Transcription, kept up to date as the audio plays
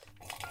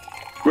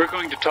We're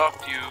going to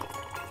talk to you.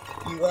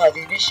 You are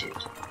the initiate.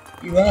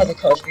 You are the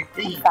cosmic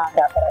We being. found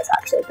out that I was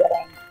actually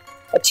getting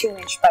a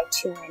 2-inch by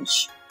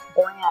 2-inch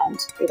brand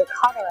through the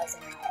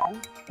cauterizing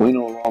iron. We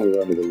no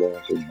longer under the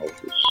laws of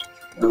Moses.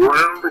 The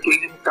world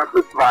again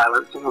suffereth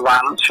violence, and the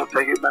violence shall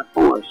take it by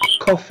force.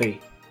 Coffee.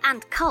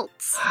 And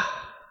cults.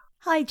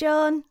 Hi,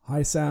 John.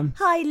 Hi, Sam.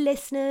 Hi,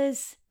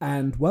 listeners.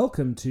 And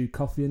welcome to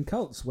Coffee and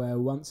Cults, where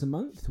once a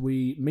month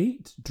we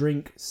meet,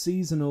 drink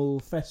seasonal,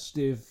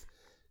 festive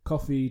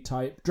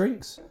coffee-type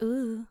drinks,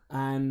 Ooh.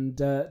 and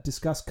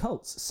discuss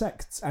cults,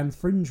 sects, and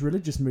fringe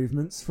religious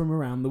movements from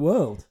around the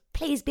world.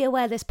 Please be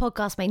aware this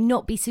podcast may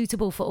not be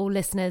suitable for all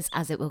listeners,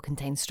 as it will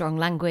contain strong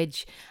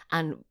language.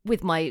 And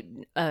with my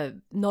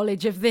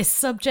knowledge of this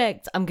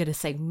subject, I'm going to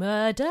say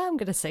murder, I'm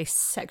going to say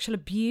sexual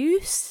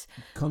abuse.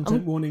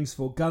 Content warnings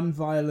for gun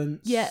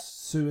violence, Yeah.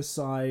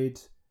 suicide,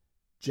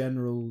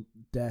 general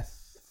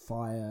death,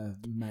 fire,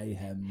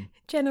 mayhem,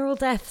 General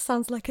Death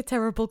sounds like a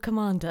terrible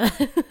commander.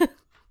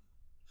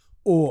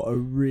 or a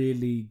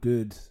really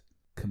good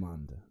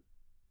commander.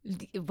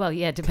 Well,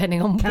 yeah,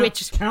 depending on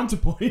which...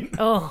 Counterpoint.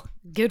 Oh,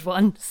 good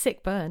one.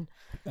 Sick burn.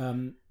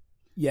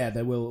 Yeah,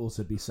 there will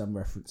also be some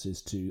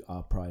references to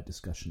our prior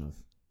discussion of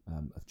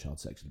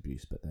child sexual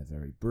abuse, but they're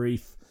very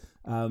brief.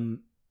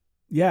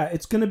 Yeah,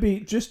 it's going to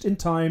be just in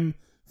time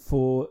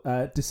for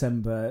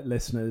December,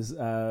 listeners.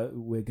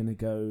 We're going to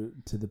go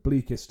to the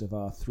bleakest of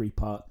our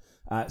 3-part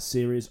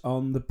series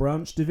on the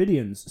Branch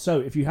Davidians. So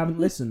if you haven't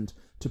listened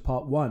to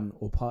part 1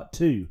 or part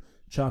 2,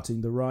 charting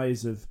the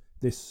rise of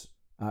this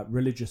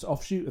religious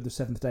offshoot of the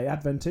Seventh-day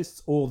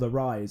Adventists, or the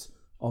rise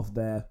of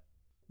their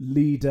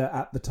leader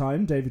at the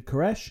time, David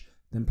Koresh,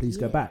 then please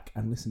go back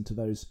and listen to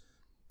those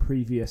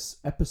previous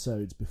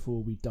episodes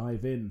before we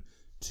dive in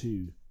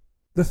to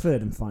the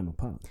third and final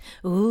part.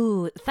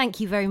 Ooh, thank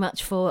you very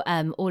much for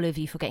all of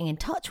you for getting in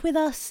touch with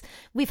us.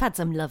 We've had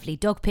some lovely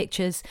dog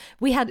pictures.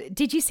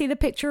 Did you see the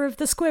picture of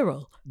the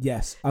squirrel?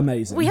 Yes,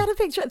 amazing. We had a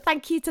picture.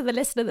 Thank you to the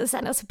listener that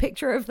sent us a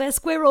picture of their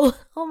squirrel.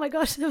 Oh my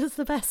gosh, it was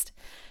the best.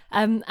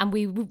 And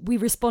we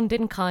respond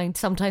in kind.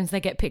 Sometimes they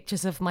get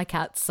pictures of my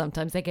cats.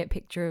 Sometimes they get a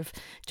picture of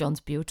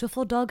John's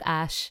beautiful dog,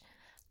 Ash.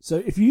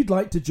 So if you'd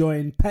like to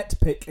join Pet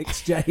Pic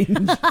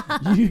Exchange,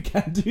 you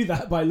can do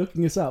that by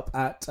looking us up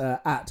at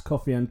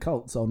Coffee and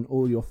Cults on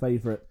all your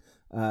favourite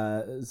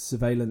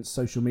surveillance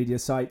social media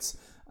sites.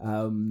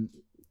 No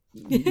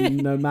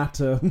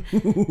matter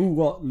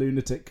what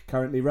lunatic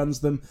currently runs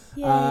them.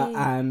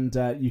 And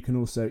you can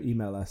also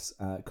email us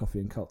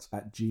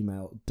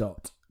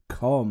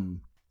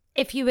coffeeandcults@gmail.com.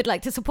 If you would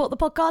like to support the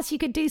podcast, you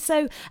could do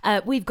so.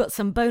 We've got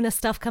some bonus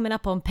stuff coming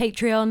up on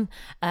Patreon.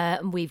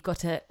 We've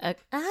got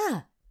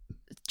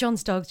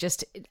John's dog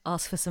just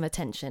asked for some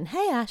attention.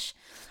 Hey, Ash.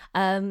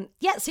 So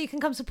you can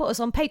come support us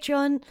on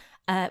Patreon.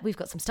 We've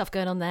got some stuff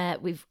going on there.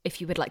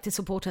 If you would like to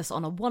support us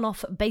on a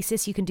one-off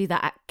basis, you can do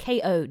that at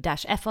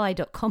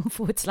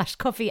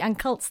ko-fi.com/coffee and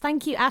cults.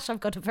 Thank you, Ash. I've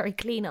got a very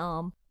clean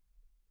arm.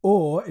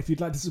 Or if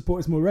you'd like to support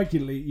us more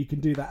regularly, you can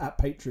do that at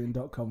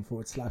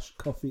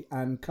patreon.com/coffee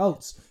and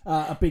cults.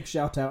 A big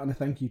shout out and a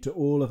thank you to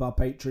all of our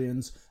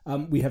Patreons.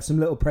 We have some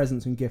little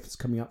presents and gifts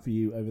coming up for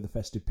you over the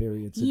festive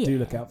period, so do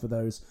look out for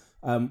those.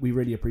 We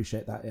really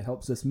appreciate that. It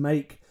helps us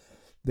make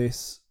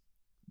this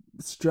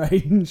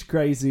strange,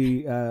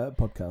 crazy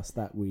podcast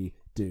that we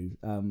do.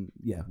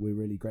 We're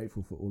really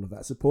grateful for all of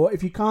that support.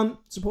 If you can't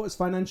support us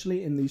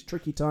financially in these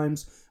tricky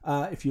times,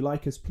 if you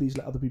like us, please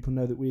let other people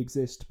know that we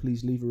exist.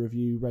 Please leave a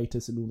review, rate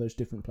us in all those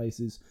different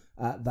places.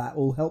 That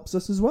all helps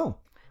us as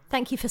well.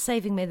 Thank you for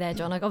saving me there,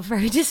 John. I got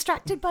very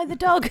distracted by the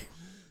dog.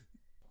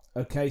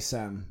 Okay,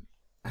 Sam,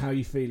 how are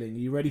you feeling? Are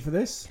you ready for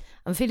this?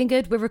 I'm feeling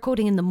good. We're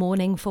recording in the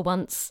morning for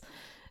once.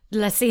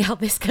 Let's see how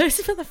this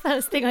goes for the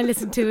first thing I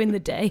listen to in the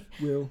day.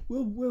 We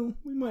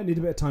might need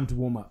a bit of time to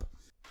warm up.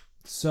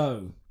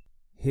 So,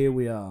 here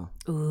we are.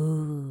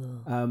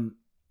 Ooh.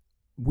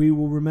 We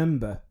will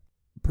remember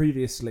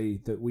previously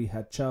that we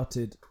had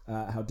charted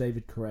how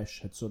David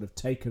Koresh had sort of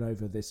taken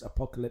over this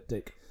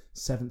apocalyptic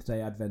Seventh-day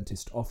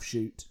Adventist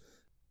offshoot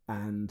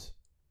and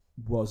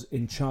was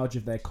in charge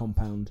of their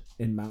compound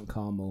in Mount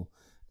Carmel,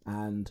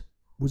 and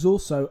was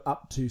also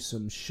up to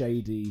some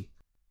shady,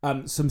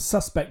 some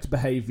suspect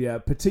behaviour,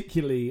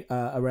 particularly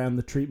around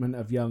the treatment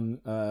of young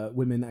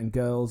women and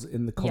girls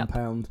in the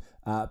compound,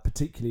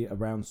 particularly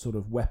around sort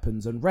of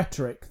weapons and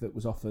rhetoric that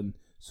was often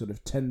sort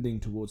of tending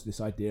towards this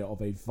idea of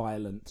a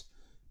violent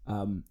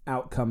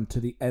outcome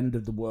to the end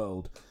of the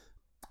world.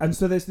 And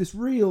so there's this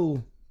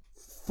real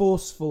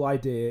forceful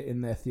idea in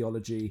their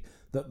theology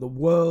that the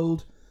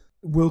world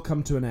will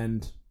come to an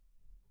end,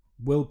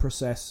 will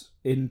process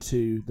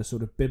into the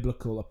sort of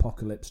biblical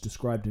apocalypse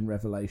described in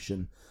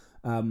Revelation,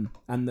 and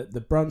that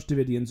the Branch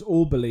Davidians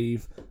all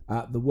believe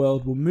the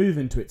world will move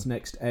into its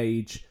next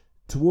age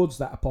towards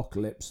that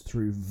apocalypse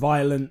through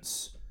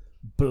violence,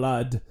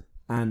 blood,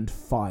 and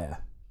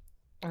fire.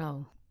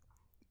 Oh,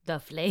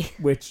 lovely.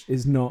 Which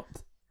is not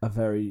a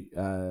very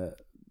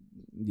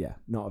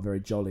not a very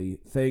jolly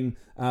thing.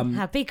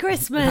 Happy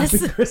Christmas.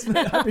 Happy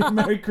Christmas. Happy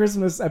Merry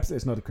Christmas episode.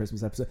 It's not a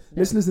Christmas episode. Yeah.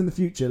 Listeners in the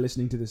future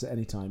listening to this at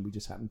any time, we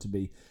just happen to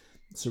be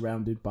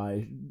surrounded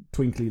by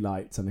twinkly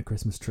lights and a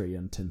Christmas tree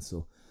and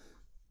tinsel,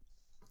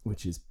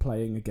 which is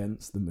playing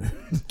against the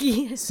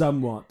mood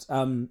somewhat.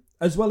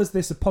 As well as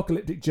this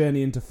apocalyptic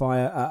journey into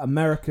fire,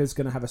 America's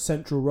going to have a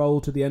central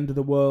role to the end of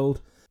the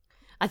world.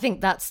 I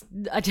don't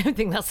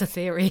think that's a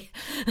theory.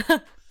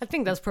 I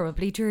think that's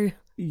probably true.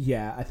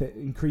 Yeah, I think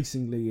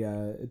increasingly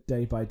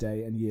day by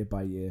day and year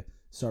by year.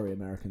 Sorry,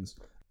 Americans.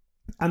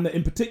 And that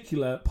in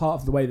particular, part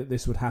of the way that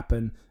this would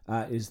happen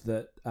is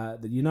that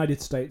the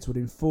United States would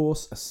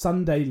enforce a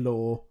Sunday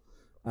law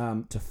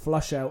to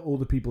flush out all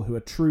the people who are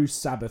true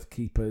Sabbath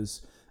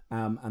keepers,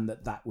 and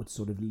that would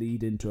sort of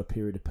lead into a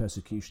period of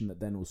persecution that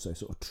then also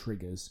sort of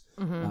triggers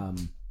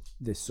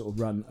this sort of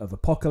run of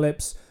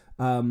apocalypse,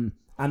 and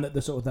that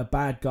the sort of the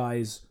bad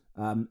guys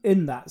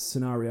in that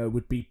scenario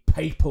would be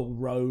papal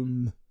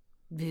Rome.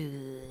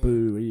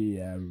 Boo,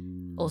 yeah.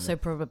 Also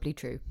probably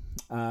true.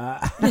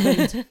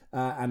 And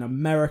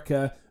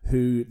America,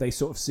 who they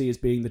sort of see as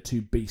being the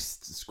two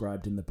beasts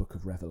described in the Book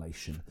of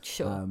Revelation.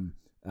 Sure.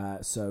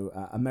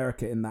 So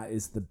America in that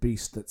is the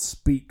beast that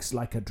speaks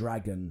like a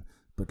dragon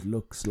but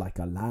looks like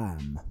a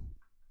lamb.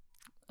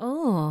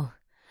 Oh,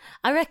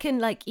 I reckon,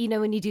 like, you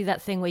know, when you do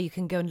that thing where you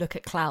can go and look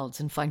at clouds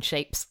and find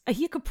shapes,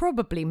 you could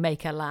probably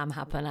make a lamb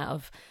happen out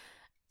of.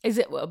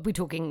 Are we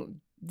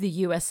talking the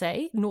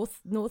USA, North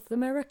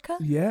America?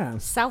 Yeah.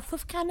 South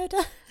of Canada?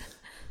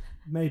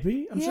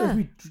 Maybe. I'm sure if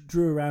we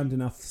drew around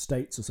enough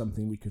states or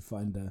something, we could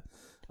find a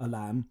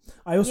lamb.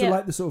 I also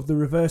like the sort of the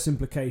reverse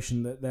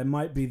implication that there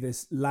might be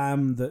this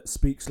lamb that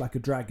speaks like a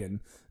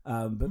dragon,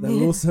 but there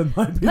also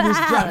might be this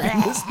dragon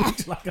that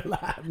speaks like a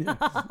lamb.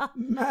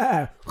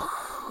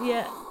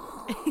 Yeah.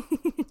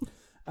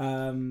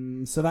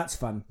 So that's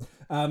fun.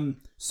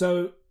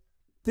 So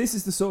this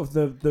is the sort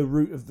of the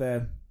root of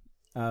their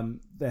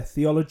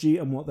theology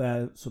and what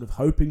they're sort of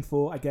hoping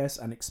for, I guess,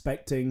 and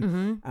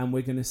expecting. And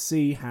we're going to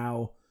see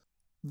how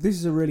this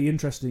is a really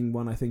interesting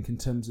one, I think, in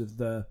terms of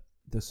the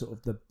sort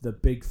of the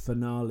big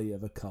finale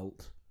of a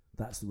cult.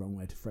 That's the wrong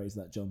way to phrase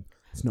that, John.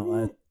 It's not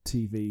a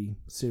TV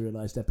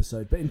serialized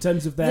episode, but in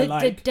terms of their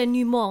the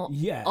denouement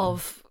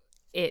of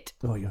it.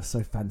 Oh, you're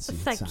so fancy.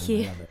 Thank Sam,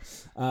 you.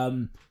 I love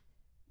it.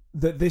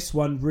 That this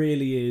one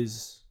really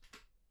is,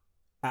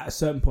 at a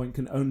certain point,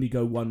 can only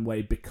go one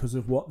way because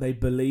of what they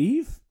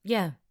believe.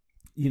 Yeah.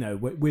 You know,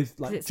 with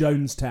like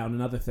Jonestown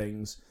and other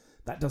things,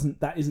 that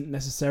isn't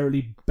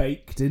necessarily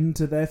baked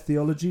into their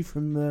theology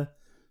from the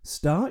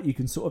start. You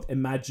can sort of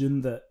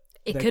imagine that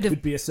it there could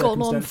have be a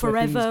gone on circumstance where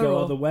forever, things go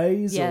other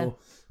ways, yeah.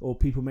 or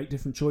people make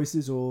different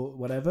choices or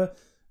whatever.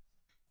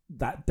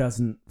 That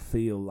doesn't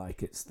feel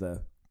like it's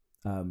the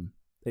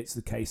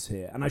case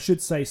here. And I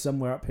should say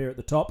somewhere up here at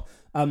the top,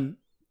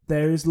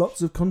 there is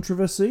lots of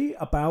controversy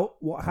about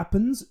what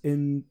happens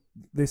in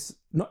this.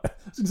 I was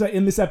going to say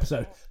in this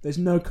episode. There's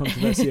no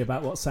controversy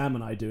about what Sam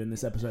and I do in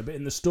this episode, but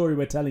in the story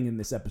we're telling in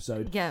this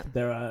episode,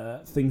 there are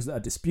things that are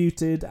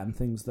disputed and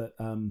things that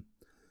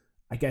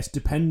I guess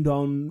depend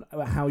on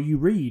how you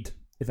read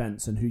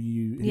events and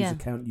whose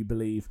account you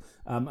believe.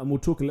 And we'll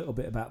talk a little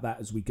bit about that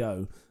as we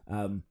go.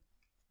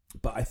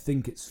 But I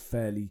think it's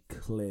fairly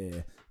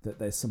clear that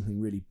there's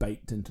something really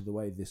baked into the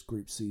way this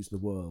group sees the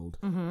world,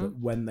 that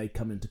when they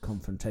come into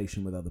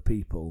confrontation with other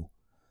people,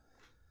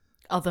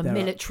 other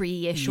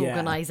military-ish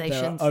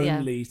organisations, there are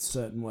only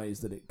certain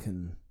ways that it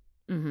can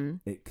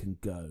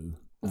go.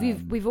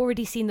 We've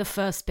already seen the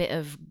first bit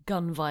of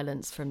gun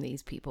violence from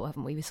these people,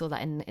 haven't we? We saw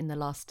that in the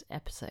last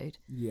episode.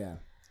 Yeah.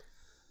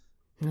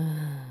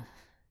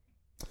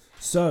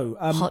 So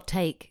hot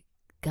take: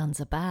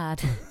 guns are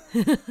bad.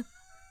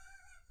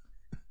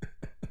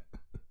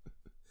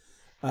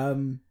 I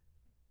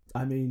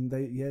mean,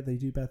 they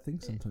do bad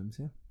things sometimes,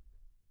 yeah.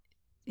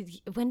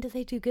 When do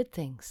they do good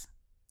things?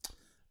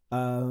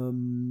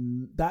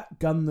 That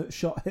gun that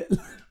shot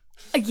Hitler.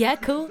 Yeah,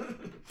 cool.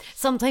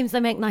 Sometimes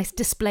they make nice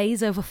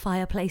displays over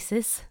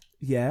fireplaces.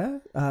 Yeah.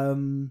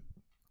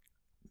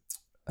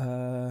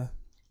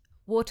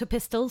 Water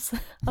pistols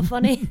are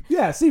funny.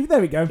 Yeah, see, there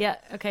we go. Yeah,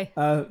 okay.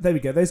 There we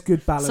go. There's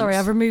good balance. Sorry,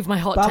 I've removed my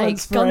hot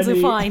takes. Guns are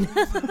fine.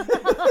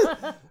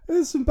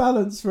 There's some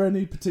balance for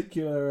any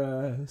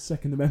particular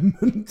Second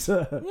Amendment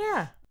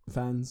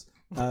fans.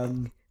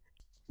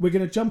 We're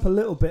going to jump a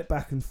little bit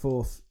back and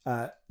forth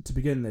to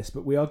begin this,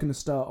 but we are going to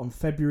start on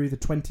February the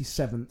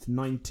 27th,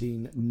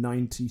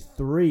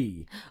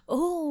 1993.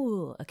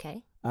 Oh,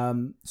 okay.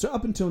 So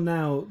up until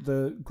now,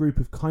 the group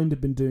have kind of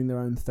been doing their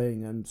own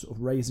thing and sort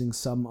of raising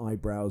some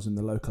eyebrows in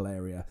the local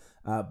area.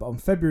 But on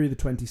February the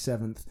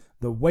 27th,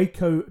 the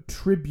Waco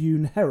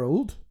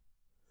Tribune-Herald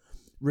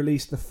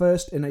released the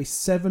first in a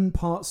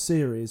 7-part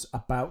series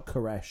about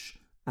Koresh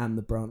and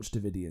the Branch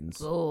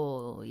Davidians.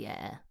 Oh,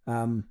 yeah.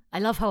 I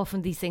love how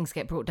often these things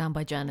get brought down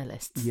by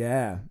journalists.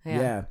 Yeah.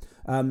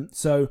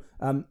 So,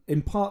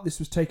 in part, this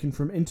was taken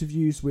from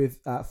interviews with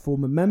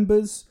former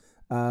members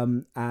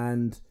and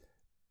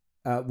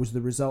was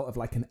the result of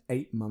like an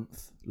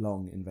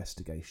 8-month-long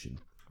investigation.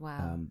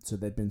 Wow. So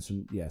there'd been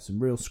some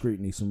real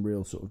scrutiny, some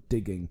real sort of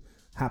digging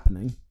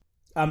happening.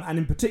 And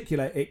in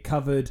particular, it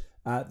covered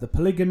the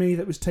polygamy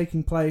that was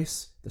taking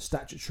place, the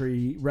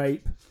statutory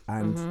rape,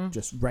 and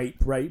just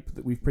rape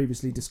that we've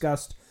previously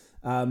discussed,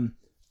 and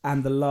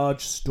the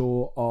large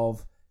store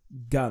of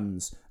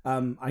guns.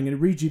 I'm going to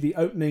read you the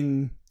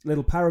opening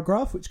little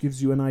paragraph, which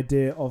gives you an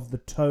idea of the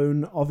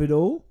tone of it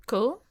all.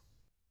 Cool.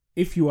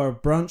 If you are a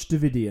Branch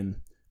Davidian,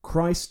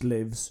 Christ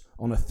lives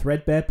on a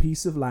threadbare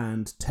piece of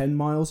land 10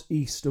 miles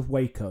east of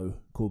Waco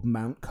called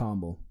Mount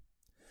Carmel.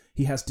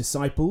 He has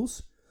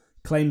disciples,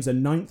 claims a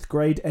 9th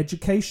grade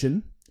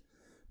education,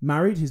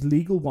 married his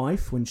legal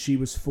wife when she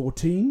was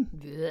 14,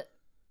 Blech.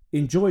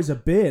 enjoys a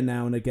beer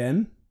now and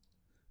again,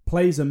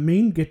 plays a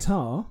mean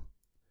guitar,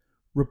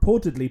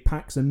 reportedly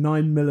packs a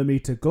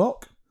 9mm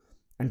Glock,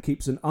 and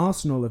keeps an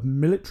arsenal of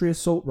military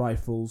assault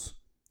rifles,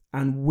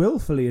 and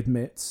willfully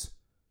admits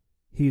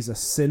he's a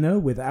sinner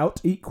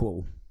without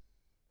equal.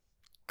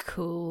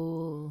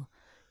 Cool.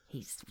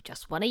 He's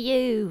just one of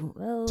you.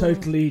 Oh.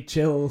 Totally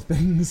chill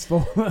things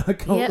for a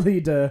cult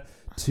leader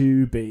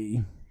to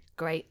be.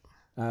 Great.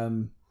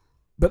 But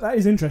that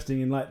is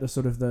interesting in like the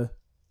sort of the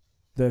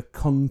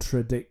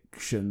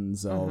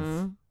contradictions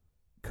of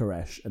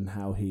Koresh and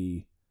how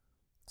he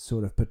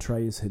sort of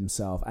portrays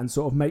himself and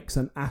sort of makes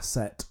an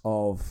asset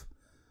of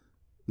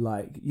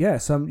like, you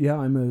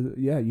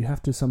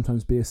have to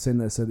sometimes be a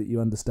sinner so that you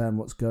understand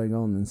what's going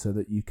on and so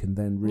that you can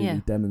then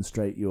really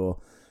demonstrate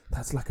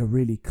that's like a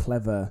really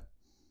clever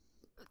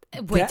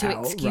way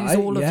to excuse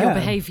all of your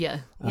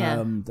behaviour.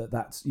 Yeah.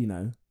 That's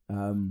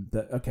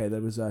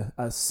there was a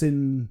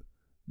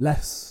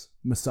sinless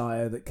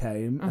Messiah that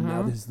came, and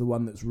now this is the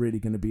one that's really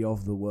going to be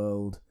of the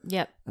world.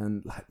 Yep.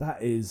 And like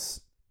that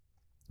is,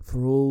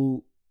 for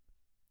all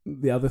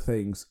the other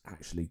things,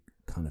 actually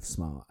kind of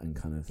smart and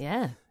kind of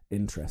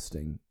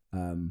interesting.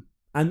 And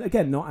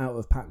again, not out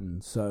of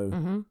pattern.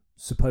 So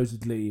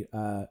supposedly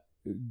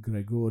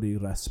Grigory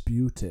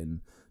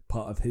Rasputin,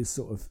 part of his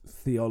sort of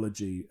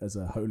theology as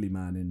a holy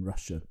man in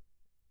Russia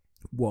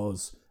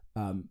was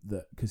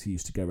that because he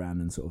used to go around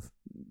and sort of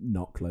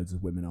knock loads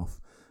of women off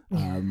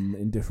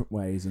in different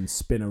ways and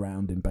spin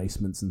around in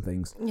basements and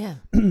things. Yeah.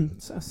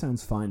 So that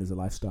sounds fine as a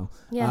lifestyle.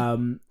 Yeah.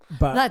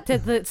 But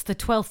that's the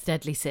 12th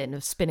deadly sin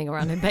of spinning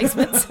around in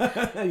basements.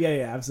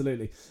 yeah,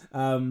 absolutely.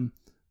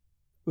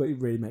 Well,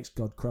 it really makes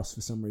God cross for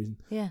some reason.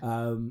 Yeah.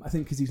 I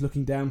think because he's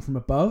looking down from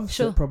above,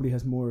 so it probably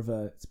has more of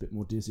it's a bit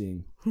more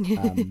dizzying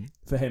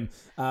for him.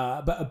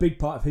 But a big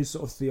part of his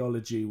sort of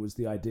theology was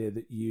the idea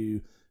that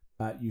you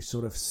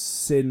sort of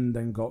sinned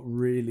and got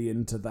really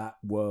into that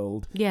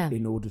world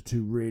in order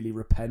to really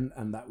repent,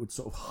 and that would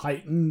sort of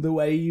heighten the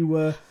way you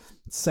were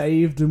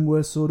saved and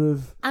were sort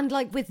of and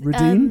like with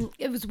redeemed.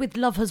 It was with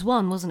Love Has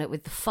Won, wasn't it?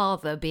 With the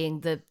father being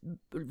the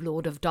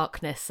Lord of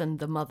Darkness and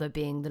the mother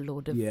being the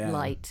Lord of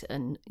Light,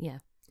 and yeah,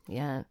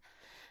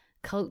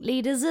 cult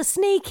leaders are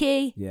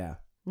sneaky. Yeah,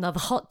 another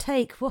hot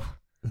take. Whoa.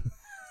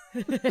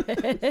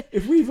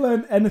 If we've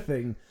learned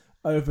anything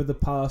over the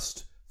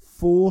past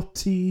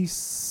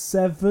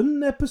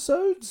 47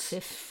 episodes,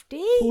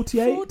 50,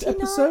 48 49?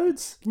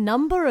 episodes,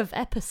 number of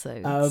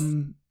episodes.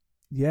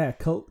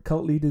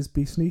 Cult leaders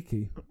be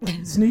sneaky,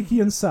 sneaky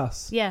and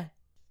sus. Yeah.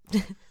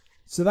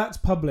 So that's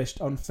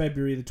published on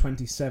February the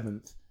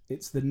 27th.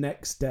 It's the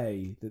next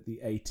day that the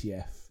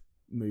ATF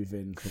move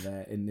in for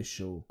their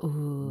initial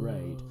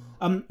raid.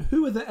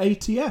 Who are the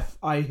ATF?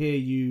 I hear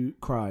you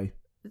cry.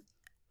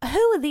 Who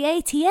are the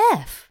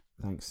ATF?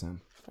 Thanks,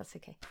 Sam. That's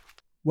okay.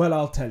 Well,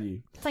 I'll tell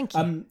you. Thank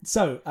you.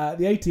 So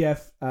the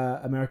ATF,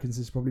 Americans,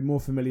 is probably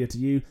more familiar to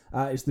you.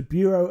 It's the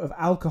Bureau of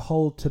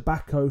Alcohol,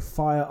 Tobacco,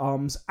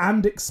 Firearms,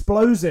 and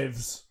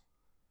Explosives.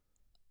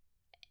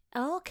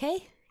 Oh,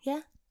 okay. Yeah.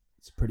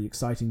 It's a pretty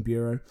exciting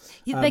bureau.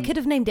 They could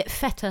have named it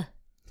FETA.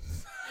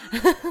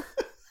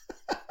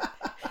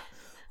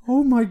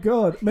 Oh my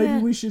God!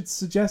 Maybe we should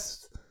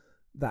suggest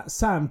that.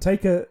 Sam,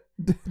 take a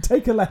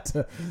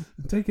letter,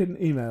 take an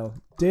email,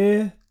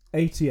 dear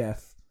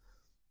ATF.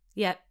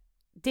 Yep,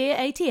 dear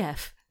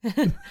ATF.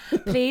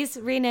 Please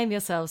rename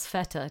yourselves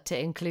FETA to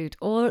include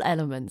all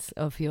elements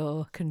of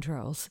your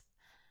controls.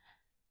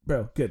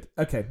 Well, good.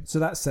 Okay, so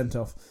that's sent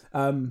off.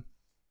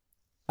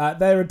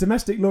 They're a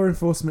domestic law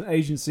enforcement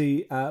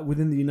agency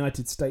within the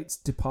United States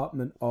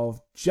Department of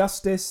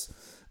Justice.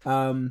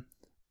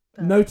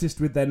 Noticed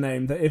with their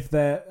name that if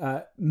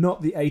they're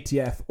not the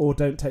ATF or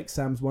don't take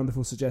Sam's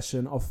wonderful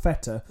suggestion of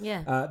FETA,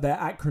 their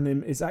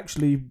acronym is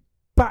actually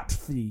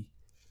BATFI.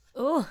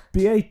 Oh.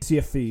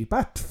 BATFI,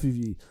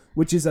 BATFI,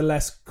 which is a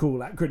less cool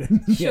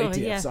acronym than the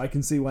ATF, so I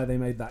can see why they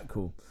made that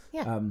cool.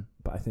 Yeah.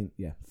 But I think,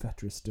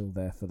 FETA is still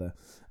there for the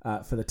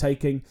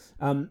taking.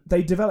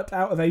 They developed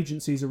out of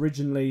agencies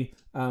originally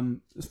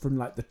from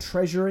like the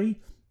Treasury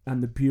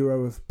and the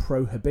Bureau of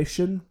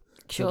Prohibition.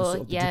 Sure,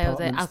 or the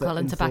alcohol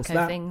and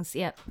tobacco things,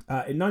 In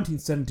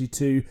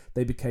 1972,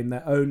 they became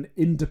their own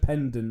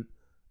independent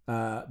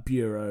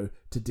bureau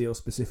to deal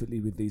specifically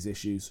with these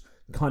issues,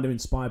 kind of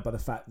inspired by the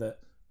fact that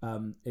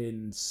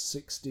in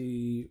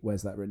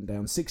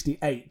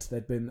 68,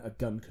 there'd been a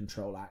Gun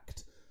Control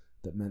Act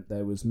that meant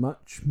there was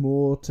much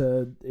more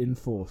to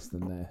enforce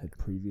than there had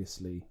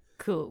previously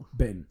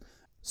been.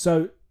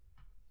 So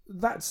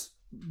that's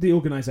the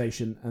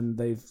organisation, and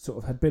they've sort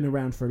of had been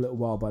around for a little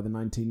while by the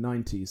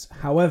 1990s.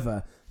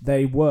 However,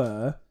 they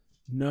were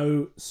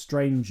no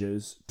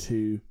strangers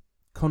to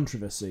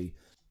controversy.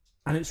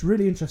 And it's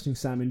really interesting,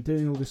 Sam, in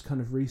doing all this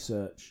kind of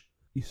research,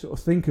 you sort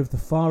of think of the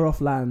far-off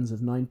lands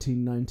of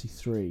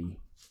 1993,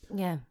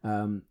 Yeah.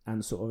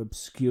 and sort of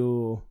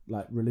obscure,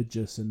 like,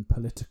 religious and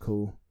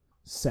political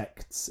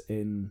sects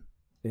in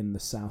the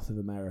south of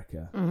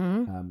America,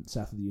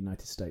 south of the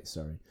United States,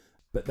 sorry.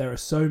 But there are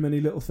so many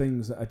little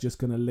things that are just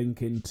going to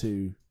link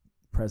into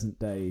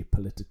present-day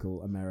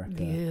political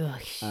America in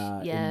ways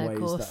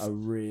that are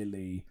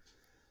really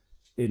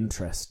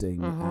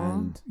interesting.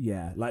 And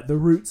like the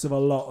roots of a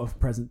lot of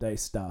present-day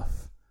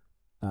stuff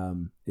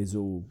is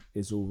all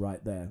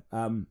right there.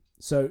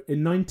 So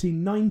in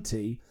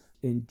 1990,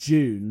 in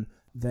June,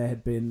 there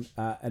had been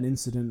an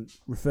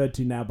incident referred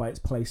to now by its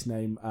place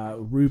name,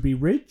 Ruby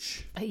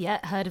Ridge.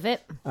 Yeah, heard of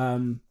it.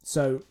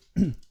 So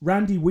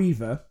Randy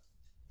Weaver,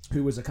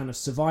 who was a kind of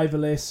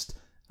survivalist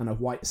and a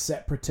white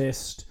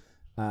separatist,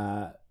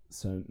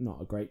 so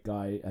not a great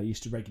guy. I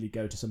used to regularly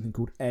go to something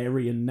called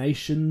Aryan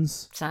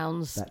Nations.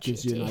 Sounds That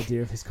gives you an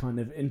idea of his kind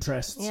of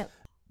interests. Yep.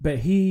 But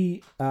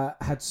he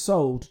had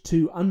sold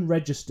 2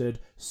 unregistered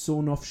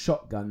sawn-off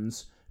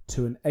shotguns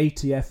to an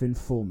ATF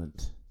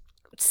informant.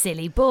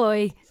 Silly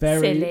boy.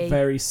 Very, Silly.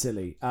 very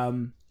silly.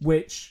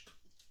 Which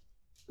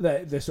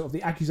the sort of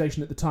the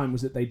accusation at the time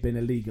was that they'd been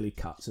illegally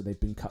cut, so they'd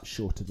been cut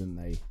shorter than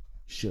they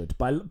should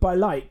by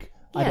like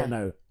I don't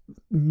know,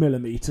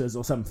 millimeters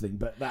or something.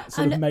 But that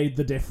sort of made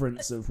the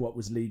difference of what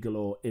was legal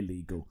or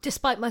illegal.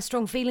 Despite my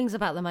strong feelings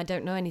about them, I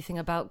don't know anything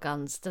about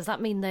guns. Does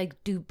that mean they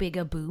do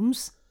bigger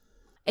booms?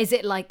 Is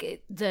it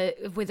like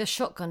with a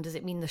shotgun? Does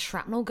it mean the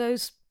shrapnel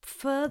goes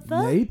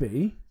further?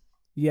 Maybe.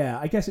 Yeah,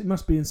 I guess it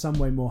must be in some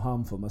way more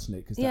harmful, mustn't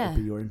it? Because that would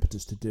be your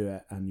impetus to do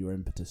it and your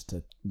impetus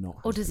to not.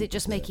 Or does it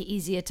just make it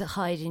easier to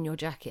hide in your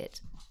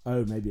jacket?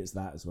 Oh, maybe it's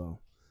that as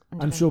well.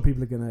 I'm sure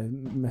people are going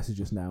to message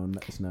us now and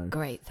let us know.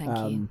 Great,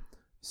 thank you.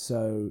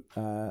 So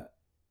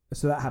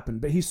that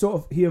happened, but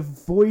he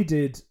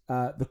avoided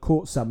the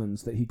court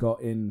summons that he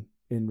got in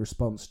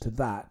response to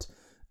that,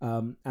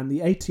 and the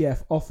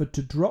ATF offered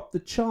to drop the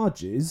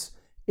charges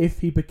if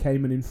he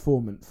became an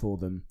informant for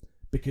them,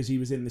 because he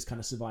was in this kind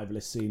of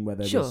survivalist scene where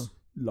there was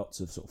lots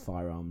of sort of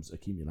firearms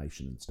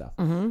accumulation and stuff.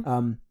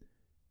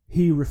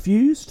 He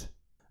refused,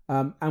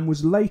 and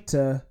was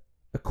later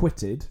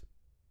acquitted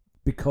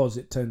because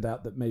it turned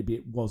out that maybe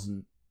it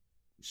wasn't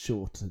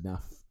short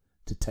enough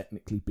to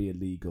technically be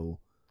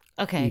illegal.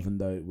 Okay. Even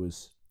though it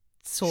was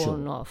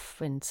sawn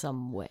off in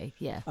some way,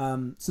 yeah.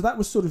 So that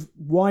was sort of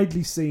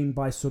widely seen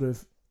by sort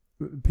of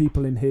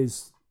people in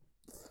his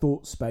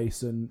thought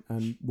space and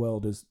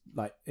world as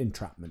like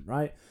entrapment,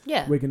 right?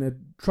 Yeah. We're going to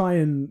try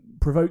and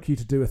provoke you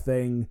to do a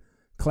thing,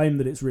 claim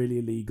that it's really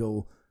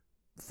illegal,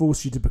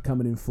 force you to become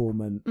an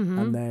informant,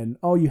 and then,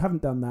 oh, you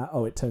haven't done that.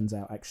 Oh, it turns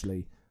out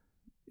actually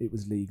it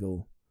was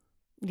legal.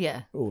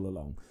 Yeah. All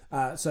along.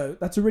 So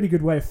that's a really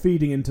good way of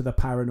feeding into the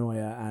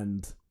paranoia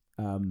and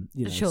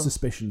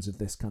suspicions of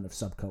this kind of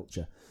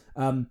subculture.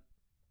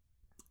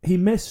 He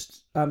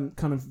missed kind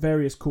of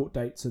various court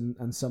dates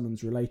and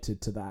summons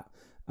related to that.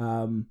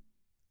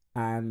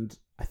 And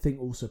I think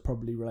also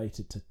probably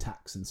related to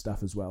tax and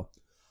stuff as well.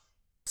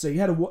 So he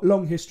had a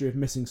long history of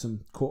missing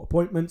some court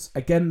appointments.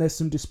 Again, there's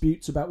some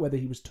disputes about whether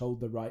he was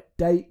told the right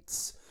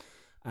dates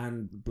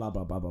and blah,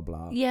 blah, blah, blah,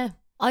 blah. Yeah.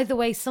 Either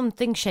way,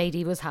 something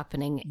shady was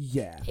happening.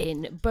 Yeah.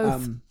 In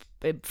both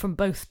from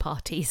both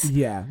parties.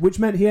 Yeah, which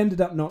meant he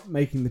ended up not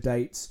making the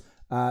dates.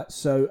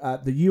 So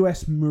the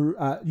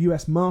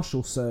U.S.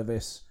 Marshal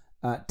Service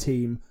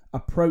team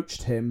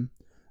approached him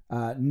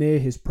near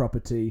his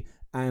property,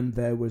 and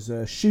there was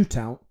a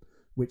shootout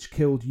which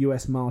killed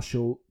U.S.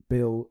 Marshal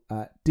Bill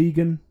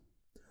Deegan,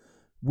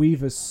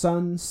 Weaver's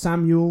son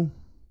Samuel,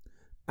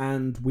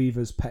 and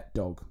Weaver's pet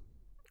dog.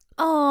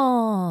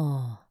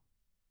 Oh.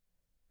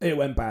 It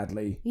went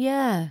badly.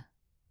 Yeah.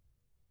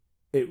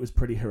 It was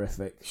pretty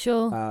horrific.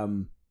 Sure.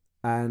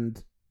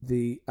 And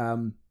the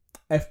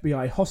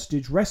FBI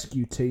hostage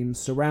rescue team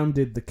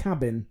surrounded the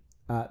cabin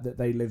that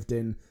they lived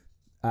in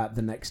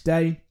the next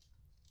day.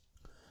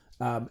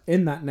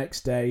 In that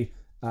next day,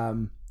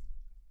 a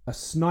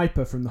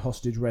sniper from the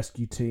hostage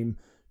rescue team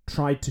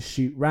tried to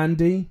shoot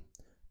Randy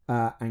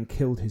and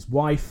killed his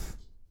wife.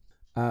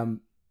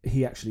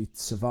 He actually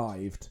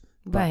survived,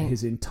 but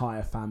his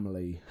entire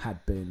family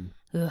had been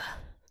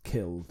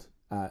killed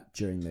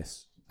during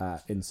this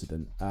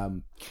incident.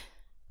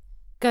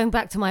 Going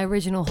back to my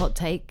original hot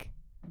take,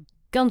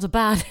 guns are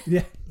bad.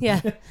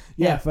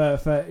 Yeah.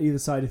 For either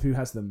side of who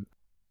has them.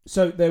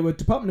 So there were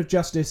Department of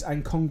Justice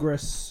and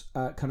Congress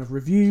kind of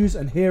reviews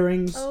and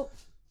hearings,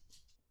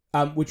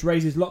 which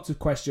raises lots of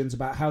questions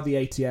about how the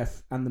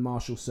ATF and the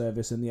Marshal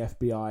Service and the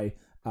FBI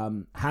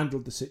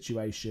handled the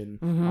situation,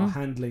 are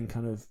handling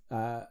kind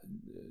of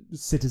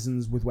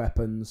citizens with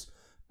weapons,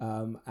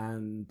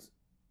 and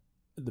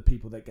the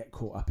people that get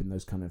caught up in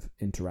those kind of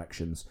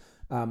interactions.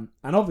 And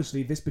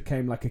obviously this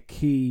became like a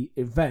key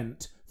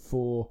event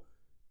for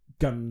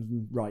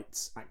gun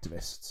rights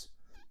activists.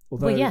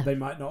 Although Well, yeah. they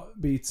might not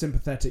be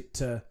sympathetic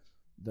to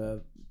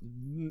the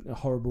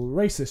horrible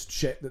racist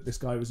shit that this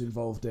guy was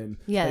involved in.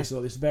 Yeah. They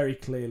saw this very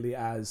clearly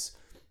as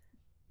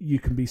you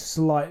can be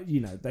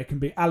there can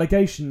be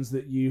allegations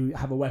that you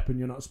have a weapon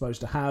you're not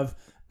supposed to have,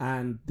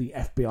 and the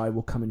FBI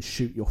will come and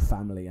shoot your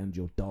family and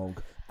your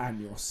dog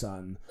and your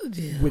son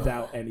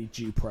without any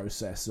due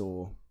process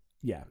or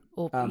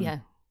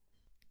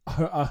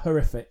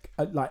horrific,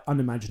 like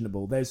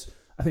unimaginable.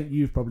 I think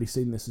you've probably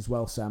seen this as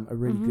well, Sam, a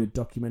really good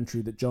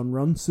documentary that John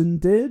Ronson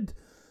did.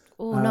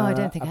 Oh, no, I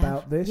don't think I have.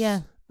 About this.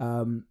 Yeah.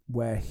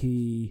 Where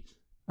he,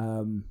 I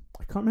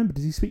can't remember,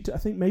 does he speak to, I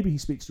think maybe he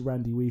speaks to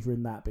Randy Weaver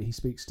in that, but he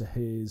speaks to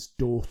his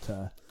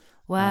daughter.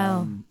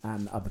 Wow.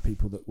 And other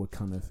people that were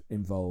kind of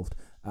involved.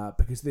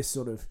 Because this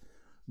sort of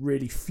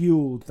really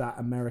fueled that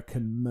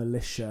American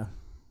militia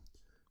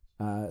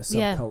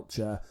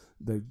subculture,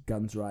 the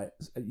guns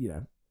rights,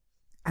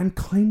 and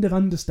kind of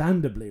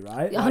understandably,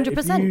 right?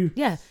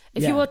 100%.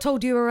 If you were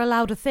told you were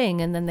allowed a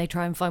thing and then they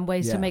try and find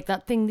ways to make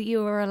that thing that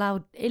you were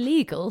allowed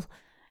illegal.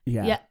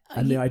 Yeah.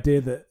 And the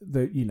idea that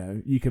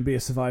you can be a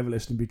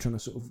survivalist and be trying to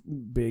sort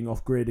of being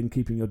off grid and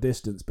keeping your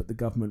distance, but the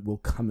government will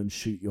come and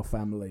shoot your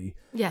family.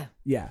 Yeah.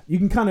 Yeah. You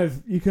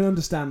can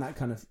understand that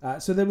kind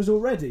of. So there was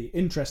already,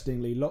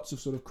 interestingly, lots of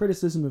sort of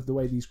criticism of the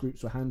way these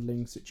groups were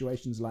handling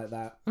situations like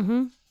that.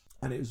 Mm-hmm.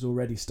 And it was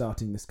already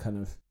starting this kind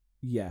of,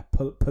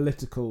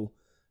 political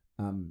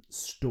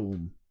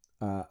storm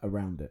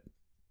around it.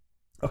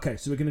 Okay,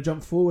 so we're going to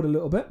jump forward a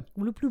little bit.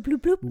 Bloop, bloop,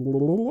 bloop,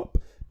 bloop.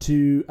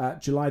 To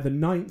July the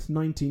 9th,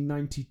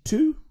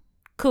 1992.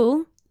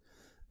 Cool.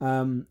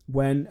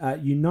 When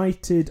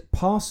United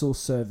Parcel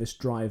Service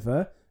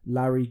driver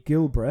Larry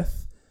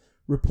Gilbreth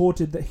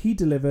reported that he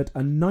delivered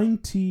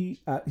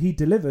 90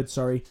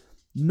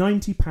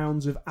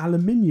 pounds of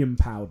aluminium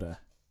powder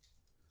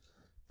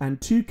and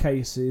 2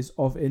 cases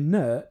of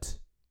inert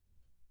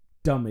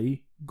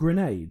dummy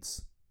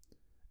grenades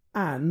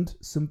and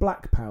some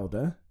black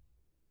powder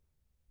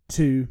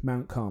to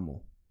Mount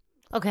Carmel.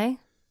 Okay.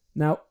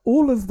 Now,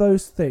 all of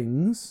those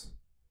things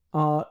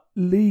are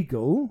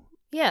legal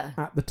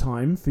at the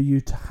time for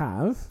you to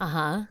have.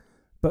 Uh-huh.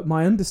 But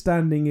my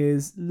understanding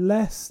is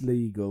less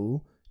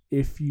legal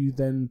if you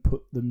then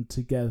put them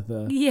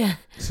together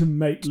to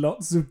make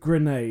lots of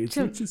grenades,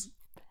 which is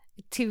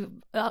to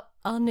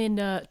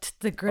uninert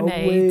the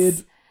grenades. A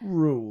weird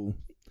rule.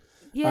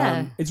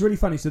 Yeah. It's really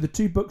funny. So the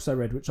 2 books I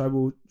read, which I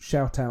will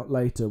shout out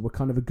later, were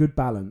kind of a good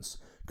balance,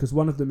 because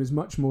one of them is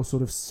much more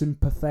sort of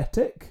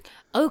sympathetic.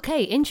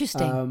 Okay,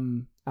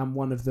 interesting. And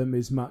one of them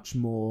is much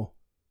more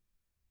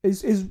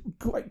is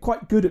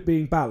quite good at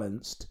being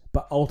balanced,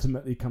 but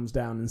ultimately comes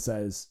down and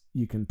says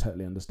you can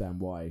totally understand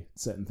why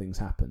certain things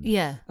happen.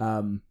 Yeah.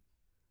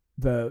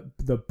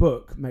 The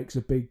book makes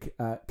a big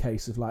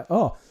case of like,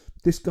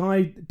 this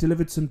guy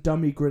delivered some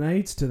dummy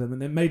grenades to them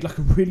and they made like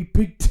a really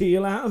big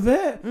deal out of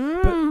it.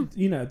 But,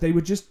 they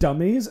were just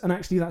dummies, and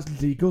actually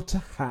that's legal to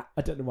have.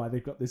 I don't know why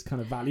they've got this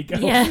kind of Valley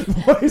Girl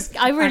voice.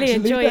 I really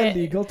enjoy it.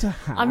 Legal to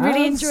have. I'm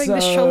really enjoying the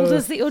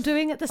shoulders that you're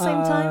doing at the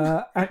same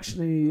time.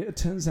 Actually, it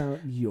turns out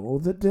you're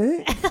the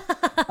dick.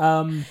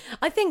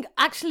 I think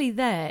actually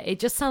it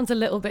just sounds a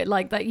little bit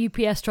like that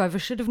UPS driver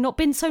should have not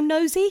been so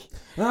nosy.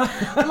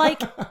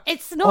 Like,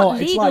 it's not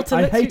legal to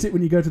look. I hate it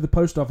when you go to the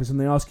post office and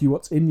they ask you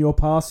what's in your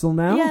parcel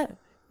now. Yeah,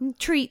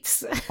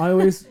 treats. I'm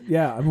always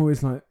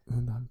like, I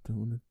don't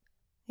want to.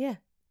 Yeah,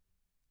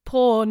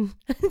 porn.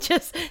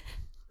 Just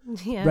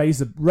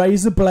razor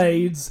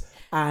blades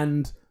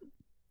and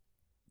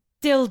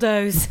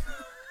dildos.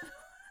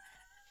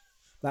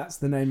 That's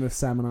the name of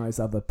Sam and I's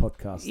other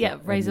podcast. Yeah,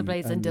 razor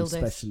blades and dildos.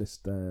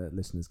 Specialist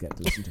listeners get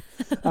to listen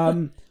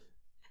to.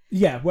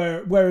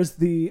 Whereas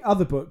the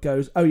other book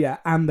goes,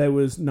 and there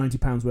was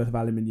 £90 worth of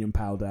aluminium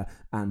powder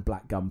and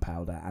black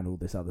gunpowder and all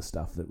this other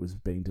stuff that was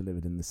being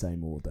delivered in the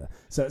same order.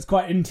 So it's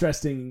quite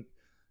interesting.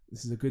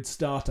 This is a good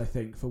start, I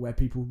think, for where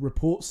people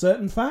report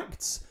certain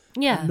facts,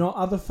 and not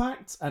other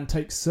facts, and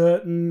take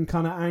certain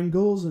kind of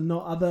angles and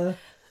not other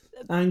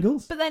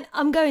angles. But then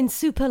I'm going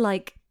super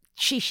like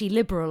shishi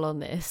liberal on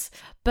this,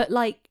 but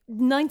like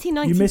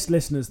 1990. You missed,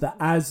 listeners, that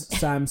as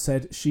Sam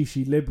said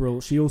shishi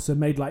liberal, she also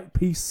made like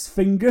peace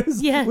fingers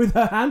with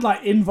her hand,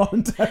 like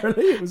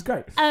involuntarily. It was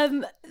great. So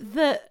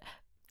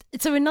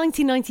in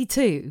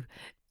 1992,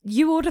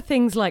 you order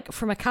things like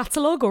from a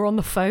catalogue or on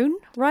the phone,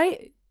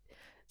 right?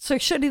 So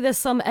surely there's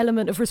some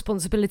element of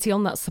responsibility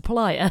on that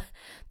supplier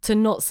to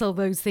not sell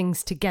those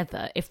things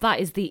together, if that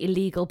is the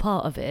illegal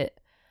part of it.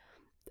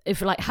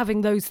 If like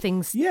having those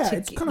things,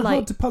 it's kind of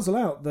hard to puzzle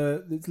out.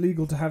 It's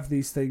legal to have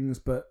these things,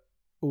 but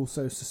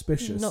also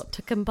suspicious not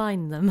to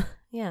combine them.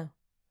 Yeah.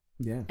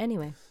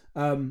 Anyway,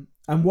 and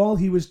while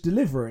he was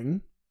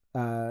delivering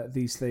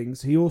these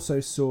things, he also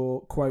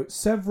saw, quote,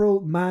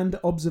 several manned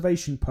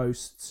observation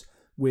posts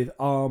with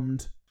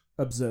armed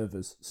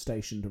observers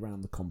stationed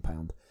around the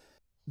compound.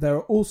 There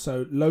are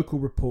also local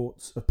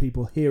reports of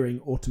people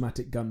hearing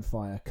automatic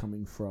gunfire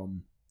coming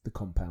from the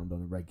compound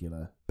on a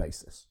regular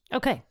basis.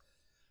 Okay.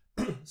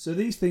 So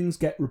these things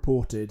get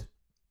reported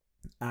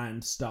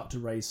and start to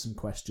raise some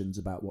questions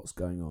about what's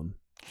going on.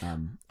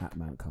 at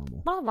Mount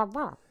Carmel. Blah, blah,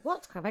 blah.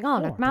 What's going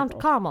on at Mount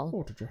Carmel?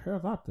 Oh, did you hear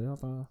that? The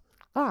other...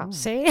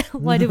 See?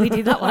 Why did we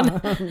do that one?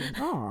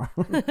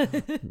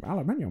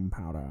 Aluminium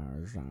powder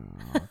is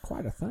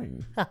quite a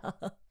thing.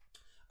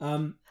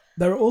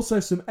 There are also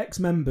some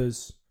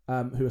ex-members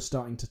who are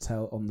starting to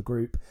tell on the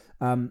group,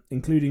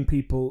 including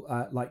people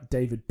like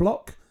David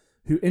Block,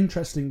 who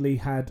interestingly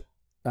had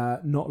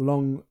not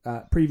long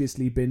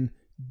previously been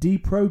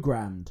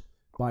deprogrammed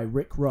by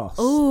Rick Ross.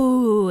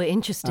 Oh,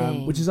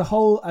 interesting. Which is a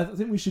whole... I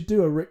think we should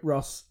do a Rick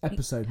Ross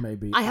episode,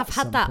 maybe. I have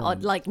had that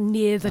on, like,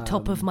 near the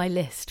top of my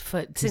list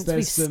since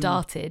we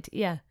started.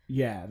 Yeah.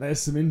 Yeah,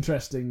 there's some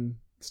interesting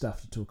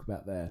stuff to talk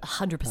about there.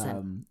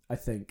 100%. I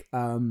think.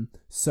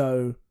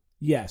 So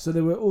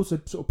there were also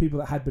sort of people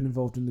that had been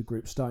involved in the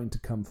group starting to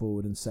come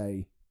forward and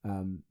say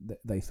that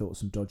they thought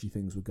some dodgy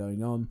things were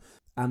going on,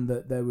 and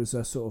that there was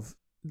a sort of...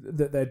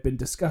 that there'd been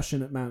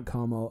discussion at Mount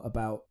Carmel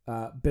about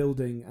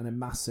building and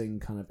amassing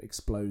kind of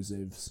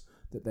explosives,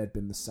 that there'd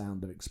been the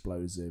sound of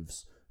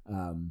explosives,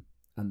 and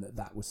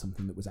that was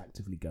something that was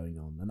actively going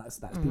on. And that's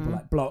people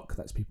like Block,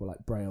 that's people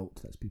like Brault,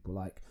 that's people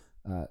like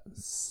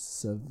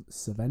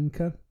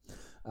Savenka,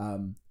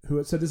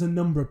 so there's a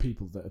number of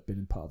people that have been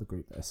in part of the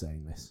group that are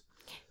saying this.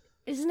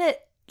 Isn't it,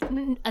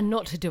 and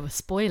not to do a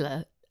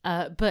spoiler,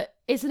 but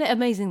isn't it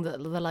amazing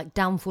that the like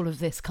downfall of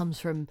this comes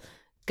from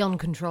gun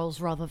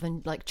controls rather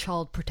than like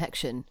child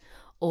protection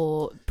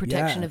or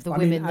protection of the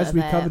women? As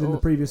we covered in the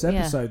previous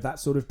episode, that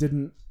sort of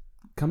didn't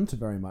come to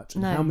very much.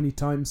 And how many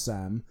times,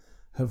 Sam,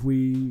 have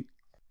we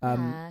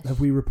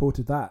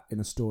reported that in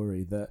a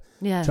story that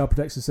Child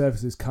Protection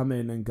Services come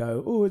in and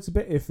go, oh, it's a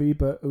bit iffy,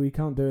 but we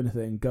can't do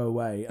anything, go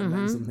away, and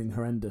then something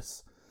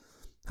horrendous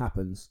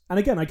happens. And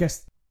again, I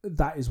guess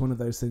that is one of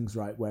those things,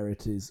 right, where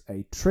it is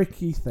a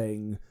tricky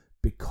thing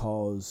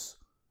because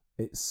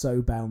it's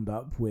so bound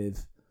up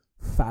with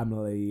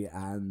family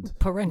and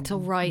parental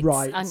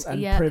rights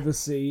and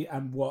privacy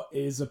and what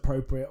is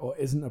appropriate or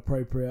isn't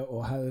appropriate,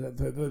 or how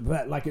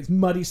like it's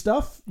muddy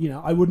stuff.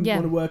 I wouldn't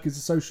want to work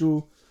as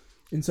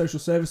in social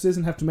services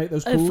and have to make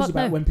those calls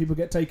about when people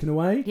get taken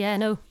away. Yeah,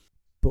 no.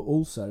 But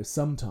also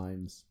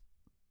sometimes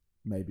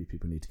maybe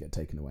people need to get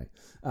taken away.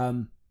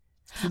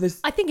 So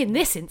I think in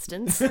this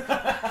instance,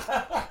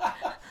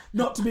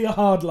 not to be a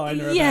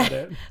hardliner about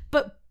it,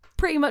 but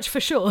pretty much for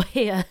sure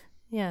here.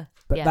 Yeah.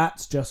 But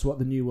that's just what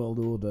the New World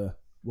Order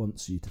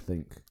wants you to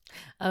think.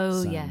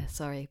 Oh, yeah,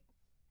 sorry.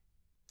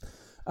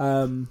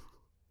 So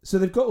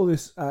they've got all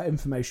this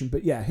information,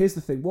 but here's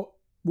the thing.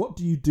 What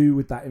do you do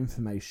with that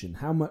information?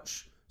 How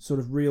much sort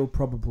of real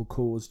probable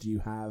cause do you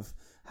have?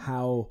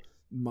 How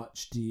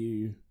much do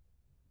you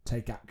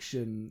take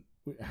action?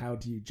 How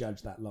do you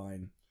judge that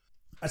line?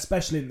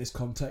 Especially in this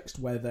context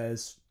where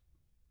there's,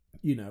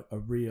 a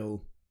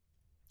real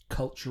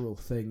cultural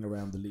thing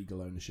around the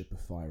legal ownership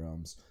of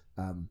firearms.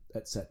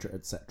 Etc.,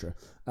 etc.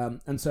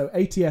 And so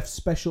ATF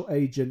Special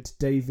Agent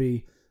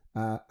Davy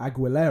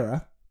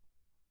Aguilera,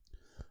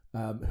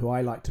 who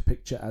I like to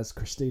picture as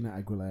Christina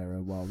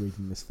Aguilera while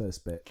reading this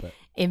first bit. But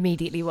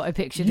immediately what I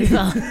pictured as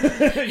well.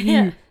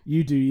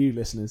 You do you,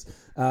 listeners.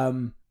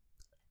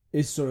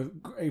 Is sort of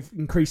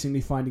increasingly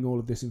finding all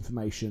of this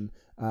information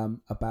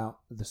about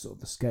the sort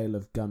of the scale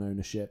of gun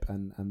ownership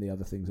and the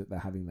other things that they're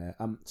having there.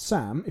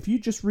 Sam, if you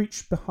just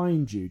reach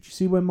behind you, do you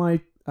see where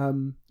my...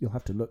 you'll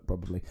have to look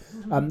probably.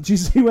 Do you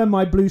see where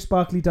my blue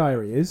sparkly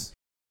diary is?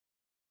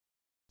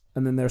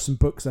 And then there are some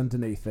books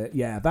underneath it.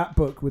 Yeah, that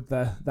book with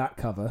that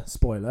cover.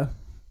 Spoiler.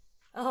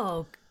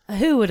 Oh,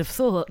 who would have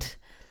thought?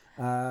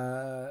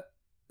 So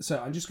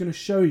I'm just going to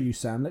show you,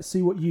 Sam. Let's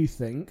see what you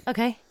think.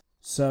 Okay.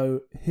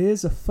 So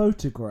here's a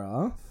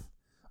photograph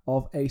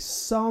of a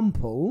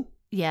sample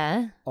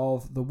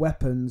of the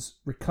weapons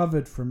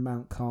recovered from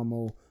Mount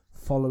Carmel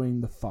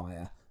following the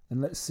fire.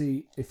 And let's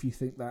see if you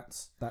think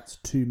that's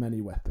too many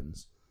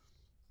weapons.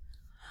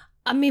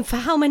 I mean, for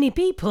how many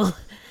people?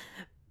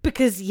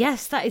 Because,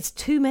 yes, that is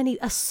too many.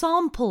 A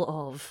sample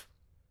of.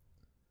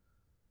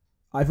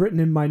 I've written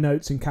in my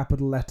notes in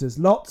capital letters,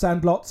 lots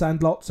and lots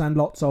and lots and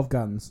lots of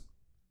guns.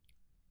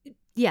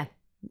 Yeah.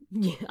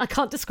 I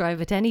can't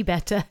describe it any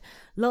better.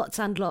 Lots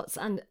and lots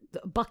and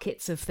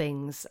buckets of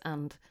things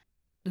and...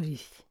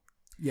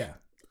 Yeah.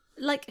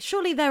 Like,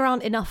 surely there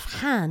aren't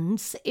enough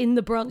hands in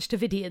the Branch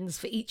Davidians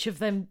for each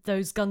of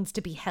those guns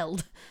to be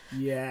held.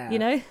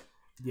 Yeah.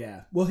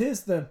 Yeah. Well,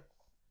 here's the...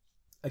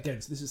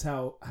 Again, so this is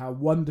how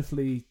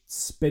wonderfully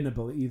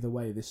spinnable either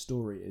way this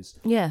story is.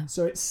 Yeah.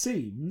 So it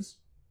seems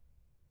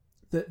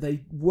that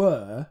they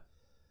were,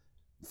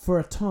 for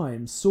a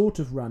time, sort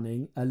of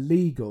running a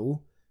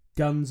legal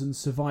guns and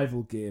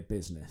survival gear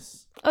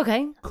business.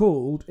 Okay.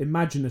 Called,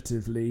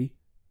 imaginatively,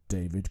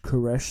 David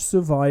Koresh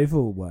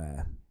Survival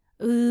Wear.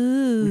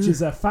 Ooh. Which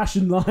is a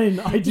fashion line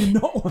I do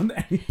not want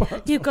any part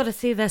of. You've got to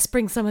see their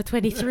Spring/Summer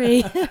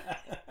 23.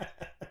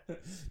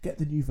 Get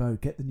the new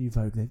Vogue.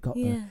 They've got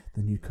the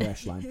new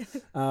Koresh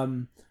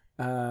line.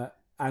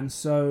 And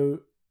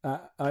so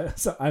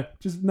I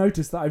just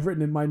noticed that I've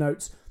written in my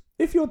notes,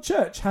 if your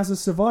church has a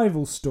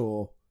survival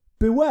store,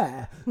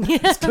 beware!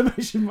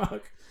 Exclamation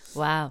mark.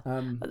 Wow.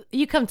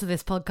 You come to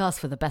this podcast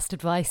for the best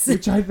advice.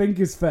 Which I think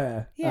is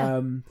fair. Yeah.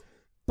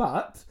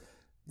 But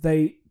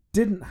they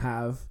didn't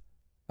have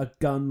a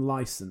gun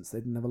license. They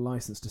didn't have a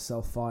license to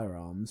sell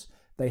firearms.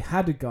 They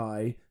had a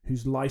guy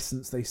whose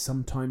license they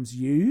sometimes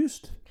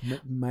used,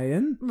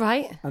 McMahon.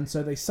 Right. And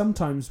so they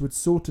sometimes would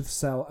sort of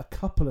sell a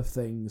couple of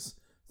things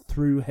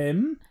through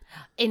him.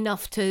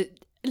 Enough to,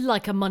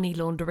 like a money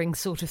laundering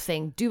sort of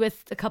thing, do a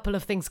couple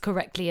of things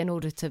correctly in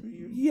order to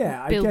build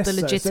I guess the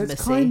legitimacy. So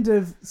it's kind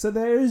of, so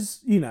there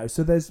is,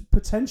 so there's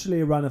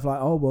potentially a run of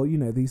like, oh, well,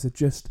 these are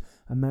just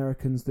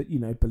Americans that,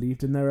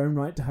 believed in their own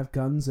right to have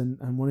guns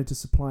and wanted to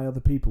supply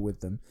other people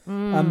with them.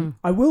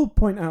 I will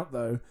point out,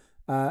 though,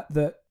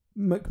 that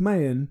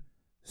McMahon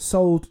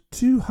sold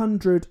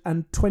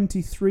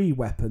 223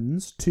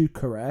 weapons to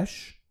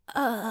Koresh,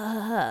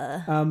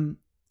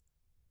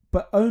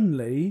 but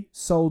only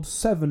sold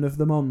 7 of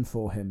them on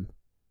for him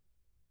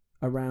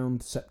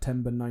around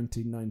September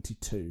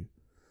 1992.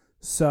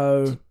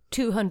 So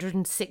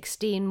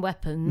 216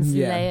 weapons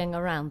laying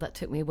around. That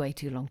took me way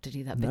too long to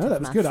do that bit of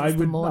that was maths good.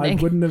 this morning.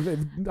 I wouldn't have.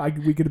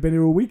 We could have been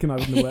here all week and I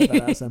wouldn't have worked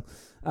that out. Sam.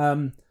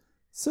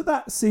 So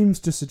that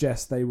seems to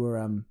suggest they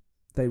were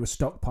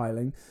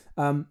stockpiling.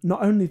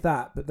 Not only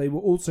that, but they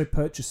were also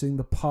purchasing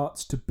the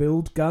parts to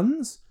build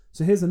guns.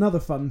 So here's another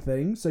fun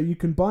thing. So you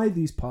can buy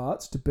these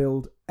parts to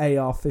build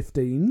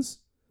AR-15s.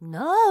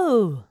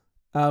 No.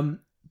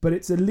 But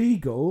it's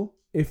illegal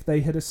if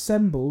they had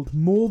assembled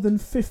more than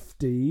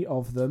 50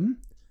 of them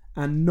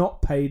and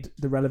not paid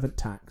the relevant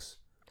tax.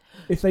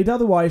 If they'd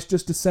otherwise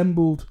just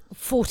assembled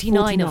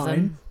 49 of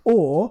them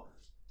or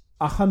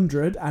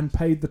 100 and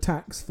paid the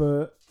tax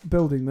for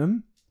building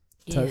them,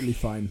 totally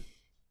fine.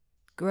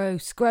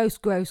 Gross.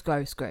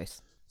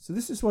 So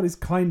this is what is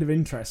kind of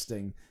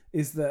interesting,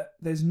 is that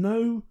there's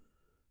no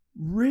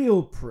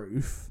real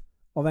proof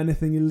of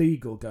anything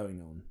illegal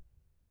going on.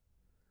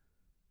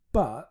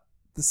 But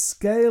the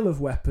scale of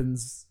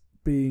weapons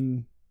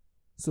being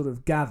sort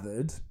of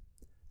gathered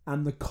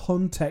and the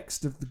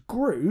context of the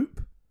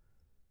group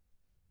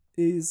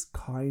is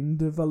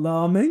kind of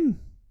alarming.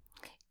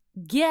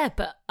 Yeah,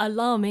 but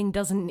alarming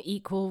doesn't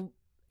equal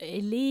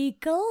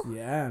illegal.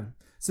 Yeah.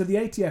 So the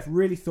ATF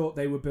really thought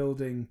they were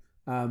building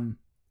an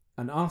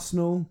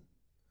arsenal.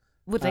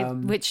 Would they,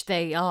 which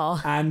they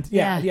are. And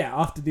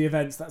after the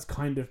events, that's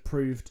kind of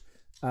proved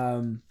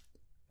correct.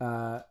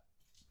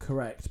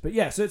 But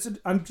yeah, so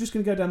I'm just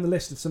going to go down the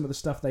list of some of the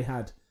stuff they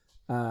had,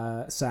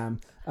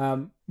 Sam,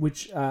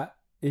 which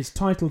is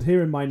titled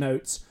here in my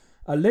notes,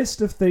 A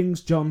List of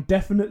Things John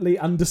Definitely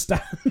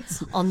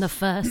Understands. On the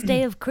first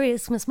day of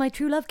Christmas, my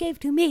true love gave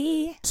to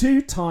me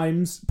 2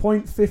 times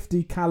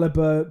 .50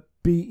 caliber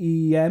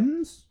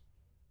BEMs,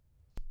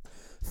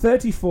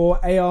 34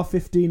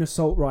 AR-15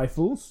 assault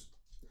rifles,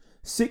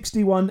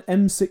 61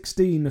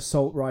 M16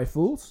 assault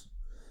rifles,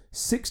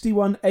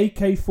 61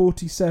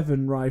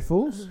 AK-47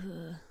 rifles,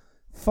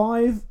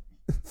 5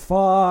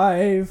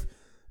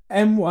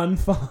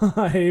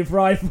 M15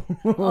 rifles.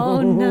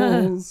 Oh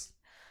no.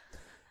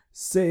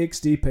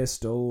 60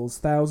 pistols,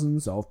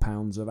 thousands of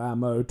pounds of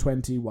ammo,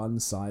 21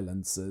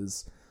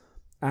 silencers,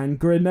 and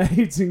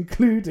grenades,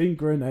 including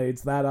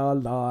grenades that are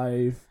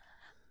live,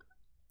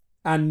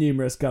 and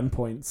numerous gun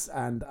points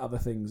and other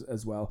things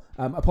as well.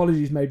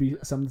 Apologies, maybe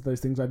some of those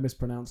things I've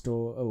mispronounced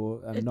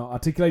or not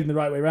articulating the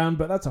right way around,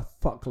 but that's a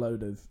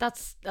fuckload of...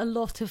 That's a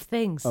lot of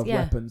things,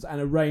 weapons,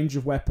 and a range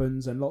of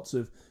weapons, and lots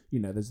of...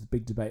 there's a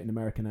big debate in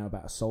America now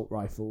about assault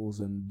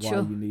rifles and why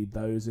you need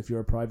those if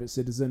you're a private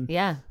citizen.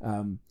 Yeah.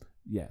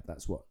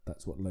 That's what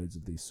loads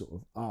of these sort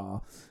of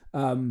are.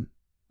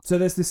 So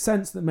there's this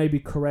sense that maybe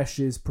Koresh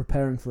is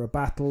preparing for a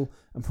battle,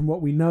 and from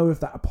what we know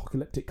of that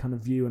apocalyptic kind of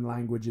view and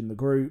language in the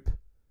group,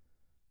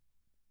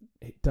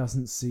 it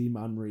doesn't seem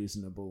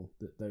unreasonable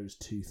that those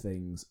two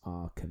things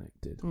are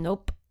connected.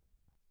 Nope.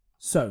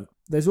 So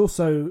there's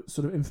also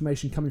sort of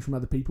information coming from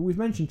other people. We've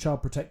mentioned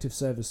Child Protective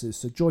Services.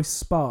 So Joyce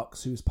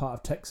Sparks, who is part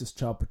of Texas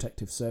Child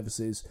Protective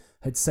Services,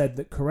 had said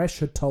that Koresh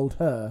had told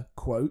her,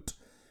 quote,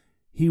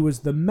 he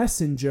was the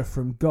messenger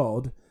from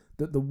God,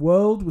 that the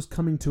world was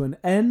coming to an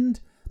end,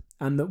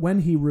 and that when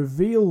he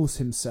reveals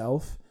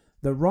himself,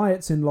 the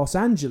riots in Los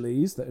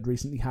Angeles that had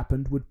recently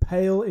happened would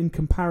pale in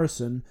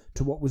comparison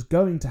to what was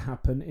going to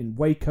happen in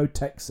Waco,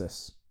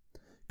 Texas.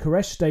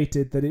 Koresh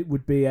stated that it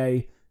would be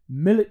a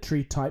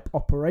military-type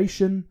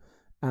operation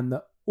and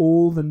that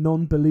all the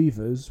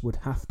non-believers would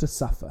have to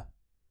suffer.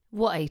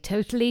 What a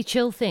totally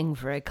chill thing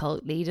for a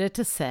cult leader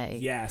to say.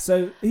 Yeah,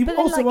 so he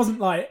also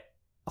wasn't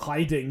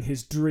hiding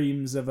his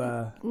dreams of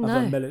a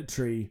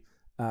military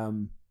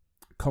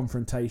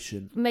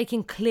confrontation.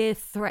 Making clear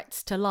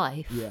threats to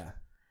life. Yeah.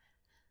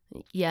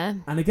 Yeah.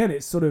 And again,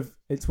 it's one of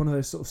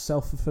those sort of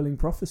self-fulfilling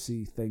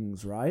prophecy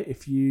things, right?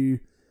 If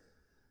you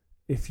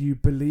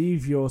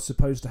believe you're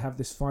supposed to have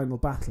this final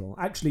battle,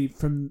 actually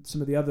from some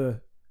of the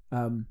other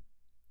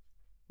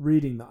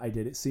reading that I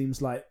did, it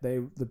seems like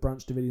the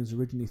Branch Davidians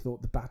originally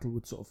thought the battle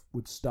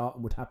would start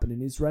and would happen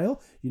in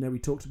Israel. You know, we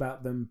talked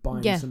about them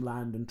buying some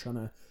land and trying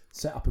to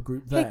set up a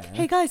group there.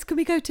 Hey guys, can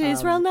we go to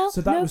Israel now?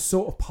 So that was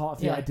sort of part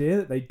of the idea,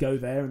 that they'd go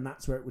there and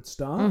that's where it would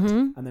start.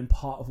 Mm-hmm. And then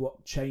part of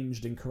what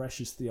changed in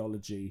Koresh's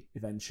theology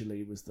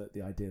eventually was that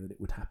the idea that it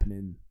would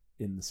happen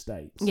in the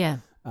States. Yeah.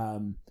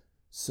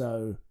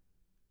 So,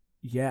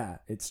 yeah,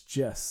 it's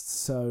just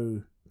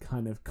so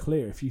kind of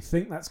clear. If you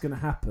think that's going to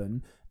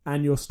happen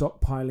and you're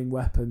stockpiling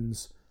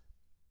weapons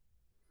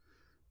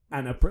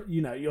and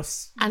you're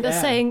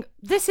saying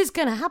this is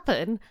going to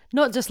happen,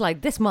 not just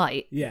like this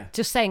might,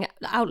 just saying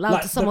out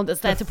loud to someone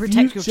that's there to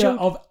protect your children. The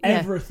future of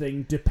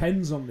everything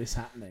depends on this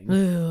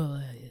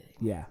happening.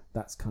 Yeah,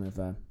 that's kind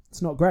of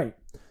it's not great.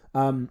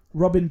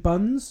 Robin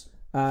Buns,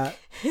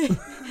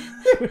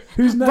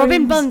 whose name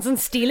Robin Buns and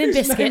stealing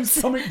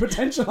biscuits. Comic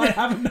potential I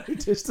haven't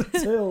noticed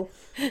until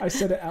I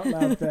said it out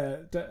loud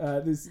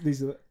there.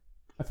 These are.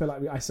 I feel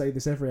like I say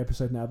this every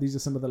episode now. These are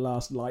some of the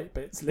last light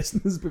bits,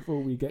 listeners,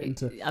 before we get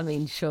into. I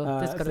mean, sure,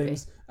 there's got to be.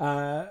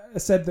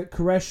 Said that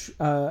Koresh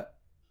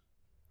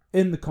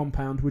in the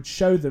compound would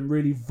show them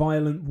really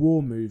violent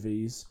war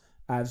movies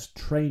as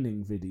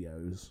training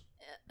videos.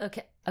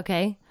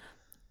 Okay.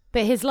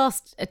 But his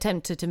last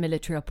attempt at a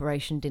military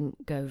operation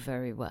didn't go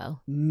very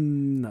well.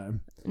 No.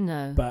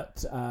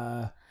 But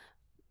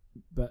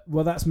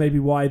well, that's maybe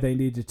why they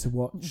needed to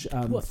watch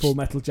Full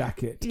Metal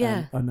Jacket.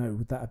 Yeah. I know.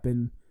 Would that have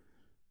been?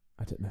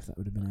 I don't know if that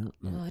would have been out.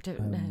 I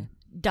don't know.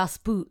 Das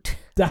Boot.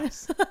 I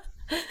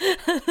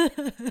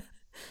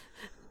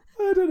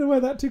don't know why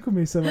that tickled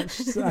me so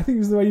much. I think it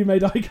was the way you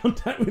made eye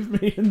contact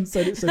with me and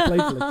said it so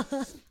playfully.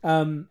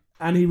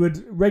 And he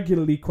would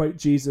regularly quote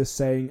Jesus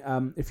saying,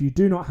 if you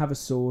do not have a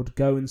sword,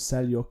 go and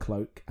sell your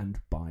cloak and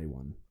buy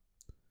one.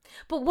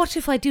 But what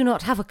if I do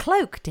not have a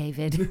cloak,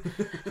 David?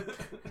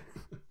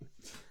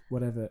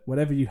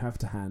 Whatever you have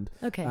to hand.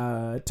 Okay.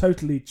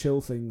 Totally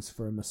chill things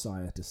for a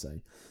Messiah to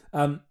say.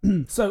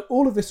 So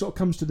all of this sort of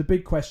comes to the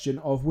big question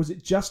of, was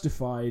it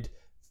justified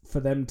for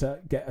them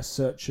to get a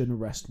search and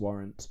arrest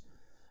warrant?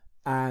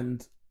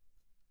 And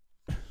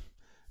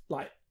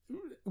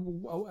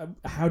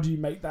how do you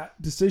make that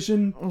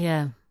decision?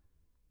 Yeah.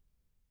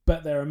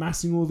 But they're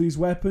amassing all these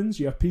weapons.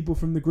 You have people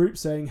from the group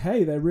saying,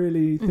 hey, they're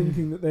really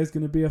thinking that there's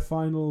going to be a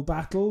final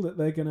battle that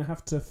they're going to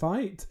have to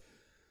fight.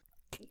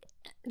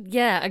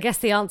 Yeah, I guess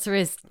the answer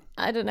is,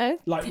 I don't know.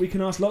 Like, we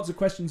can ask lots of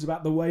questions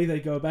about the way they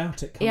go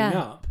about it coming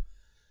up.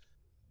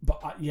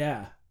 But,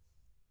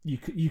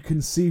 you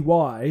can see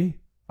why.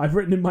 I've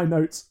written in my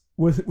notes,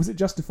 was it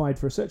justified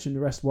for a search and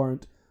arrest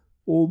warrant?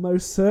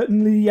 Almost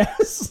certainly,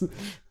 yes.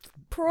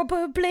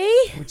 Probably.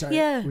 Which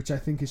I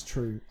think is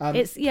true.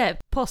 It's,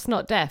 post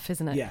not deaf,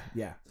 isn't it?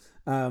 Yeah.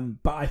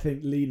 But I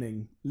think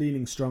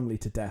leaning strongly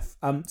to death.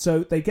 So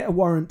they get a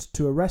warrant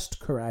to arrest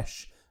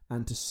Koresh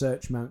and to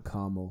search Mount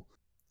Carmel.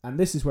 And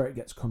this is where it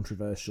gets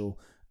controversial.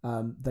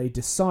 They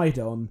decide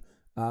on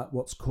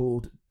what's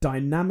called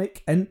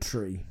dynamic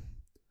entry.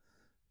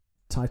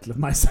 Title of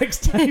my sex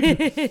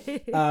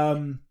tape.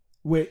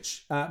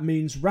 Which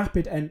means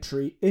rapid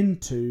entry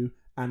into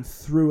and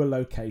through a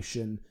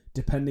location,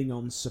 depending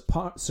on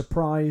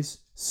surprise,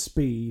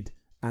 speed,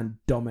 and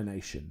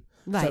domination.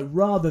 Right. So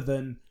rather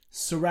than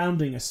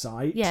surrounding a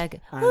site and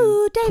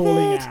David!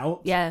 calling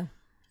out,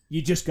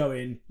 you just go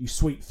in, you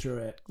sweep through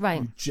it,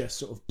 right. You just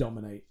sort of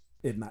dominate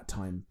in that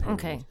time period.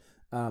 Okay.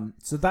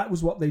 So that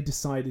was what they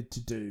decided to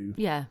do.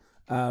 Yeah.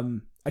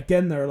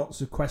 Again, there are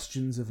lots of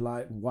questions of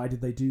like, why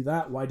did they do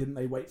that? Why didn't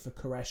they wait for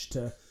Koresh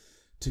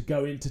to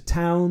go into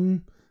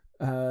town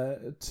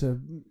to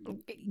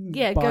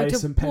buy go to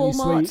some penny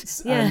Walmart.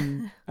 sweets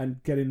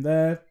and get him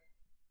there?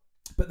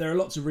 But there are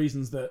lots of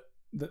reasons that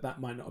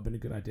might not have been a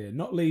good idea.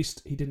 Not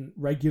least, he didn't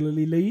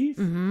regularly leave,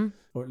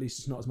 or at least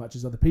it's not as much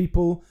as other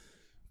people.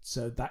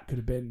 So that could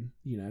have been,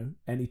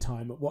 any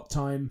time at what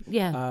time.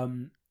 Yeah.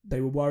 They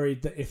were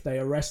worried that if they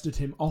arrested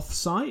him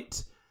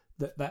off-site,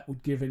 that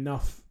would give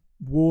enough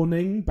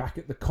warning back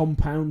at the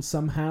compound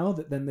somehow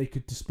that then they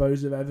could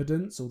dispose of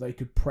evidence, or they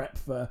could prep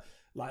for,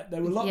 like,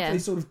 there were lots. They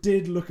sort of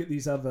did look at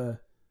these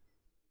other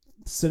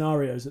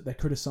scenarios that they're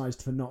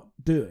criticised for not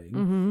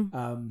doing,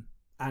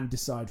 and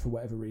decide for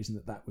whatever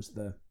reason that was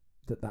the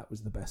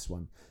best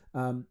one.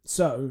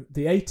 So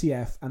the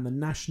ATF and the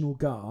National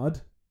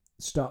Guard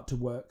start to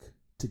work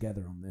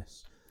together on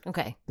this.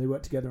 Okay. They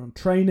work together on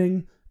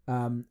training,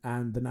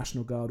 and the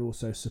National Guard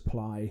also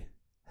supply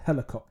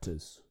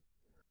helicopters,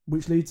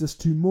 which leads us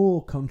to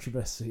more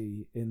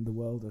controversy in the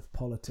world of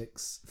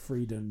politics,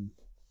 freedom,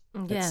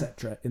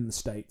 etc. in the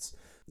States.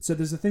 So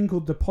there's a thing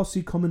called the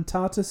Posse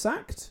Comitatus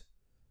Act.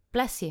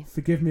 Bless you.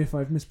 Forgive me if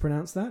I've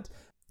mispronounced that.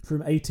 From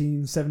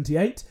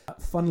 1878.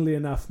 Funnily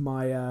enough,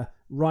 my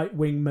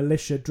right-wing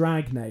militia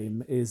drag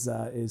name is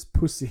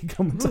Pussy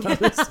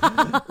Comitatus,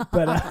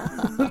 but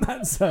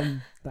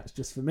that's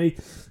just for me.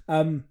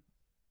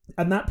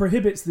 And that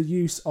prohibits the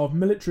use of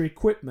military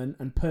equipment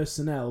and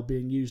personnel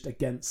being used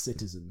against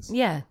citizens.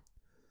 Yeah.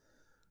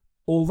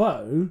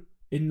 Although,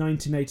 in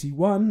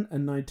 1981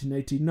 and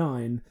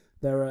 1989,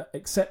 there are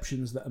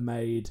exceptions that are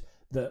made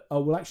that,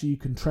 oh, well, actually you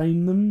can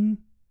train them,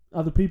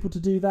 other people, to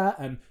do that,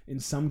 and in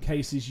some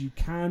cases you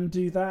can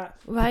do that,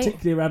 Right.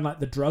 particularly around like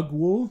the drug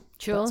war.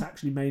 Sure. That's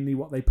actually mainly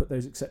what they put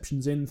those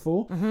exceptions in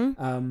for.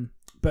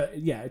 But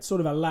yeah, it's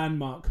sort of a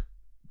landmark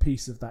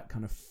piece of that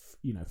kind of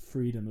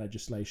freedom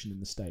legislation in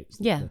the States.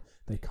 That Yeah.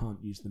 they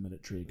can't use the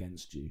military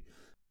against you,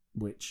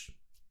 which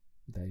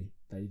they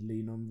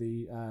lean on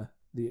the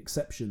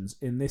exceptions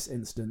in this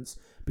instance,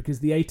 because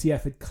the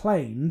ATF had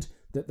claimed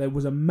that there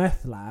was a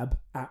meth lab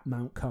at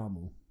Mount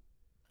Carmel.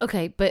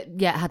 Okay,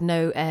 but yeah, had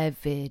no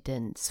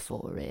evidence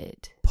for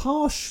it.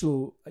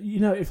 Partial,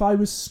 if I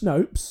was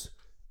Snopes,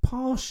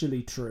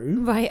 partially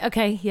true. Right,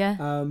 okay,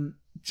 yeah.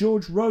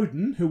 George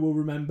Roden, who we'll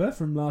remember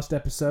from last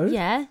episode,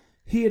 Yeah.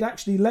 he had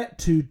actually let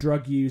 2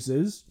 drug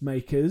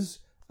makers,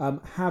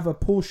 have a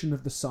portion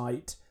of the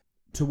site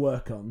to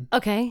work on.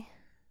 Okay.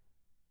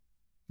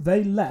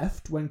 They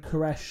left when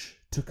Koresh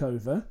took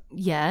over.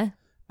 Yeah.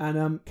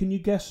 And can you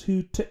guess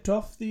who tipped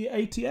off the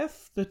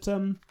ATF that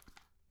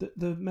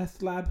the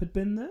meth lab had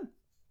been there?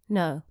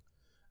 No.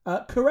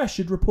 Koresh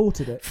had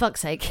reported it.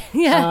 Fuck's sake.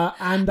 Yeah.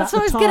 And That's at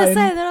what I the was going to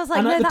time- say. Then I was like,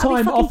 and no, at the that'd be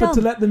time fucking offered dumb.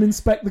 to let them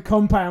inspect the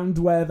compound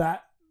where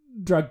that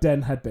drug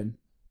den had been.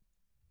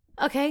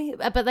 Okay,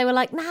 but they were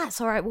like, nah,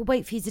 it's all right. We'll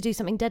wait for you to do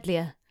something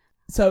deadlier.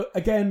 So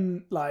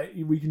again, like,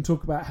 we can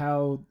talk about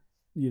how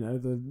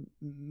the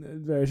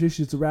various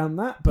issues around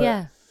that, but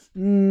Yeah.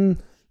 kind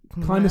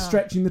Wow. of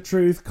stretching the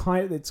truth.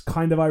 It's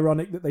kind of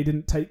ironic that they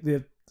didn't take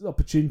the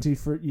opportunity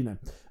for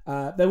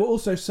there were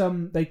also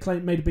they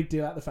made a big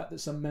deal out of the fact that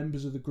some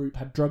members of the group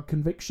had drug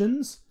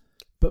convictions,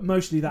 but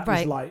mostly that was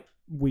Right. like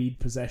weed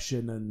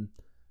possession and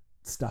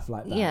stuff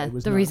like that. Yeah, It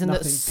was the reason that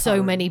nothing so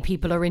current. many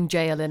people are in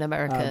jail in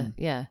America.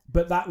 Yeah.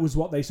 But that was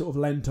what they sort of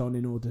lent on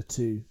in order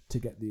to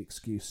get the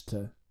excuse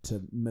to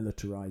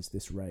militarize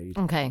this raid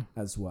Okay.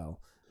 as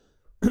well.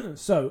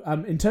 So,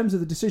 in terms of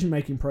the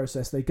decision-making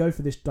process, they go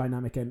for this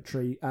dynamic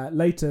entry.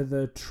 Later,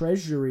 the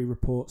Treasury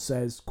report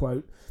says,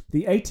 quote,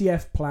 the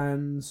ATF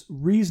plans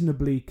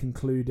reasonably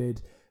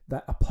concluded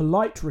that a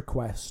polite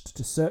request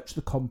to search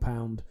the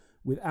compound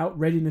without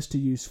readiness to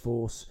use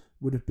force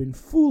would have been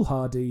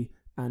foolhardy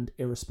and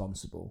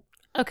irresponsible.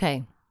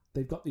 Okay.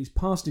 They've got these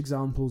past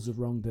examples of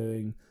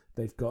wrongdoing.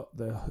 They've got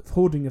the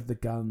hoarding of the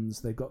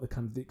guns. They've got the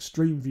kind of the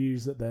extreme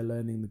views that they're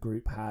learning the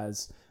group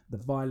has, the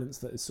violence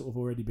that has sort of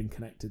already been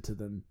connected to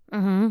them.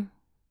 Mm-hmm.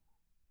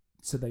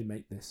 So they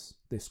make this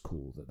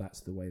call that that's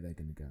the way they're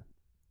going to go.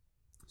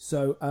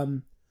 So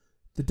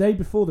the day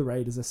before the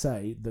raid, as I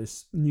say,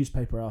 this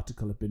newspaper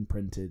article had been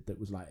printed that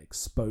was like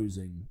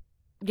exposing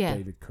Yeah.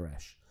 David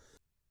Koresh.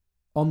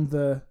 On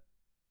the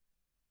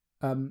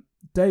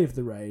day of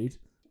the raid,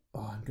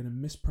 I'm going to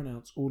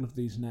mispronounce all of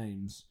these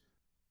names.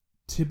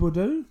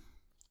 Thibodeau,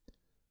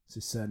 it's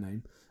his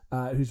surname,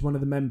 who's one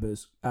of the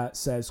members,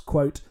 says,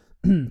 quote,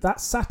 that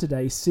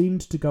Saturday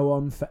seemed to go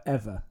on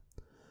forever.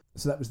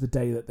 So that was the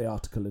day that the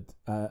article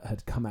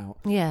had come out.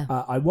 Yeah.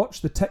 I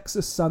watched the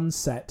Texas sun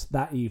set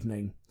that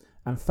evening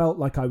and felt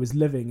like I was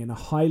living in a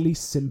highly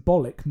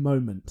symbolic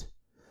moment.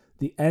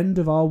 The end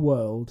of our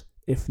world,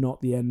 if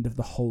not the end of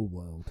the whole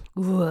world.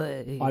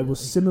 I was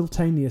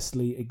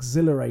simultaneously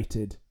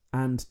exhilarated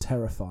and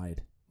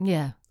terrified.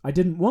 Yeah. I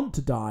didn't want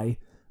to die,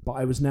 but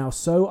I was now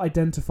so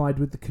identified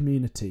with the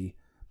community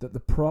that the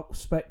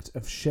prospect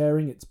of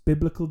sharing its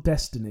biblical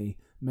destiny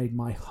made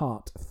my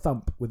heart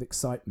thump with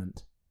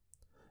excitement.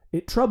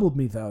 It troubled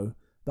me, though,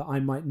 that I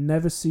might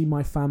never see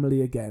my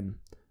family again,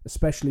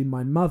 especially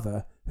my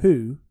mother,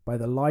 who, by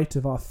the light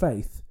of our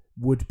faith,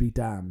 would be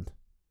damned.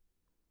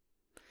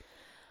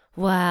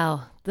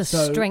 Wow. The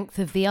So- strength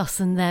of the us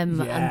and them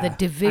and the Yeah.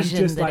 division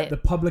And just that like it... the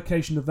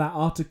publication of that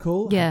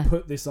article Yeah. had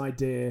put this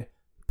idea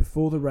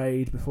before the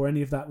raid, before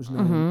any of that was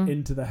known, Mhm.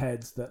 into the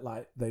heads that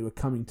like they were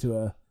coming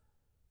to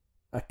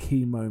a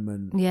key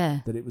moment,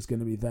 Yeah. that it was going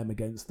to be them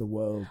against the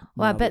world.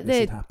 Well, I now bet that this the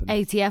had happened.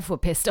 ATF were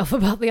pissed off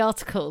about the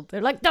article.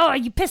 They're like, no,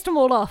 you pissed them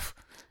all off.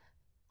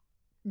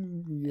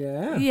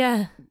 Yeah.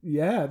 Yeah.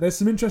 Yeah, there's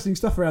some interesting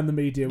stuff around the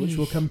media, which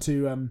we'll come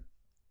to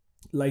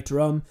later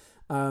on.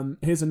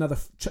 Here's another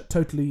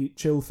totally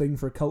chill thing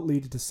for a cult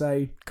leader to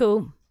say.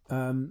 Cool.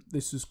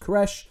 This was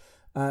Koresh,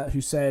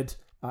 who said,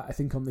 I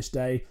think on this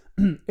day,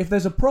 if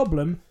there's a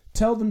problem,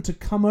 tell them to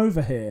come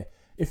over here.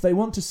 If they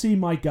want to see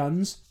my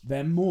guns,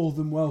 they're more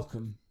than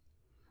welcome.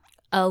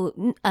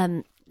 Oh,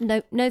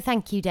 no,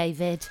 thank you,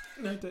 David.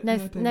 No,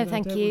 thank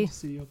don't you. want to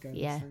see your guns.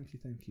 Yeah.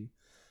 Thank you.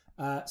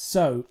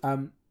 So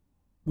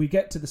we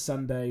get to the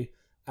Sunday,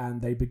 and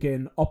they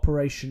begin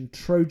Operation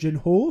Trojan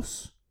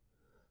Horse,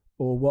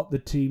 or what the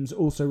teams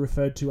also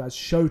referred to as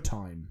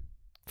Showtime.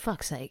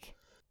 Fuck's sake.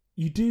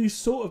 You do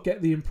sort of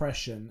get the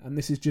impression, and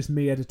this is just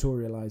me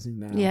editorializing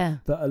now, Yeah.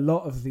 that a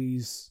lot of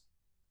these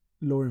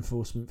law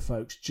enforcement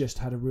folks just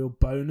had a real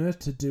boner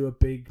to do a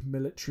big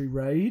military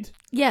raid.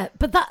 Yeah,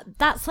 but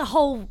that's the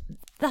whole...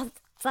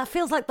 That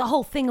feels like the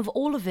whole thing of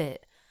all of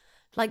it.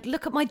 Like,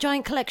 look at my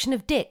giant collection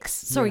of dicks.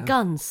 Sorry, Yeah.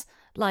 guns.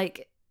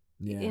 Like,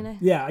 Yeah, you know?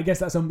 Yeah, I guess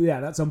that's on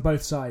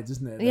both sides,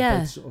 isn't it? They're Yeah.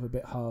 both sort of a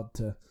bit hard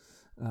to,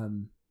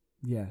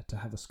 to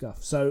have a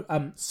scuff. So,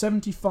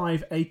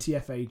 75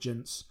 ATF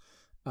agents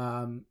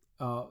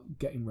are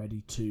getting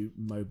ready to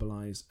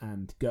mobilise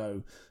and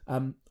go.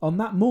 On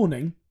that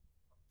morning,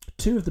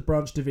 two of the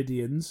Branch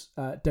Davidians,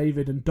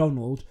 David and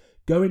Donald,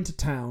 go into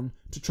town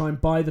to try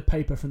and buy the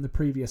paper from the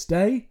previous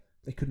day.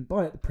 They couldn't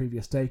buy it the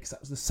previous day because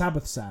that was the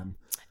Sabbath, Sam.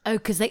 Oh,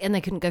 because they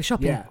couldn't go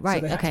shopping. Yeah, Right,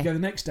 so they had okay. to go the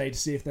next day to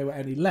see if there were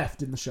any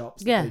left in the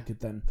shops that they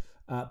could then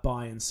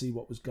buy and see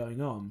what was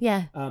going on.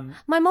 Yeah.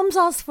 My mum's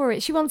asked for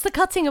it. She wants the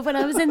cutting of when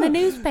I was in the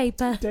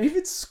newspaper.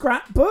 David's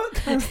scrapbook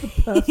has the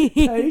perfect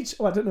page.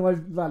 Oh, I don't know why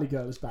Valley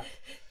Girl is back.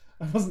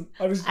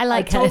 I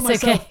like her, told it's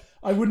myself okay.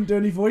 I wouldn't do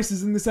any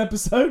voices in this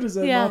episode as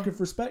a mark of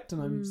respect,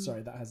 and I'm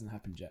sorry that hasn't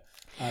happened yet.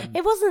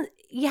 It wasn't.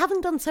 You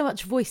haven't done so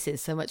much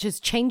voices so much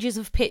as changes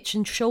of pitch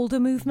and shoulder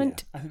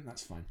movement. Yeah, I think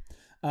that's fine.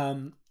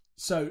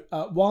 So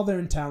while they're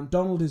in town,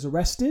 Donald is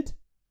arrested,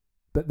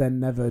 but then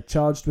never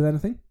charged with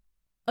anything.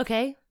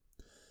 Okay.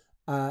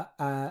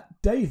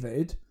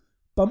 David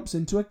bumps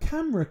into a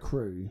camera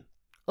crew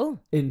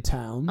in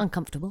town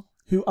Uncomfortable.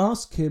 who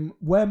ask him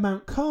where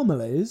Mount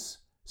Carmel is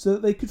so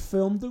that they could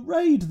film the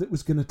raid that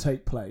was going to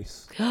take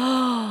place.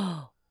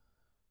 So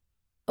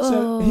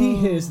he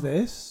hears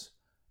this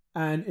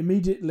and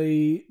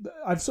immediately,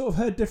 I've sort of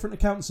heard different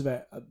accounts of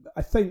it.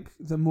 I think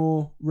the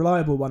more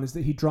reliable one is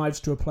that he drives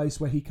to a place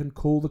where he can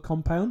call the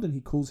compound and he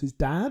calls his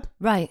dad.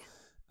 Right.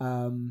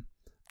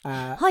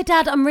 Hi,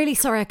 Dad. I'm really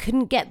sorry I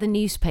couldn't get the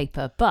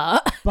newspaper,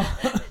 but...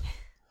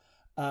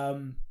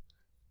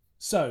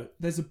 So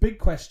there's a big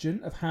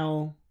question of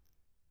how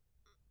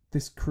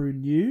this crew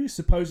knew.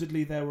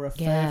 Supposedly there were a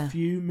fair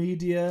few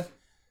media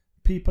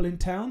people in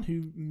town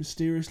who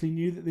mysteriously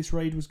knew that this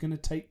raid was going to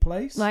take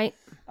place. Right.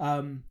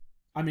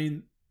 I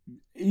mean,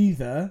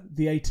 either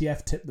the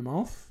ATF tipped them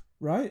off,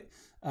 right?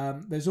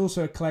 There's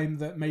also a claim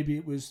that maybe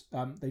it was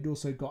they'd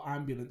also got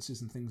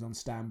ambulances and things on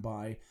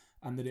standby,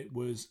 and that it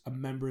was a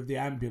member of the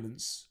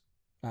ambulance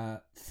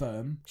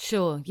firm.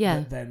 Sure, yeah.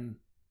 That then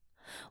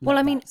Well,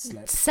 let I mean, that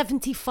slip.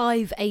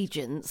 75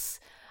 agents,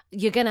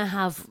 you're going to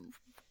have,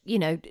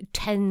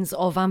 tens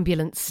of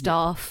ambulance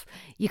staff.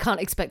 You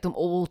can't expect them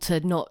all to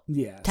not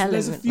so tell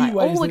there's them, a few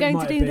ways we're that it going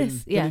might to have do been-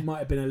 this. that Yeah. it might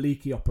have been a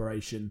leaky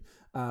operation.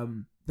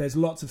 There's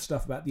lots of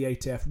stuff about the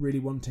ATF really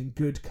wanting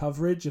good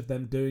coverage of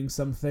them doing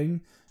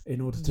something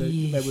in order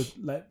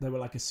to. There were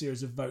like a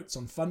series of votes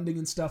on funding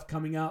and stuff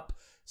coming up.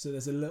 So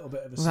there's a little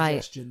bit of a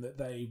suggestion that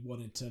they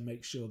wanted to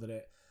make sure that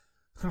it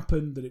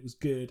happened, that it was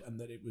good, and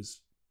that it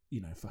was,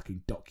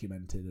 fucking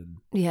documented and.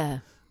 Yeah.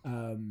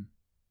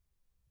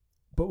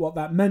 But what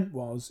that meant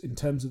was, in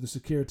terms of the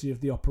security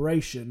of the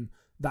operation,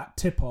 that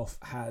tip-off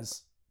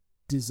has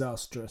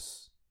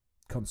disastrous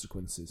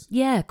consequences.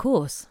 Yeah, of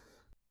course.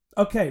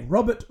 Okay,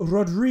 Robert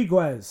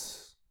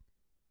Rodriguez.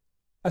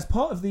 As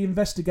part of the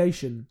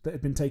investigation that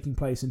had been taking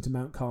place into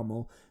Mount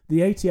Carmel, the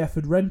ATF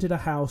had rented a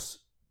house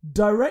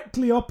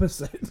directly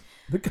opposite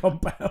the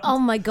compound. Oh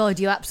my God,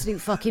 you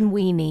absolute fucking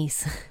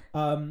weenies.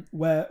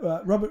 Where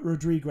Robert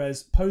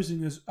Rodriguez,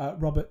 posing as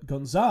Robert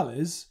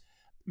Gonzalez,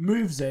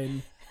 moves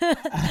in.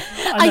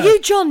 Are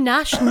you John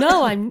Nash?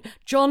 No, I'm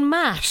John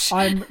Mash.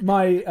 My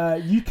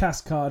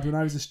UCAS card when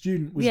I was a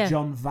student was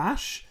John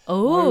Vash.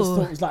 Oh. I always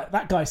thought it was like,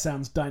 that guy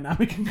sounds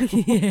dynamic.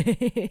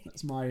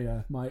 That's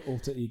my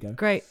alter ego.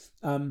 Great.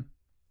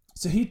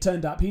 So he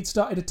turned up. He'd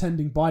started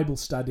attending Bible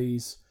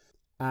studies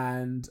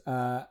and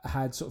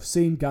had sort of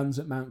seen guns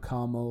at Mount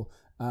Carmel.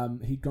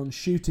 He'd gone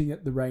shooting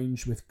at the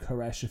range with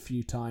Koresh a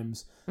few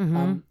times.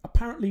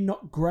 Apparently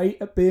not great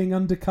at being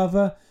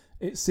undercover.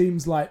 It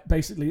seems like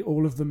basically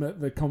all of them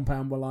at the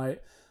compound were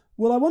like,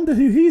 well, I wonder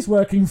who he's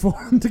working for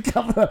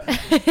undercover.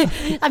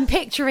 I'm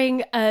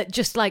picturing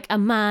just like a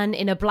man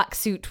in a black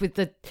suit with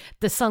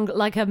the sun,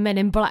 like a Men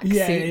in Black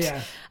suit.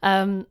 Yeah.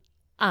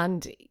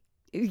 And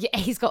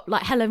he's got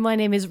like, hello, my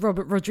name is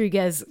Robert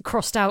Rodriguez,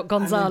 crossed out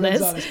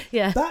Gonzalez.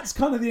 Yeah. That's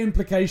kind of the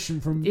implication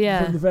from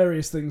the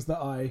various things that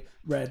I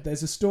read.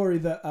 There's a story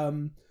that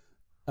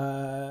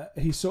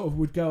he sort of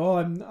would go,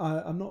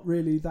 I'm not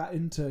really that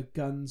into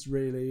guns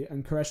really,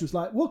 and Koresh was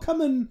like, well,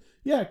 come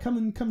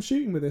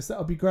shooting with us,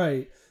 that'll be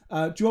great.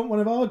 Do you want one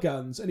of our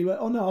guns? And he went,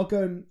 oh no,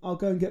 I'll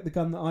go and get the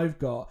gun that I've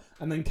got,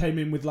 and then came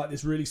in with like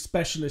this really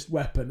specialist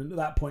weapon. And at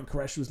that point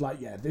Koresh was like,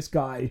 yeah, this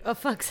guy, oh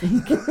fuck's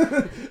sake.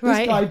 this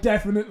guy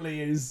definitely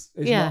is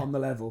not on the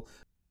level.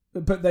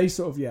 But they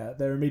sort of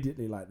they're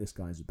immediately like, this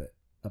guy's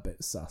a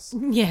bit sus.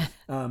 Yeah.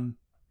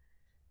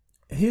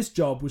 His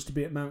job was to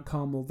be at Mount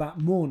Carmel that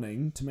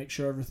morning to make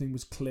sure everything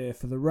was clear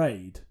for the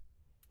raid.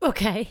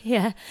 Okay,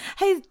 yeah.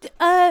 Hey,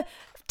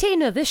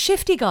 Tina, this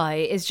shifty guy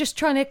is just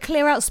trying to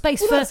clear out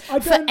space for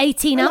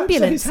 18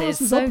 ambulances. So his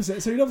house was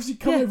opposite, so he'd obviously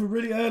come over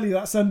really early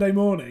that Sunday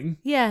morning.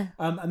 Yeah.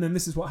 And then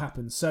this is what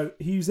happened. So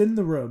he's in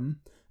the room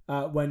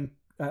when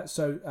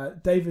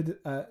David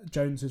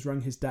Jones has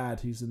rung his dad,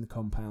 who's in the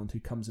compound, who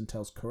comes and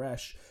tells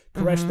Koresh.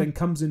 Koresh then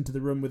comes into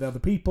the room with other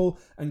people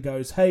and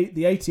goes, hey,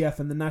 the ATF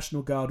and the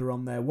National Guard are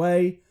on their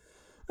way.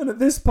 And at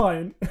this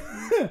point,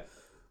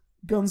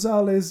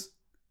 Gonzalez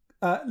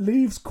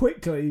leaves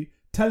quickly,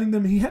 telling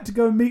them he had to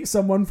go and meet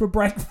someone for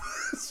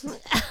breakfast.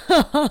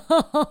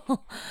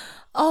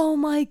 Oh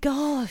my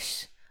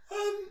gosh.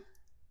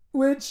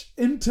 Which,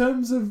 in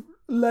terms of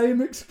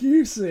lame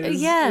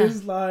excuses. Yeah.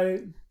 Is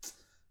like,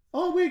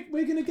 oh,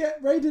 we're gonna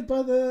get raided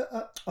by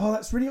the. Oh,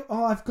 that's really.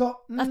 Oh,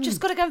 I've just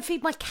got to go and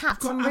feed my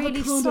cats. I'm really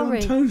avocado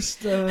sorry. on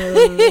toast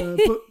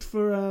booked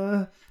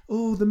for.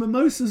 Oh, the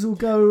mimosas will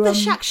go. The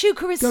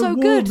shakshuka is go so warm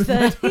good. with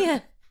That, my- yeah.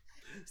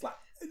 It's like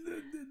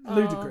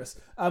ludicrous.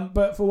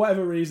 But for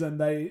whatever reason,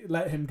 they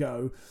let him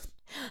go.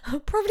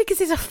 Probably because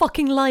he's a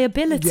fucking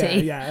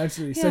liability. Yeah,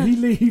 absolutely. So Yeah. he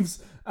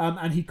leaves,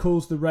 and he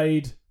calls the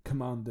raid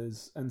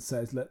commanders and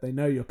says, "Look, they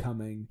know you're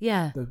coming.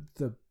 Yeah.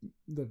 The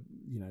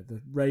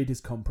raid is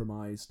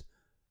compromised,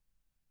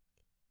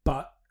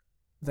 but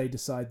they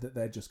decide that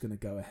they're just going to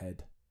go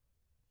ahead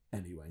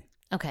anyway."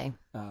 Okay.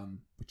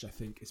 Which I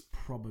think is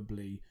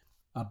probably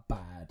a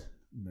bad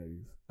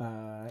move.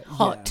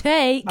 Hot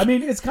take. I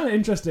mean, it's kind of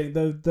interesting.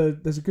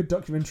 There's a good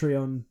documentary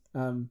on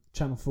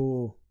Channel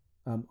 4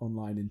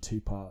 online in 2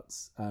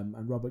 parts,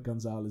 and Robert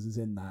Gonzalez is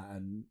in that,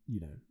 and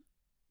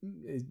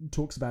it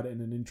talks about it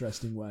in an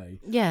interesting way.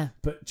 Yeah.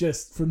 But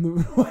just from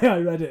the way I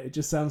read it, it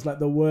just sounds like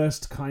the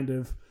worst kind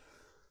of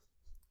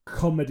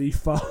comedy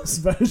farce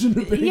version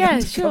of being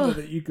undercover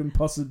that you can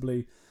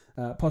possibly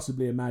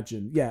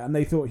imagine. Yeah, and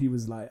they thought he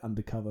was like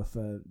undercover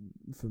for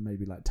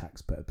maybe like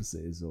tax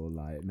purposes, or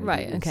like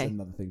maybe it was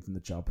another thing from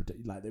the child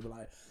protector. Like they were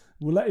like,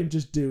 we'll let him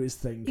just do his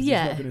thing. 'Cause he's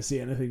not going to see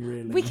anything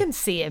really. We can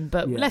see him,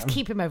 but let's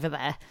keep him over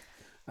there.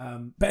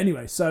 But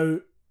anyway,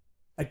 so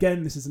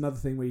again, this is another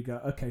thing where you go,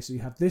 okay, so you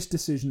have this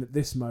decision at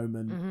this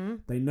moment. Mm-hmm.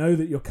 They know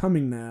that you're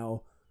coming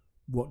now.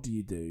 What do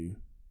you do?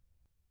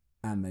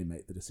 And they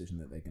make the decision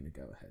that they're going to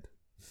go ahead.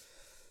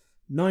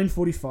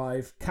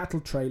 9:45,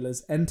 cattle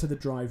trailers enter the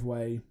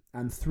driveway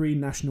and 3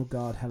 National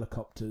Guard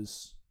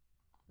helicopters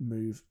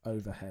move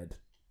overhead.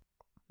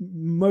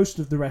 Most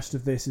of the rest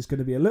of this is going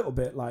to be a little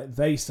bit like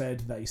they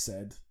said.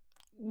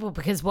 Well,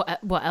 because what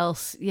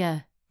else?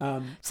 Yeah.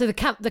 Um, So the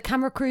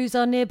camera crews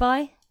are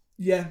nearby?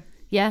 yeah.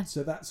 Yeah.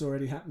 So that's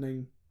already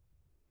happening.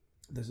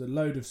 There's a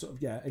load of sort of,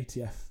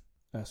 ATF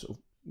sort of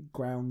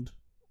ground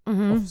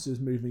Mm-hmm. officers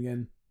moving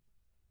in,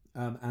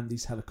 and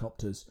these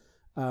helicopters.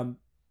 The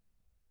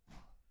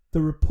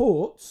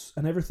reports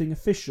and everything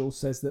official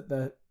says that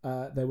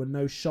there were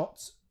no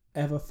shots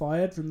ever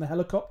fired from the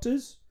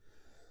helicopters.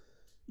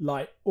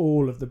 Like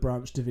all of the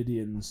Branch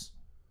Davidians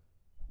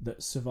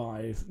that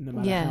survive, no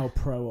matter how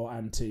pro or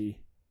anti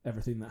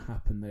everything that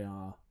happened they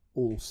are,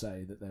 all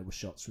say that there were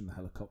shots from the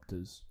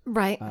helicopters.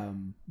 Right.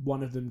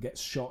 One of them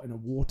gets shot in a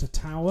water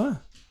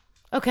tower,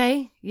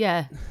 Okay.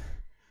 Yeah.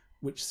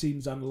 which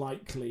seems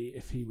unlikely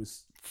if he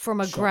was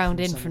From a shot ground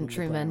from someone on the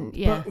infantryman. ground.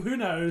 Yeah. But who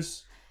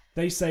knows?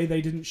 They say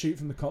they didn't shoot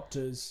from the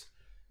copters.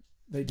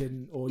 They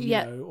didn't, or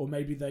or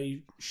maybe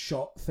they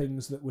shot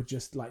things that were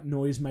just like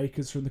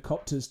noisemakers from the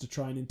copters to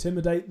try and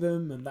intimidate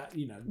them, and that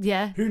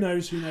Yeah. Who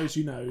knows?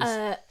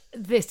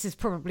 This is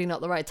probably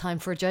not the right time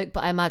for a joke,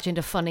 but I imagined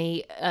a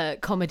funny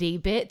comedy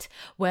bit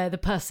where the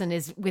person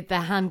is with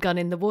their handgun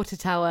in the water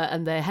tower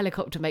and the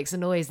helicopter makes a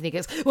noise and he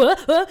goes, "Wah,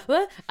 wah,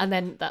 wah," and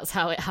then that's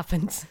how it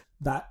happens.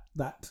 That.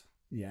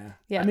 Yeah.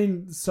 I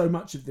mean, so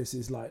much of this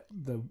is like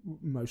the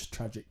most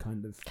tragic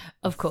kind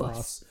of course.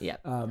 farce. Yeah.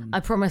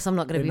 I promise I'm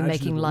not going to be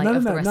making light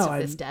of the rest of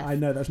this death. I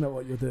know that's not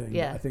what you're doing.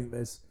 Yeah. But I think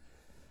there's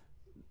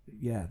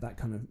that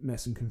kind of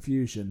mess and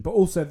confusion. But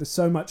also there's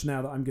so much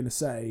now that I'm going to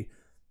say,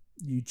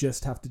 you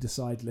just have to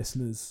decide,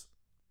 listeners,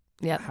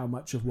 how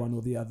much of one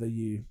or the other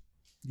you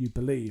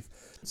believe.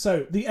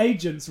 So the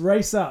agents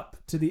race up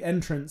to the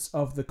entrance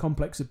of the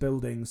complex of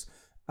buildings,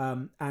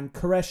 and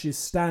Koresh is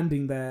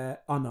standing there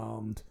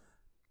unarmed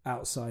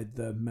outside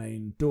the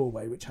main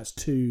doorway, which has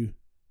 2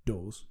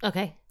 doors.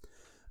 Okay.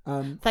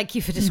 Thank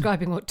you for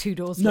describing what 2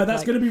 doors No, look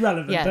that's like. going to be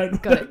relevant. Yeah,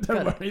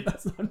 Don't worry.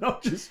 That's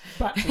not just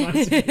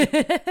patronising.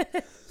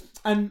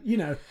 And,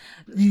 you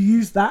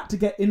use that to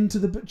get into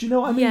the... Do you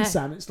know what I mean, Yeah.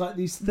 Sam? It's like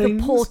these things...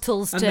 The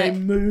portals and to... they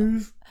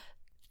move,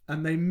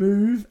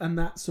 and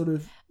that sort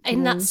of...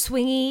 In that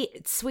swingy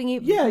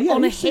Yeah,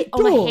 on a you see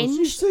on a doors.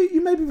 hinge.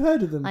 You maybe have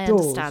heard of them. I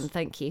doors. understand,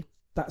 thank you.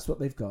 That's what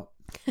they've got.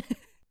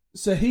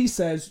 So he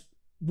says,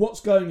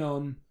 what's going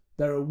on?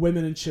 There are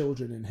women and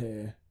children in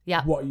here.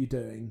 Yeah. What are you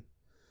doing?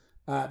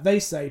 They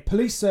say,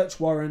 police search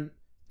warrant,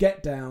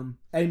 get down,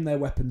 aim their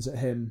weapons at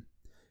him.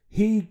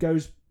 He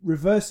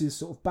reverses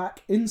sort of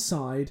back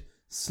inside,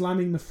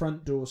 slamming the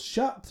front doors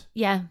shut.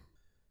 Yeah.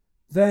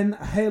 Then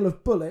a hail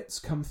of bullets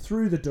come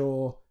through the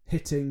door,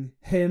 hitting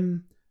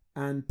him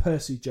and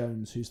Percy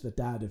Jones, who's the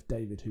dad of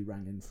David who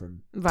rang in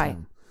from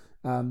town.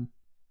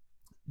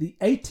 The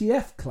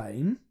ATF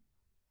claim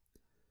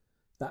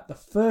that the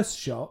first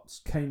shots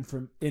came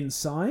from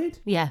inside,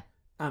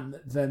 and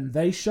then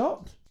they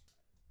shot.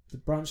 The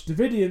Branch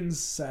Davidians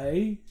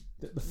say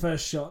that the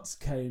first shots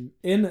came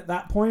in at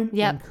that point,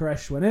 and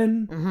Koresh went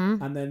in,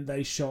 and then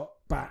they shot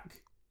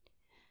back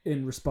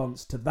in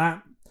response to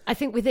that. I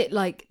think with it,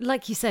 like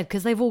you said,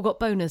 because they've all got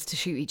boners to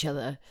shoot each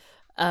other,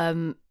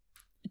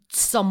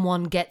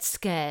 someone gets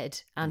scared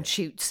and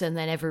shoots, and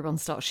then everyone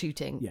starts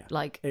shooting. Yeah,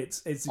 like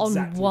it's on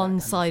exactly one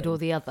side or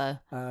the other.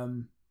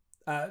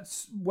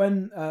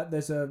 When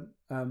there's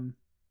some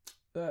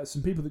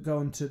people that go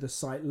onto the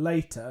site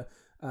later,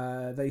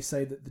 they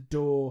say that the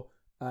door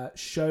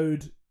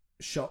showed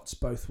shots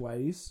both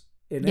ways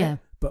in Yeah. it,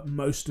 but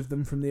most of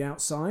them from the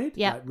outside,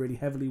 Yeah. like really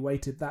heavily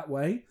weighted that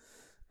way.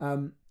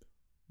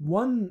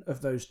 One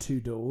of those two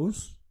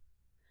doors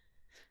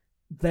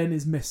then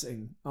is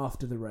missing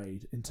after the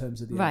raid in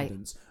terms of the Right.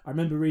 evidence. I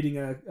remember reading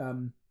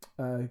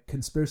a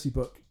conspiracy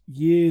book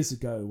years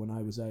ago when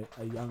I was a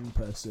young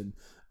person.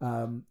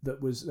 There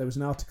was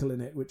an article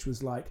in it which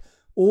was like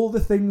all the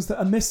things that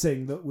are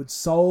missing that would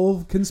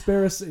solve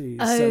conspiracies.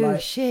 Oh, so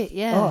like, shit,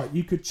 yeah.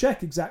 you could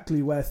check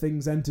exactly where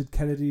things entered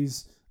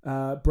Kennedy's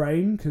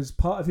brain because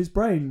part of his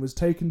brain was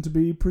taken to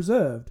be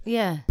preserved.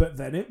 Yeah. But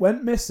then it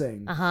went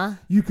missing. Uh-huh.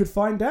 You could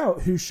find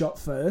out who shot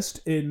first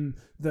in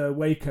the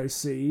Waco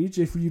siege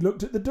if you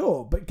looked at the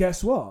door. But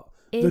guess what?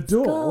 The It's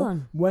door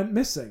gone. went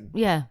missing.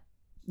 Yeah.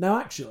 Now,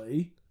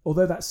 actually,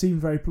 although that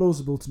seemed very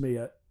plausible to me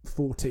at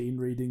 14,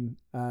 reading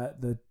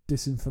the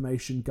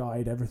disinformation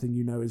guide, Everything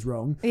You Know Is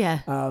Wrong,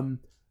 Yeah.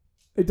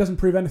 it doesn't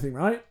prove anything,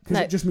 right? Because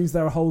No. it just means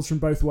there are holes from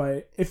both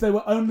ways. If there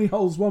were only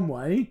holes one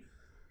way,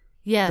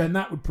 Yeah. then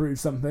that would prove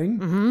something.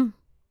 Mm-hmm.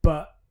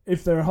 But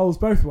if there are holes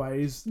both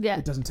ways, Yeah.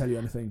 it doesn't tell you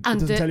anything. And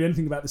it doesn't tell you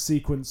anything about the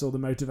sequence or the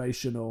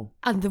motivation or...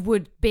 And the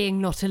wood being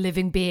not a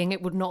living being,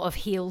 it would not have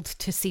healed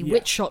to see Yeah.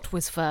 which shot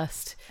was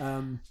first.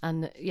 Um,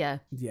 And yeah.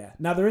 yeah.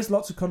 Now, there is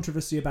lots of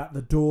controversy about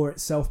the door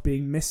itself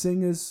being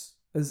missing as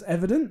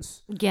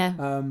evidence.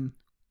 Yeah.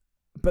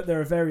 But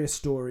there are various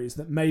stories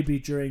that maybe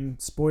during,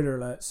 spoiler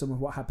alert, some of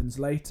what happens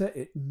later,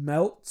 it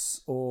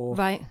melts or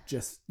Right.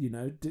 just,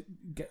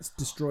 gets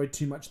destroyed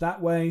too much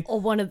that way. Or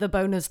one of the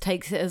boners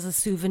takes it as a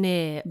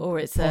souvenir, or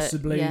it's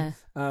Possibly. yeah.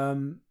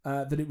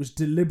 That it was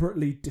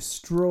deliberately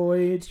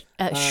destroyed.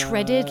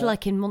 Shredded,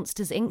 like in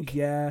Monsters Inc.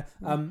 Yeah,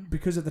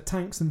 because of the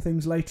tanks and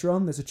things later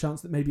on, there's a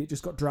chance that maybe it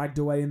just got dragged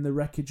away in the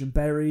wreckage and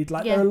buried.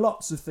 Like, Yeah. there are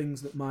lots of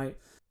things that might,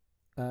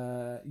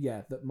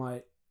 that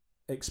might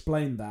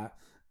explain that.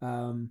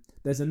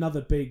 There's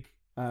another big,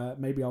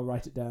 maybe I'll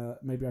write it down,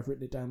 maybe I've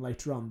written it down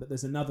later on, but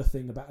there's another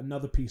thing about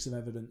another piece of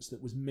evidence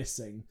that was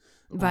missing.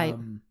 Right.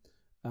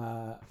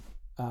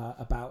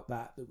 About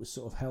that was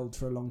sort of held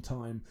for a long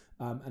time,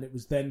 and it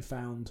was then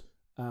found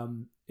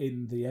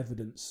in the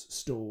evidence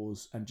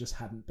stores and just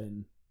hadn't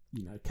been,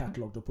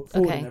 catalogued or put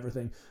forward Okay. and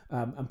everything.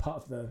 And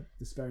part of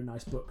this very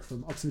nice book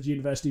from Oxford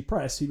University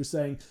Press, he was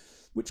saying,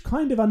 which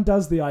kind of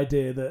undoes the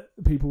idea that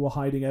people were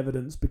hiding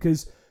evidence,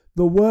 because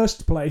the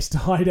worst place to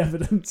hide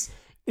evidence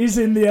is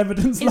in the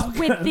evidence Is locker.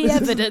 with the This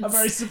is evidence. a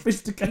very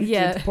sophisticated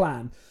Yeah.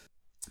 plan.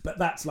 But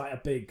that's like a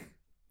big,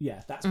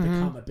 that's Mm-hmm.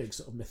 become a big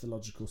sort of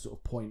mythological sort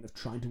of point of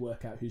trying to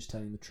work out who's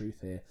telling the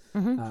truth here,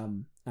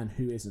 Mm-hmm. and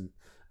who isn't.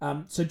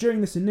 So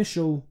during this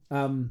initial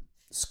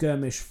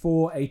skirmish,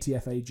 4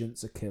 ATF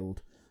agents are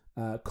killed.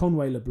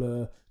 Conway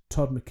LeBleur,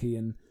 Todd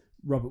McKeon,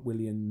 Robert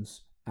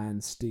Williams,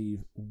 and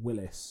Steve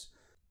Willis.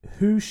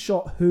 Who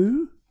shot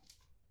who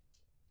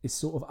is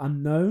sort of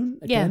unknown,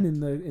 again,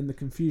 in the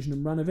confusion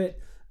and run of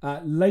it.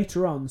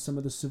 Later on, some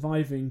of the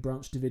surviving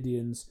Branch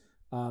Davidians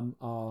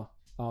are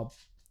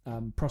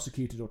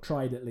prosecuted or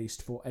tried at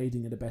least for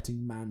aiding and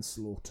abetting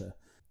manslaughter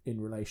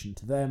in relation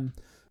to them.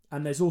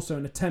 And there's also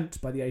an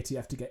attempt by the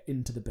ATF to get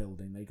into the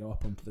building. They go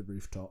up onto the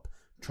rooftop,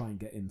 try and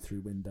get in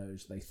through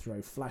windows. They throw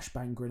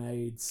flashbang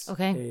grenades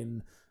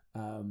in.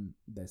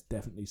 There's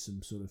definitely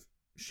some sort of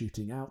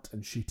shooting out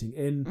and shooting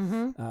in.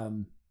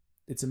 Mm-hmm.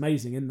 It's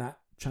amazing. In that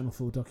Channel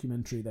 4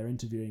 documentary, they're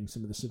interviewing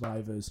some of the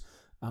survivors.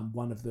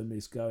 One of them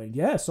is going,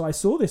 so I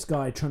saw this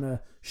guy trying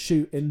to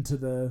shoot into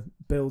the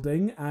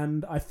building,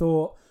 and I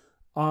thought,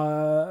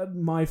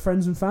 my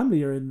friends and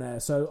family are in there,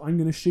 so I'm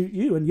going to shoot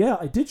you. And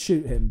I did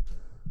shoot him.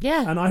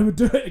 Yeah. And I would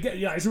do it again.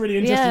 Yeah, it's really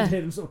interesting Yeah. to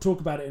hear them sort of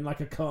talk about it in like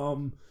a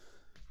calm,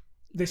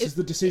 this is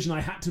the decision I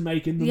had to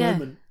make in the Yeah.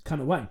 moment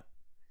kind of way.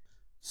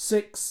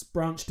 6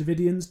 Branch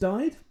Davidians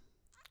died.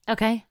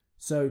 Okay.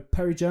 So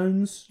Perry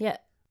Jones. Yeah.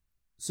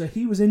 So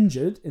he was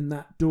injured in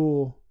that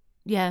door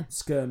Yeah.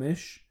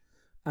 skirmish,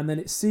 and then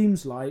it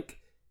seems like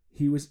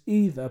he was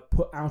either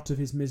put out of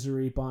his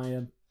misery by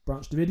a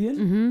Branch Davidian,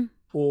 Mm-hmm.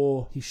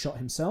 or he shot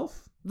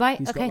himself. Right.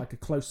 He's okay. got like a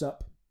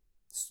close-up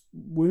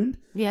wound.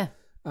 Yeah.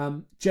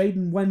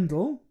 Jaden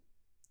Wendell,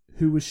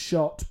 who was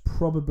shot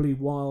probably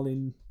while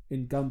in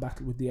gun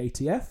battle with the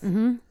ATF.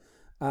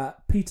 Mm-hmm.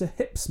 Peter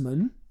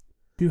Hipsman,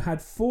 who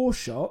had 4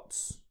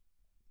 shots,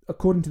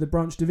 according to the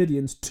Branch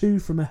Davidians, 2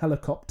 from a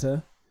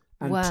helicopter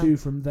and Wow. 2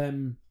 from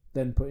them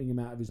then putting him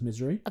out of his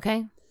misery.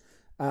 Okay.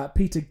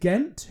 Peter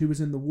Gent, who was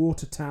in the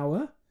water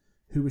tower,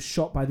 who was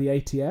shot by the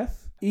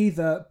ATF,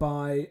 either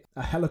by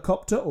a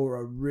helicopter or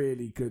a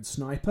really good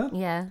sniper.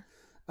 Yeah.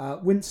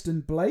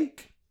 Winston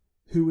Blake,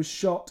 who was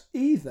shot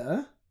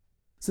either...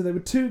 So there were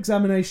 2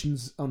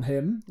 examinations on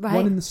him, Right.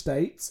 one in the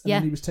States, and Yeah.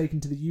 then he was taken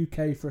to the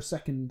UK for a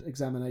second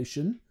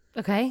examination.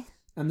 Okay.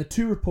 And the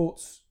 2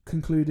 reports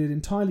concluded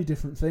entirely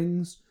different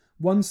things.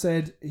 One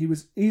said he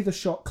was either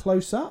shot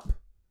close up,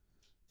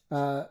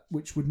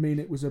 which would mean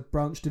it was a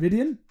Branch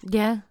Davidian,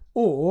 Yeah.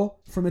 or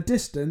from a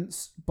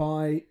distance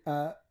by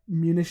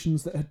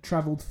munitions that had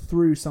travelled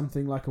through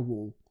something like a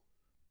wall.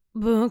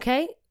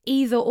 Okay.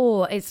 either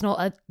or, it's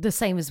not the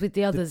same as with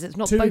the others. It's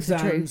not two both are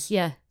true. exams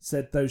Yeah.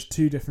 said those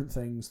two different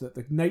things, that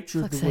the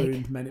nature Fuck's of the sake.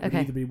 wound meant it would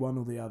Okay. either be one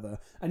or the other.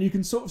 And you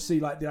can sort of see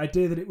like the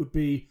idea that it would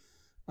be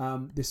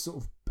this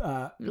sort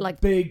of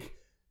Like- big,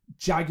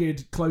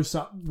 jagged,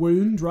 close-up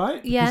wound,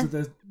 right? Yeah.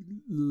 Because of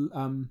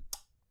the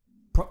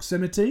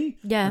proximity.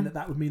 Yeah. And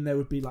that would mean there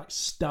would be like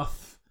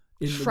stuff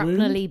in the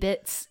Shrapnel-y wound.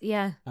 bits.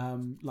 Yeah.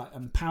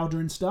 Like powder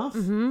and stuff.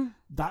 Mm-hmm.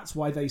 That's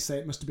why they say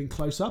it must have been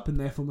close up and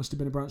therefore must have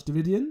been a Branch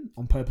Davidian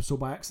on purpose or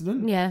by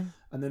accident. Yeah.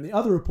 And then the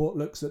other report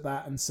looks at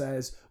that and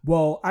says,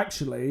 well,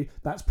 actually,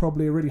 that's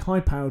probably a really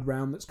high-powered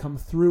round that's come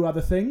through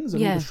other things,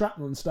 and all Yeah. the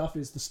shrapnel and stuff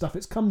is the stuff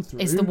it's come through.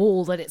 It's the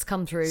wall that it's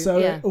come through. So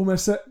yeah. it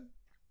almost... and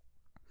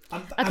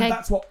Okay.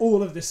 that's what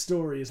all of this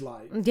story is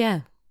like.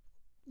 Yeah.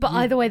 But You-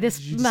 either way, this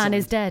you man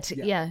is decide. dead.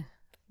 Yeah.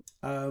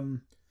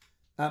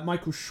 Yeah.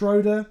 Michael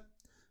Schroeder,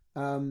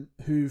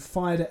 who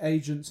fired at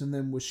agents and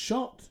then was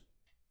shot,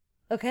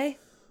 Okay.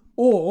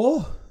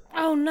 or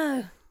Oh,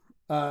 no.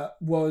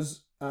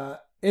 was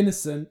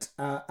innocent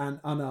and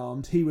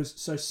unarmed. He was...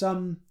 So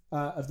some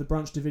of the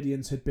Branch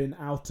Davidians had been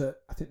out at...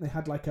 I think they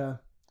had like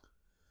a...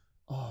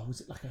 Oh,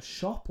 was it like a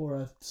shop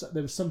or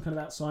there was some kind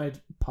of outside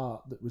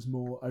part that was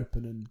more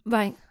open and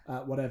Right.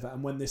 whatever.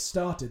 And when this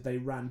started, they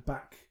ran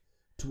back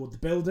toward the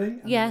building,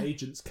 and Yeah. the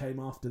agents came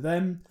after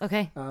them.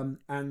 Okay.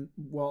 And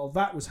while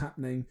that was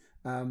happening,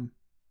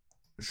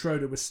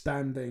 Schroeder was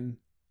standing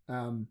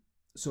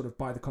sort of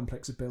by the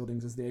complex of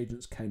buildings as the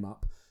agents came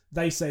up.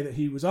 They say that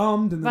he was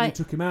armed, and then Right.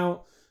 they took him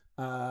out.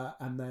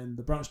 And then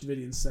the Branch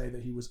Davidians say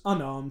that he was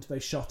unarmed. They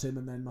shot him,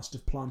 and then must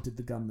have planted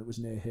the gun that was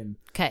near him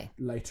Okay.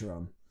 later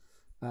on.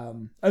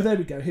 Oh, there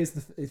we go. Here's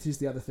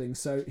the other thing.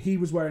 So he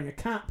was wearing a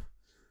cap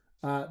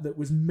that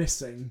was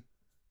missing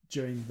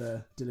during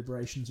the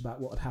deliberations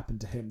about what had happened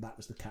to him. That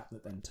was the cap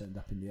that then turned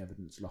up in the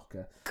evidence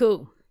locker.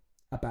 Cool.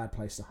 A bad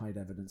place to hide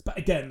evidence. But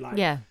again, like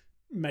Yeah.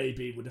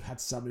 maybe would have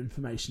had some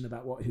information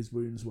about what his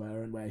wounds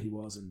were and where he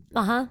was. And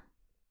Uh-huh.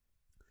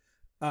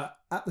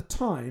 at the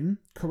time,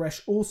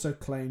 Koresh also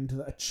claimed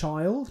that a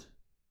child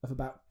of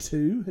about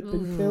 2 had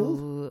been killed,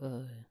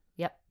 Ooh.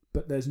 Yep.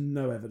 but there's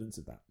no evidence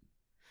of that.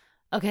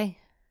 Okay.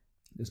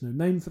 There's no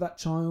name for that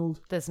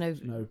child. There's no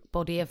No.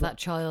 body of that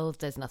child.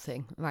 There's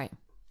nothing. Right.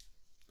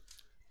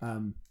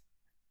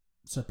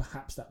 So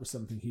perhaps that was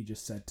something he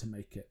just said to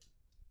make it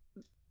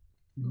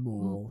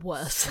more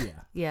Worse.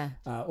 Yeah.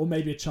 Yeah. Or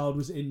maybe a child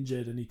was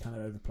injured and he kind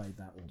of overplayed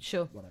that, or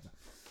Sure. whatever.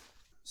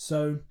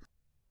 So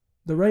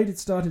the raid had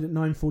started at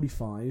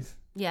 9:45.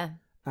 Yeah.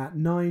 At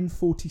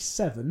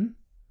 9:47,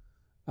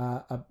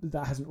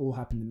 that hasn't all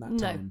happened in that No.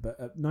 time, but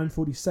at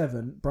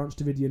 9:47, Branch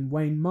Davidian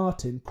Wayne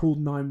Martin called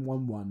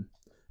 911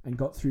 and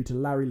got through to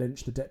Larry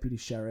Lynch, the deputy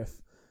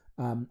sheriff,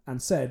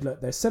 and said, look,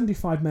 there's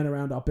 75 men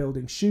around our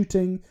building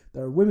shooting.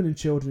 There are women and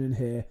children in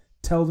here.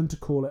 Tell them to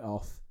call it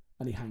off.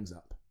 And he hangs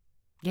up.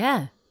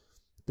 Yeah.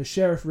 The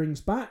sheriff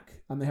rings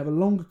back and they have a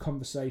longer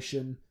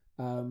conversation,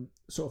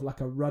 sort of like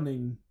a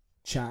running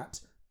chat,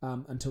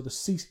 until the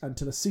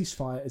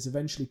ceasefire is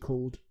eventually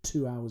called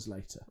 2 hours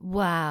later.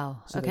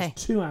 Wow. So Okay. there's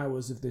 2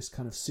 hours of this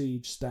kind of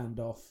siege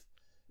standoff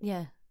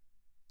Yeah.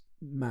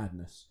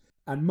 madness.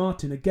 And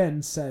Martin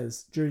again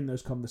says during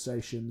those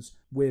conversations,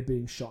 we're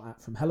being shot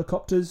at from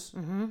helicopters.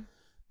 Mm-hmm.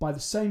 By the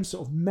same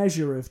sort of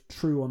measure of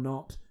true or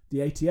not, the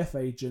ATF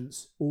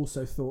agents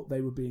also thought they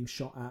were being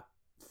shot at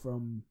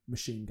from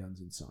machine guns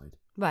inside,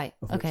 Right.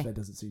 of which Okay. there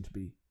doesn't seem to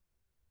be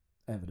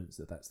evidence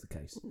that that's the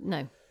case.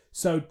 No.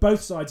 So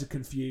both sides are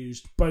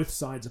confused, both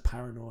sides are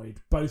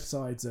paranoid, both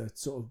sides are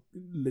sort of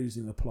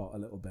losing the plot a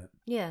little bit.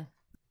 Yeah.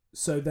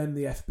 So then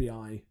the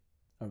FBI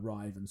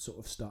arrive and sort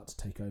of start to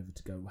take over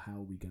to go,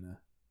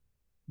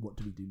 what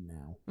do we do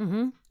now?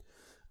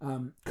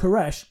 Mm-hmm.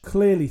 Koresh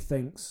clearly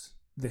thinks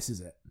this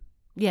is it.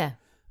 Yeah.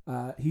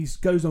 He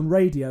goes on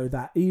radio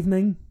that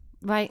evening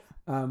Right.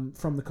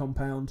 from the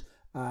compound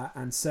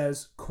and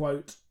says,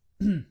 quote,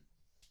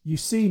 you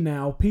see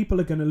now,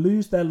 people are going to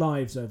lose their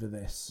lives over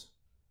this.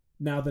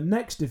 Now, the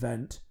next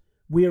event,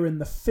 we are in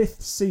the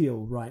 5th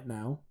SEAL right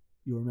now.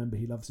 You'll remember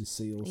he loves his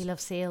SEALs. He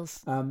loves seals.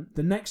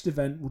 The next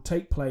event will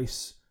take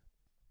place...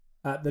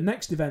 the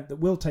next event that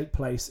will take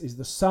place is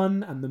the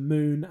sun and the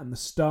moon and the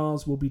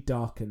stars will be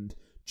darkened,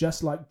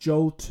 just like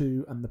Joel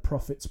 2 and the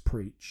prophets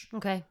preach.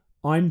 Okay.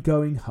 I'm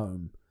going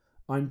home.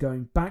 I'm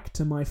going back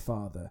to my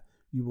father.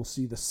 You will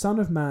see the Son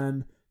of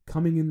Man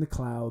coming in the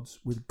clouds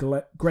with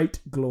great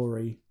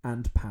glory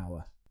and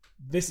power.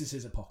 This is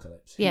his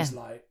apocalypse. Yeah. He's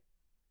like,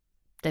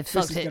 They've this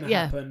fucked is it. going to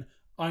Yeah. happen.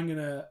 I'm going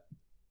to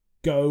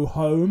go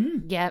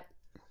home Yeah.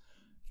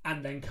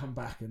 and then come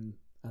back and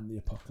the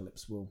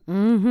apocalypse will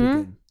Mm-hmm.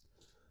 begin.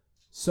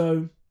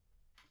 So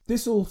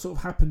this all sort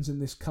of happens in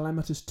this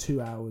calamitous 2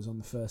 hours on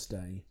the first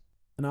day.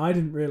 And I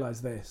didn't realise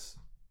this,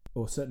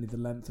 or certainly the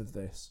length of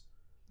this.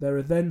 There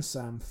are then,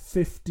 Sam,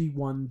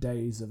 51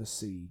 days of a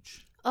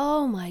siege.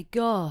 Oh my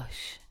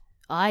gosh.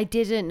 I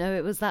didn't know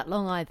it was that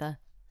long either.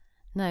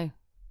 No.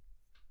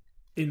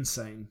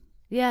 Insane.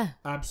 Yeah.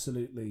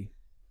 Absolutely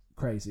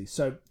crazy.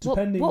 So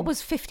depending... What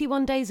was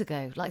 51 days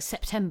ago? Like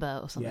September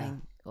or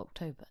something?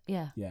 October.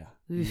 Yeah. Yeah,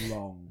 Oof.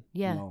 long.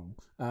 Yeah. Long.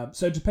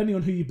 So depending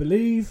on who you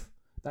believe,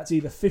 that's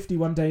either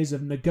 51 days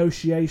of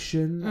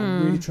negotiation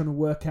and really trying to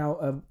work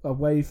out a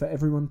way for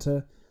everyone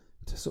to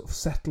sort of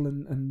settle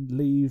and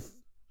leave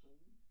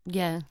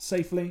Yeah.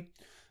 safely,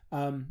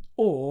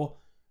 or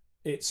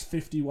it's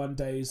 51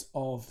 days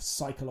of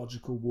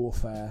psychological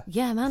warfare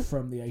Yeah, man.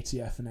 from the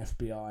ATF and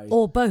FBI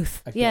Or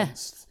both. Yeah.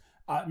 against.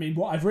 I mean,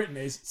 what I've written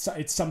is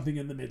it's something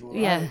in the middle.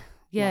 Right? Yeah.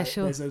 Yeah, Like,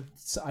 sure.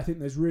 I think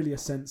there's really a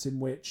sense in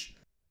which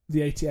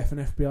the ATF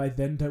and FBI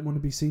then don't want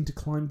to be seen to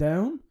climb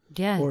down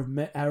Yeah. or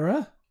admit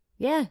error,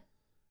 Yeah.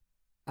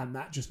 and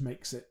that just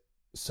makes it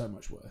so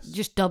much worse.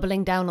 Just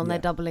doubling down on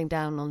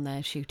Yeah.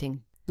 their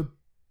shooting. The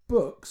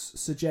books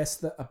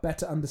suggest that a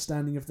better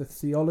understanding of the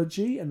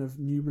theology and of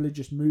new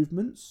religious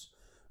movements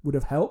would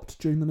have helped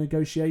during the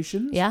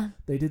negotiations. Yeah.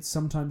 They did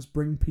sometimes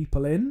bring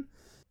people in.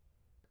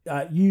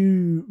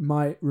 You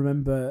might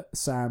remember,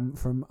 Sam,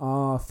 from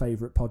our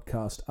favourite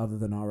podcast other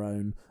than our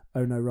own,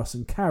 Oh No, Ross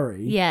and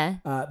Carrie, Yeah.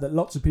 that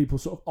lots of people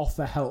sort of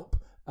offer help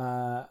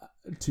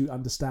to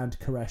understand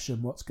Koresh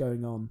and what's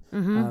going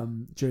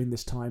on during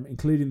this time,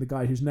 including the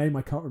guy whose name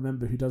I can't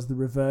remember, who does the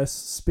reverse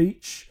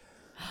speech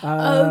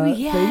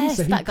yes, thing.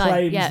 So he that guy,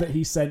 claims yeah. that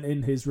he sent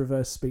in his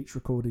reverse speech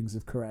recordings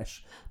of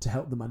Koresh to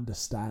help them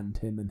understand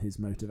him and his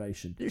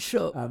motivation.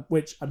 Sure.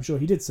 Which I'm sure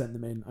he did send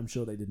them in. I'm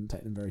sure they didn't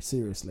take them very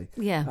seriously.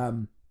 Yeah.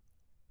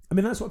 I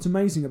mean, that's what's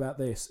amazing about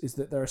this, is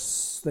that there's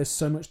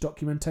so much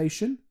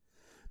documentation.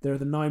 There are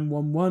the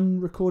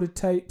 911 recorded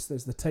tapes.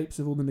 There's the tapes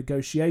of all the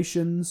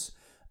negotiations.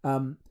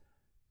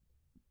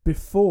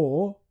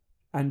 Before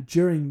and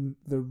during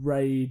the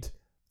raid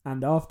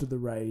and after the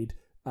raid,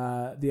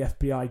 the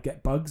FBI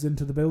get bugs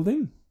into the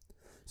building.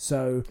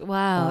 So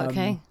Wow,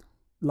 okay.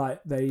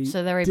 Like they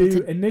So they're able do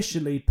to-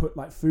 initially put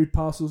like food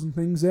parcels and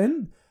things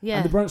in. Yeah.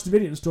 And the Branch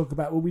Davidians talk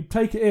about, well, we'd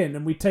take it in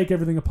and we'd take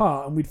everything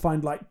apart and we'd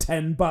find like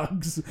 10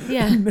 bugs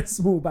Yeah. in this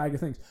small bag of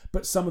things.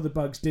 But some of the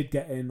bugs did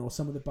get in, or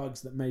some of the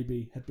bugs that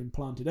maybe had been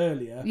planted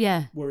earlier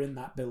Yeah. were in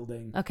that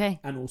building Okay.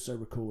 and also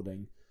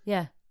recording.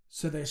 Yeah.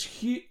 So there's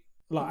huge.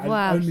 Like,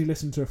 Wow. I only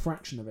listened to a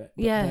fraction of it.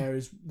 But Yeah.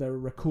 there are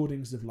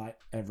recordings of like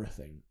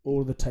everything.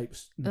 All the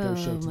tapes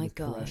negotiating my with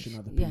Koresh gosh. and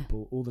other Yeah.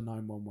 people, all the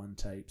 911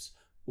 tapes,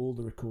 all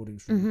the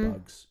recordings from the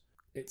bugs.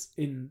 It's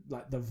in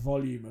like the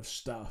volume of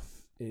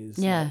stuff is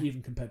Yeah. like,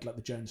 even compared to like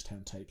the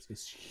Jonestown tapes,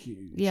 is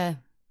huge. Yeah.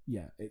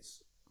 Yeah,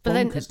 it's But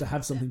then- bonkers to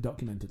have something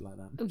documented like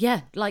that.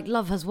 Yeah, like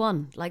Love Has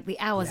Won. Like the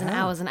hours and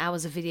Yeah. hours and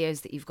hours of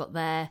videos that you've got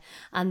there,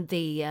 and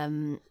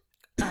the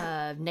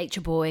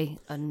Nature Boy,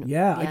 and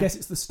Yeah, I guess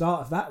it's the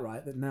start of that,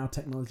 right? That now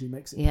technology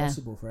makes it Yeah.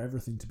 possible for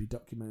everything to be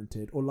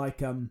documented. Or like,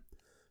 some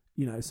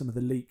of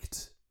the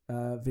leaked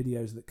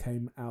videos that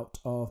came out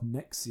of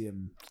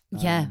Nexium.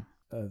 Yeah.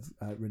 Of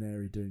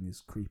Ranieri doing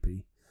his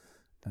creepy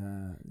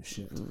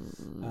shit.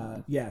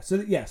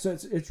 So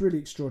it's really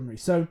extraordinary.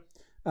 So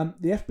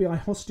the FBI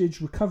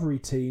hostage recovery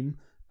team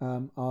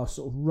are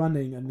sort of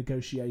running a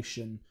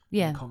negotiation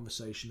and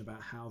conversation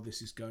about how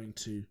this is going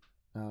to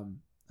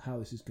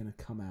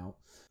come out.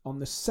 On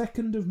the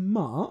 2nd of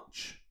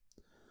March,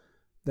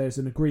 there's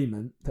an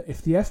agreement that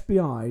if the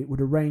FBI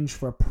would arrange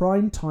for a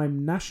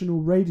prime-time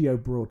national radio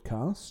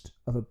broadcast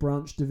of a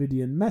Branch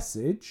Davidian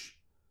message,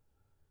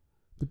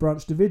 the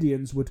Branch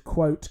Davidians would,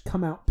 quote,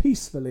 come out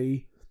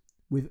peacefully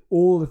with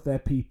all of their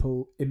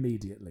people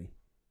immediately.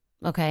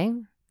 Okay,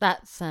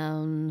 that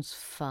sounds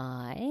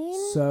fine.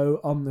 So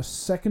on the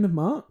 2nd of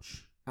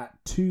March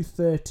at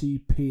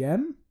 2:30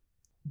 p.m,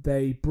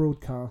 they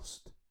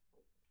broadcast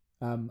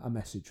a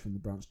message from the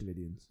Branch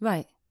Davidians.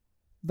 Right.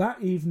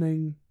 That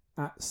evening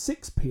at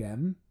 6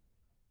 p.m,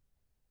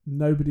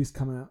 nobody's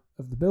come out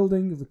of the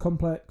building, of the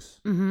complex,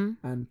 Mm-hmm.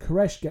 and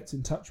Koresh gets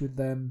in touch with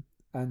them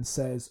and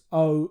says,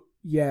 oh,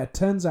 yeah,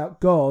 turns out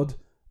God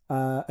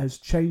has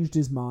changed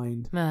his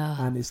mind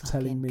and is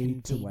telling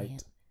me to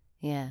wait.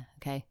 Yeah,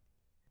 okay.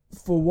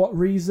 For what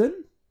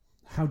reason?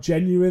 How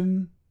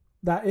genuine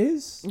that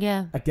is?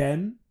 Yeah.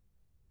 Again,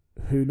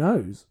 who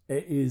knows?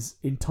 It is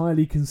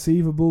entirely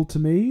conceivable to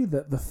me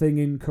that the thing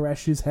in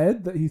Koresh's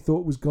head that he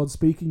thought was God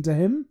speaking to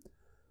him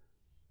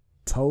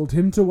told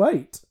him to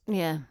wait.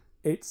 Yeah.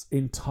 It's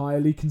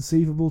entirely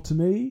conceivable to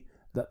me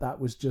that that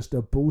was just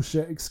a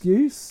bullshit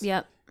excuse.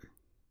 Yep.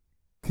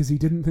 Because he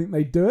didn't think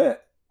they'd do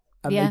it,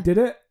 and Yeah. they did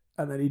it,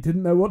 and then he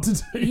didn't know what to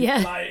do.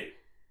 Yeah.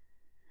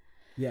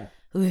 Yeah.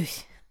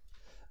 Oof.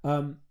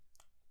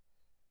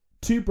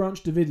 Two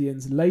Branch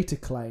Davidians later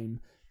claim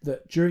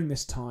that during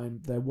this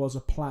time there was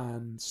a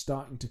plan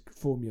starting to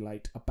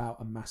formulate about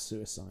a mass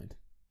suicide.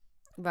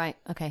 Right,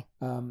 okay.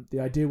 The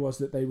idea was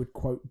that they would,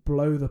 quote,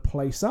 blow the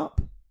place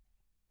up,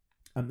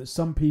 and that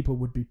some people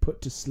would be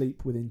put to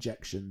sleep with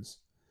injections,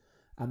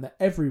 and that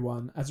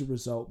everyone, as a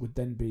result, would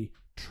then be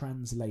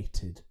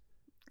translated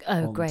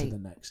Oh, on great. to the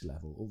next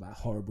level. All that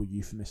horrible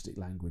euphemistic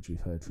language we've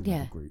heard from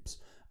Yeah. other groups.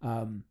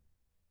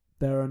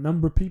 There are a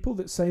number of people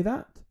that say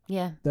that.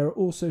 Yeah. There are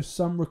also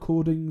some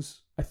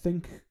recordings, I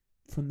think,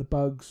 from the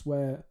bugs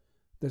where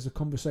there's a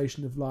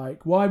conversation of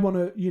like, well, I want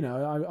to,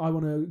 I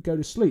want to go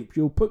to sleep.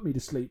 You'll put me to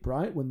sleep,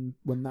 right? When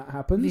that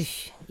happens.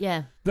 Oof.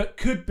 Yeah. That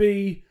could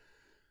be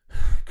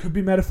could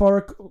be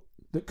metaphorical.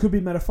 That could be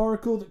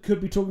metaphorical. That could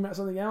be talking about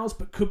something else,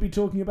 but could be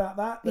talking about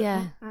that.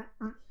 Yeah.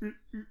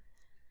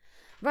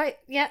 Right.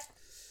 Yeah.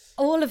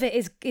 All of it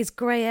is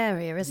grey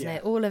area, isn't Yeah.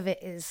 it? All of it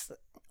is.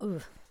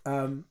 Ooh.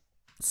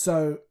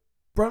 So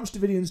Branch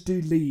Davidians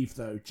do leave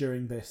though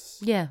during this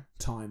Yeah.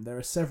 time. There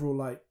are several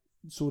like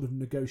sort of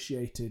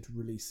negotiated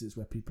releases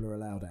where people are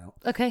allowed out.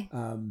 Okay.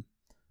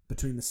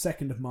 Between the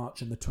 2nd of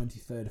March and the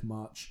 23rd of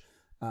March,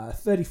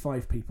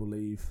 35 people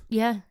leave.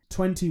 Yeah.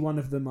 21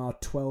 of them are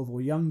 12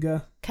 or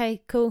younger.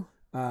 Okay. Cool.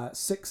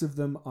 6 of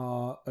them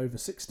are over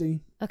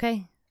 60.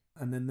 Okay.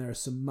 And then there are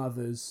some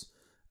mothers.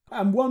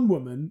 And one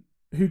woman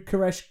who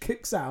Koresh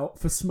kicks out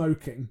for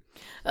smoking.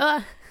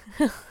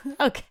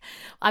 Okay.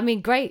 I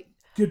mean, great.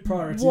 Good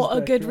priorities. What a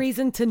there, good Koresh.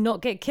 reason to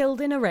not get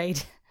killed in a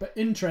raid. But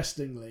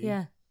interestingly,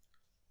 Yeah.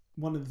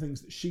 one of the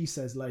things that she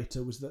says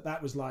later was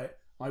that was like,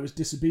 I was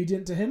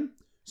disobedient to him.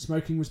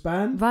 Smoking was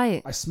banned.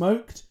 Right. I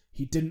smoked.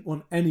 He didn't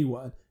want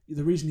anyone.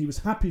 The reason he was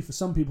happy for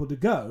some people to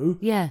go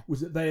Yeah.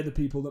 was that they are the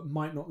people that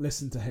might not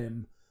listen to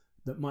him,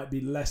 that might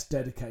be less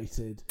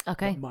dedicated,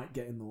 Okay. that might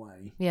get in the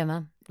way. Yeah,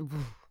 man.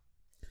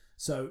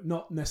 So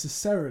not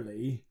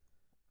necessarily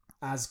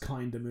as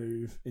kind a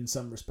move in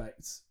some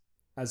respects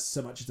as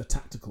so much as a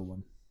tactical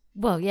one.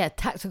 Well, yeah,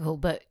 tactical,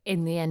 but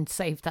in the end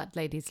saved that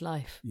lady's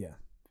life. Yeah.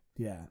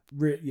 Yeah.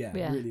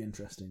 Yeah. Really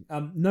interesting.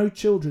 No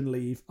children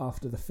leave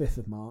after the 5th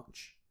of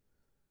March.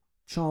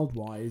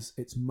 Child-wise,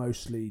 it's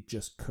mostly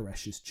just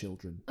Koresh's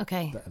children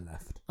Okay. that are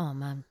left. Oh,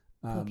 man.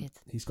 Poor kids.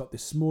 He's got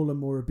this smaller,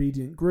 more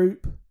obedient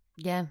group.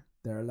 Yeah.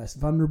 There are less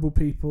vulnerable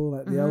people,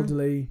 like the Mhm.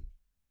 elderly.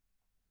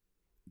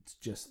 It's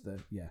just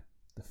the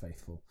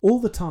faithful. All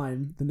the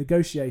time, the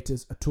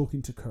negotiators are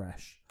talking to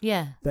Koresh.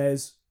 Yeah.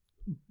 There's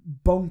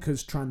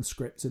bonkers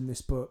transcripts in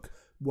this book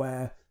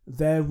where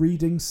they're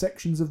reading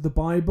sections of the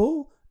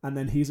Bible and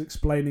then he's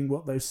explaining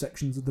what those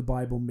sections of the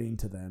Bible mean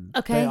to them.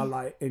 Okay. They are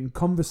like in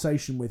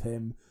conversation with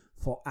him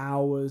for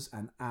hours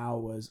and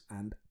hours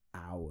and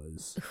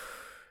hours.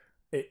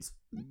 It's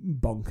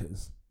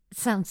bonkers.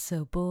 Sounds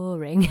so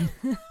boring.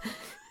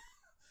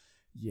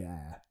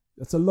 Yeah.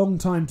 That's a long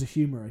time to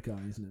humour a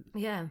guy, isn't it?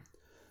 Yeah.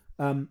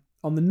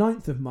 On the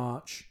 9th of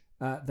March,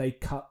 they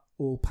cut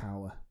all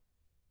power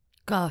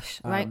Gosh,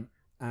 right.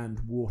 and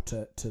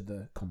water to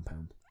the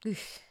compound.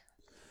 Oof.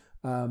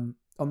 On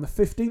the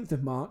 15th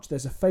of March,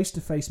 there's a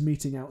face-to-face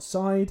meeting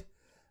outside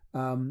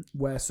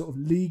where sort of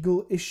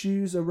legal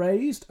issues are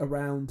raised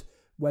around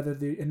whether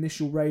the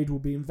initial raid will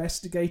be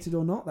investigated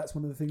or not. That's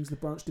one of the things the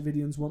Branch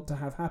Davidians want to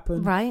have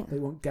happen. Right. They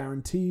want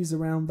guarantees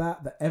around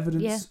that. The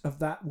evidence Yeah. of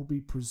that will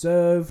be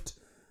preserved.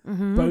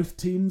 Mm-hmm. Both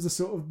teams are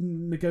sort of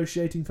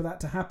negotiating for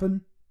that to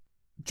happen.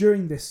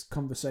 During this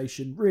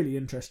conversation, really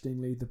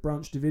interestingly, the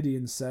Branch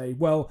Davidians say,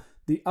 well,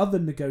 the other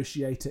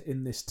negotiator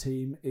in this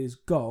team is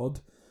God,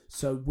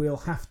 so we'll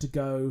have to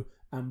go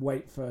and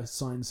wait for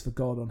signs for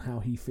God on how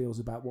he feels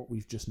about what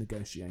we've just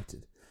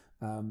negotiated.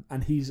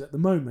 And he's at the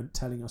moment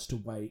telling us to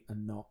wait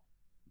and not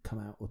come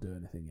out or do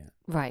anything yet.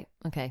 Right.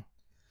 Okay.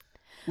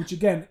 Which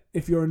again,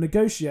 if you're a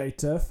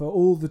negotiator for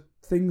all the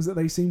things that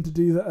they seem to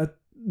do that are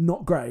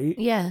not great,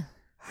 Yeah.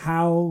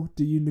 how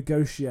do you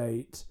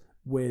negotiate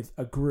with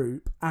a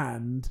group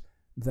and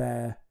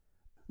their,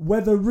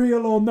 whether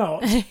real or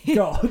not,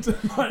 God?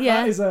 Like,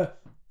 Yeah.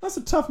 that's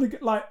a tough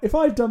like if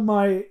I've got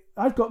my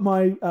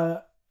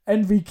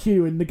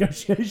NVQ in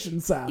negotiation,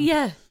 Sam.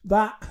 Yeah.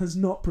 That has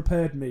not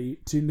prepared me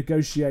to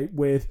negotiate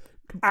with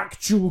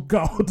actual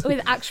God.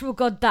 With actual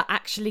God that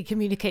actually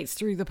communicates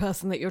through the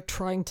person that you're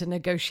trying to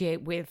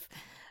negotiate with,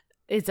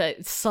 is a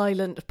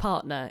silent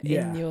partner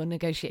Yeah. in your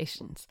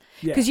negotiations.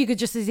 Yeah. Because you could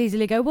just as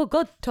easily go, well,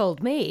 God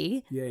told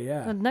me.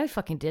 Yeah. Well, no,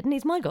 fucking didn't.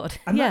 He's my God.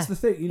 And yeah. that's the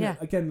thing, Yeah.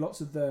 again,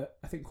 lots of the,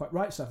 I think quite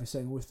right stuff is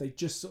saying, well, if they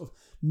just sort of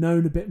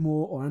known a bit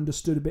more or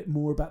understood a bit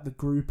more about the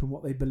group and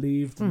what they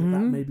believed, and that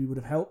maybe would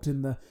have helped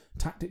in the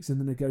tactics in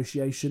the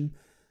negotiation.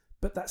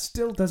 But that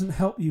still doesn't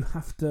help. You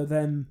have to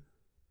then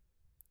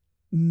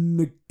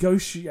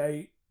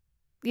negotiate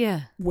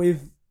Yeah.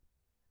 with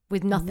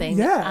With nothing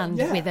Yeah, and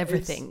yeah, with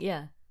everything.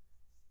 Yeah.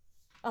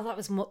 Oh, that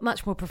was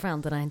much more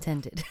profound than I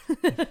intended.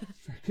 Very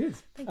good.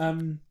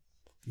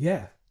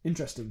 Yeah,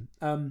 interesting.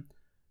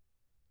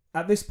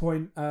 At this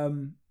point,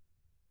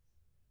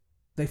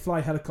 they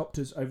fly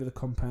helicopters over the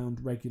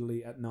compound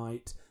regularly at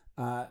night.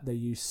 They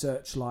use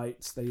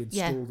searchlights. They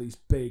install these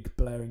big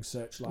blaring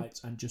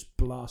searchlights and just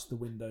blast the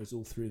windows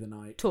all through the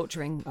night.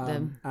 Torturing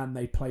them. And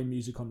they play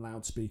music on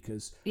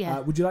loudspeakers. Yeah.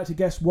 Would you like to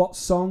guess what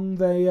song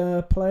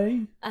they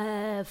play?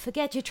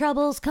 Forget your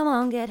troubles, come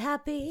on, get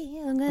happy.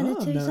 I'm gonna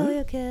Oh, chase no. all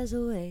your cares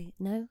away.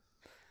 No?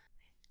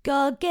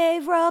 God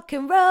gave rock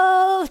and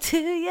roll to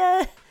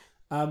you.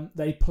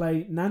 They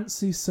play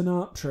Nancy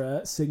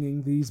Sinatra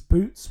singing "These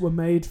Boots Were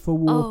Made for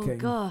Walking." Oh,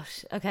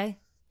 gosh. Okay.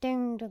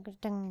 Ding, ding,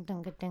 ding,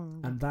 ding,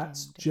 ding, And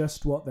that's ding.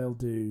 just what they'll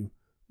do.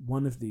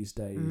 One of these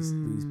days,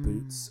 these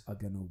boots are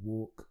going to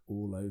walk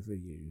all over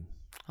you.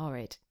 All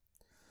right.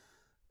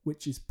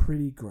 Which is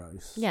pretty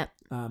gross. Yeah.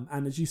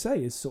 And as you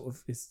say,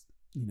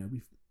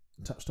 we've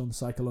touched on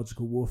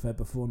psychological warfare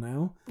before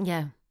now.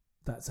 Yeah.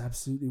 That's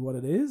absolutely what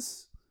it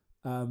is.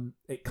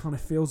 It kind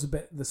of feels a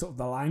bit, the sort of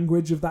the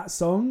language of that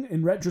song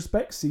in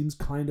retrospect seems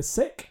kind of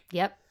sick.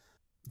 Yep.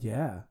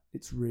 Yeah,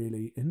 it's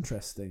really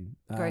interesting.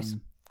 Gross.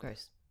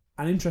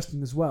 And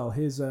interesting as well.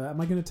 Here's,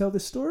 am I going to tell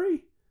this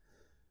story?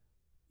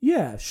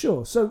 Yeah,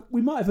 sure. So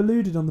we might have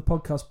alluded on the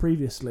podcast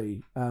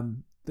previously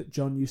that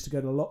John used to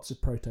go to lots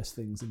of protest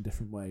things in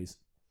different ways,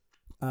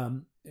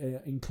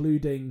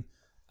 including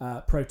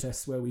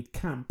protests where we'd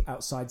camp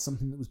outside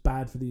something that was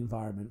bad for the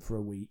environment for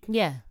a week.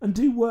 Yeah. And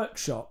do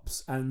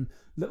workshops and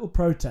little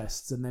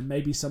protests, and then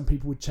maybe some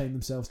people would chain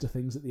themselves to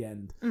things at the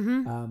end.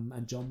 Mm-hmm.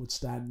 And John would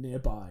stand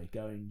nearby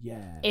going,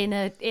 yeah. In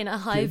a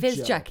high-vis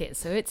job. jacket,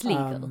 so it's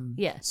legal.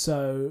 Yeah.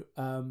 So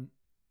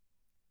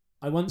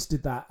I once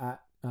did that at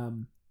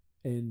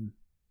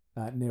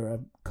near a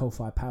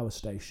coal-fired power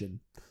station,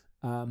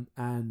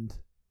 and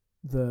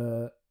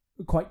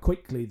quite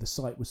quickly the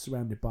site was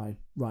surrounded by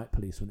riot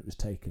police when it was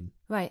taken.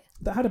 Right.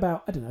 That had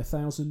about, I don't know,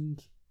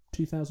 1,000,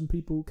 2,000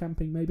 people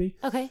camping maybe.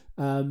 Okay.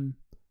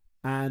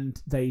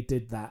 And they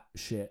did that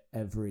shit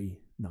every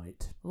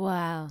night.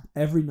 Wow.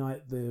 Every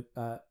night the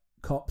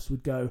cops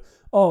would go,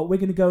 oh, we're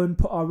going to go and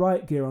put our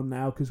riot gear on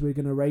now because we're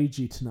going to raid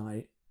you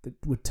tonight. That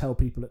would tell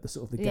people at the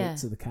sort of the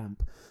gates of the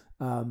camp.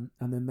 And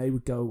then they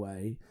would go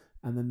away,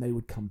 and then they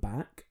would come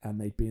back and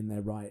they'd be in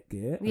their riot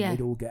gear, and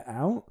they'd all get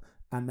out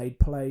and they'd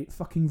play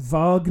fucking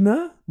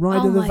Wagner,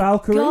 Ride of the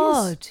Valkyries.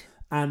 God.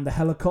 And the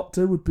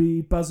helicopter would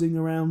be buzzing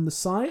around the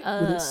site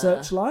with its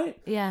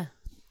searchlight. Yeah.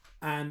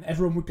 And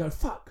everyone would go,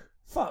 fuck,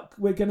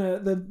 we're gonna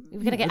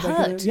get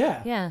hurt.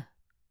 Yeah.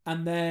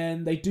 And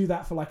then they'd do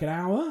that for like an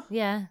hour.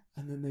 Yeah.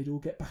 And then they'd all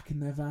get back in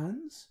their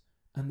vans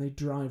and they'd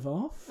drive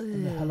off,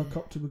 and the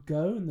helicopter would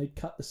go and they'd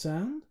cut the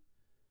sound.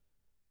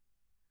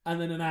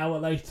 And then an hour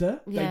later,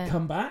 they'd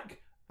come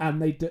back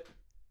and they'd do...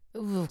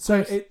 Ooh,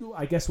 so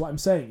I guess what I'm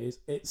saying is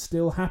it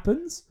still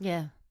happens.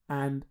 Yeah.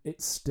 And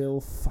it's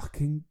still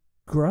fucking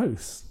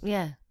gross.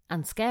 Yeah.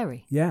 And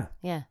scary. Yeah.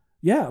 Yeah.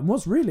 Yeah, and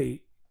what's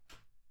really...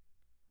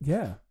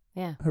 Yeah.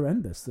 Yeah.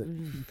 Horrendous. That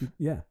you could,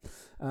 yeah.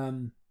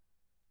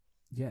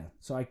 Yeah.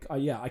 So I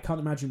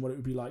can't imagine what it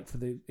would be like for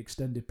the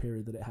extended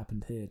period that it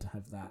happened here to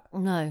have that.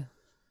 No,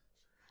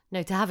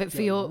 to have it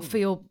for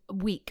your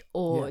week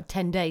or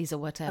 10 days or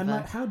whatever. And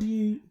like, how do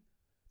you?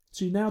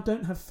 So you now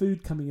don't have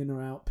food coming in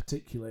or out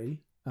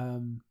particularly.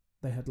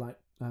 They had like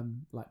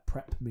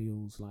prep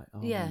meals, like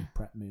army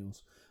prep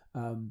meals.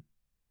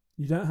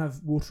 You don't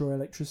have water or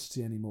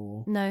electricity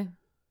anymore. No.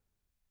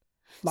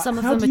 Like, some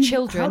of them are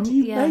children. How do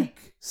you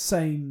make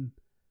sane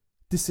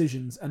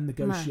decisions and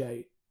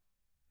negotiate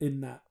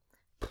in that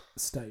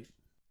state?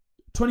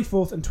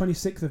 24th and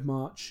 26th of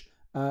March,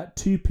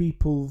 2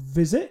 people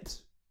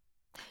visit.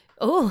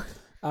 Oh.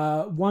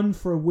 One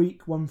for a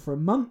week, one for a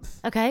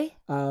month. Okay.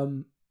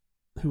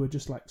 Who are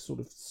just like sort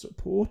of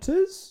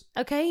supporters.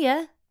 Okay, yeah.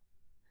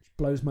 Which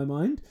blows my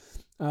mind.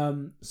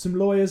 Some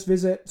lawyers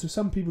visit. So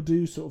some people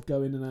do sort of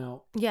go in and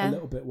out a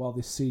little bit while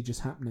this siege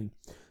is happening.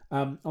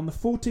 On the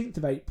 14th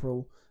of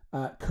April,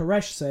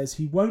 Koresh says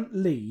he won't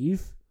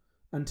leave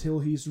until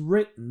he's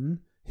written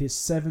his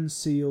 7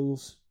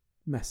 Seals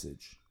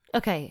message.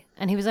 Okay,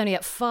 and he was only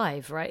at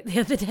 5, right, the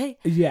other day?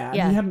 Yeah,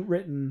 and he hadn't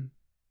written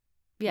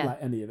like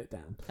any of it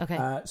down.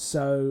 Okay.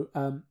 So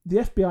the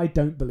FBI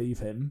don't believe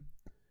him,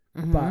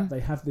 but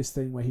they have this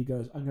thing where he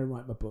goes, I'm going to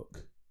write my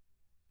book.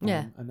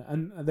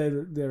 And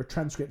there are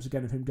transcripts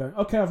again of him going,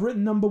 okay, I've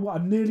written number 1.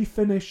 I've nearly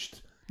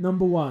finished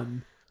number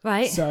 1.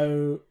 Right.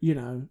 So,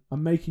 I'm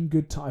making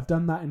good time. I've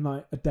done that in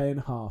like a day and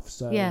a half.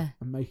 So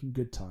I'm making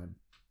good time.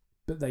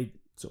 But they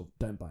sort of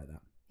don't buy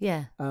that.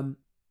 Yeah.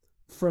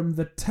 From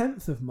the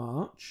 10th of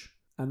March,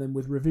 and then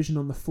with revision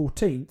on the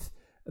 14th,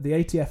 the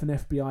ATF and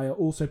FBI are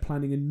also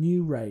planning a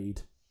new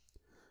raid,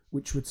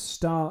 which would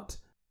start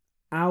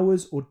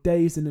hours or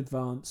days in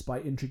advance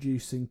by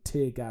introducing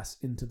tear gas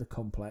into the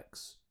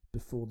complex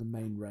before the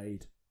main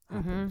raid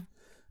happened.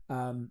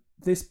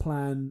 This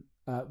plan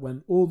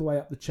went all the way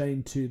up the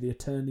chain to the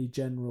Attorney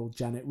General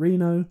Janet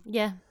Reno,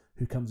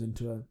 who comes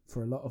into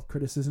for a lot of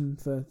criticism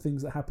for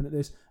things that happen at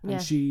this,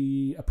 and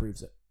she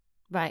approves it.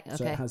 Right, okay.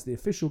 So it has the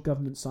official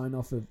government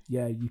sign-off of,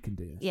 you can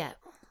do this. Yeah.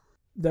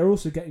 They're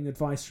also getting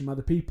advice from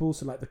other people.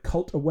 So like the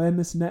Cult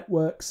Awareness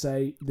Network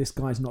say, this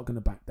guy's not going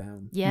to back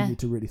down. Yeah. You need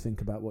to really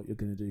think about what you're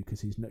going to do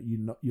because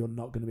you're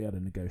not going to be able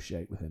to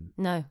negotiate with him.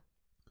 No.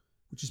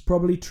 Which is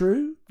probably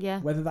true. Yeah.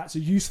 Whether that's a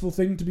useful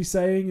thing to be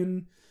saying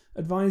and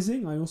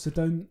advising, I also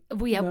don't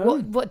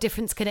know. What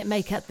difference can it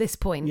make at this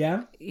point?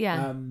 Yeah.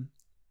 Yeah.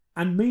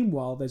 And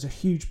meanwhile, there's a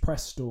huge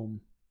press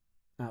storm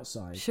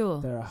outside.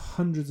 Sure. There are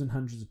hundreds and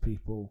hundreds of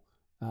people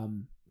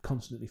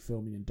constantly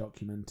filming and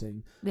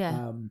documenting.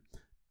 Yeah.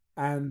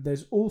 And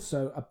there's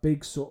also a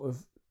big sort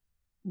of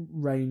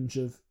range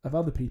of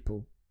other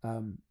people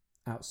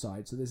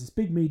outside. So there's this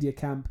big media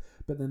camp,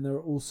 but then there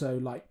are also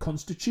like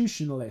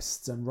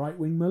constitutionalists and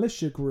right-wing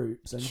militia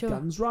groups and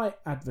guns right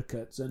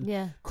advocates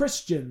and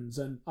Christians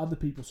and other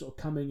people sort of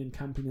coming and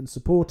camping and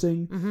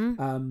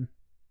supporting.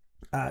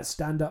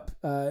 Stand-up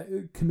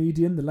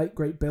comedian, the late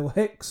great Bill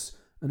Hicks,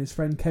 and his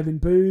friend Kevin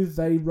Booth,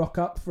 they rock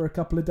up for a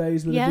couple of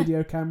days with a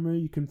video camera.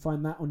 You can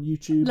find that on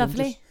YouTube.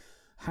 Lovely. And just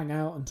hang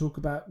out and talk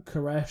about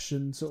Koresh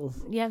and sort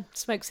of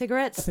smoke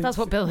cigarettes. I think- That's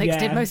what Bill Hicks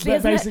did mostly, but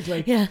isn't basically,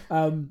 it? Yeah.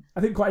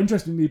 I think quite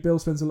interestingly, Bill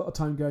spends a lot of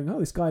time going, oh,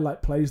 this guy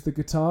like plays the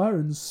guitar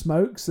and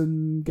smokes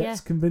and gets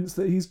convinced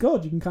that he's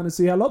God. You can kind of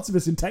see how lots of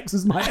us in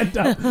Texas might end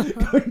up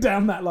going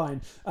down that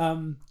line.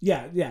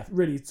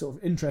 Really sort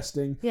of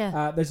interesting.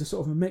 Yeah. There's a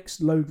sort of a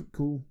mixed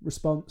local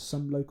response.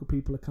 Some local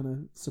people are kind of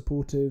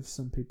supportive.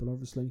 Some people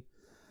obviously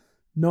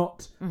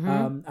not.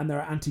 And there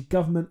are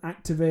anti-government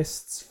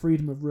activists,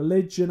 freedom of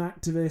religion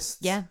activists.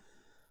 Yeah.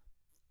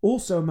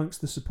 Also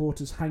amongst the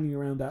supporters hanging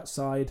around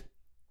outside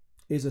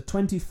is a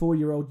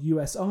 24-year-old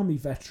US Army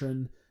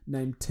veteran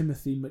named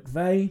Timothy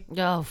McVeigh.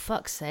 Oh,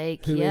 fuck's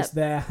sake. Who is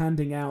there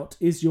handing out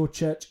 "Is Your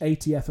Church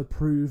ATF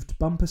Approved"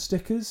 bumper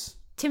stickers.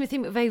 Timothy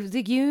McVeigh was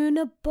the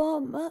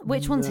Unabomber?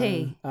 Which one's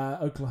he?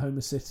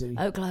 Oklahoma City.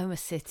 Oklahoma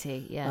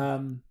City,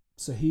 yeah.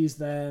 So he's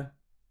there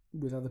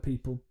with other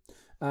people.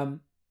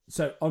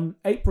 So on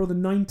April the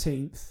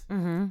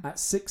 19th at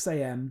 6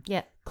 a.m,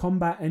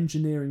 combat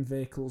engineering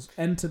vehicles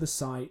enter the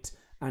site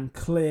and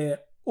clear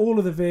all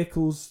of the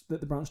vehicles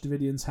that the Branch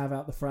Davidians have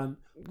out the front,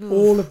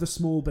 all of the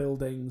small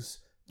buildings.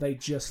 They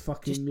just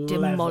fucking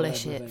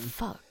demolish level it. everything.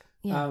 Fuck.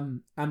 Yeah.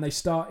 And they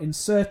start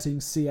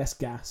inserting CS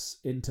gas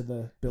into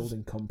the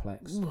building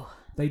complex.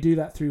 They do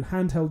that through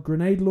handheld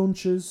grenade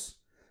launchers,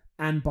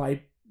 and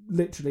by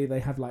literally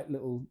they have like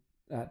little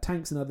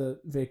tanks and other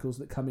vehicles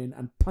that come in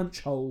and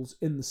punch holes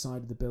in the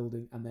side of the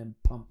building and then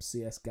pump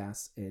CS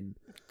gas in.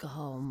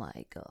 Oh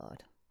my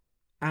God.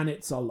 And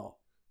it's a lot.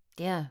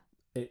 Yeah.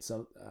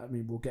 I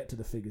mean, we'll get to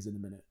the figures in a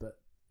minute, but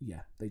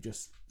yeah, they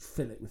just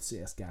fill it with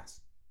CS gas.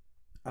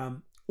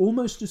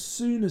 Almost as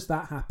soon as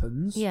that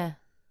happens,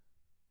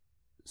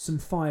 some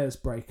fires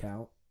break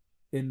out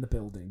in the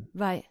building.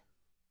 Right.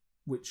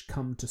 Which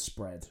come to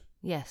spread.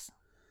 Yes.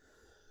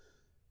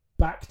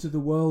 Back to the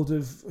world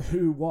of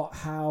who, what,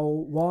 how,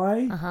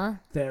 why. Uh-huh.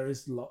 There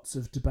is lots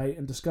of debate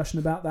and discussion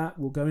about that.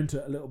 We'll go into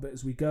it a little bit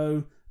as we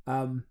go.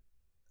 I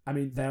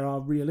mean, there are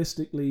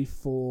realistically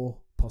 4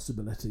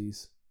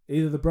 possibilities.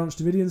 Either the Branch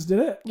Davidians did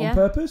it on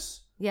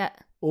purpose,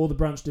 or the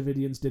Branch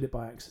Davidians did it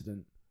by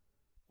accident,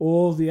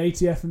 or the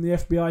ATF and the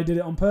FBI did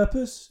it on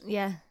purpose,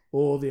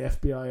 or the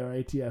FBI or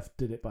ATF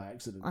did it by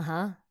accident.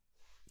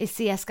 Is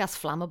CS gas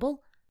flammable?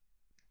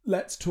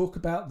 Let's talk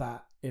about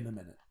that in a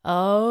minute.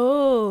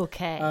 Oh,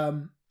 okay.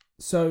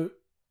 So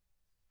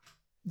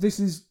this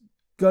is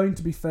going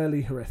to be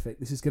fairly horrific.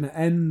 This is going to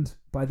end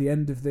by the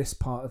end of this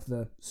part of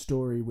the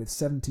story with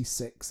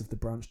 76 of the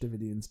Branch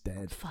Davidians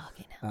dead.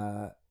 Fucking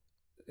hell.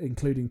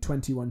 Including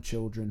 21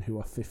 children who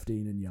are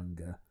 15 and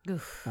younger.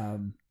 Oof.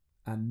 And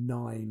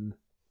 9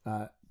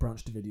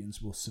 Branch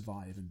Davidians will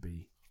survive and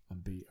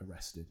be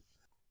arrested.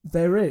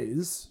 There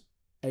is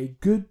a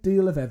good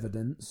deal of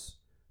evidence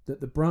that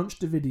the Branch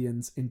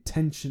Davidians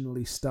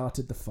intentionally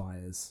started the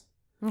fires.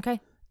 Okay.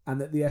 And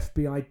that the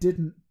FBI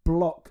didn't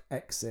block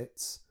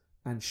exits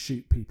and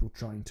shoot people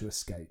trying to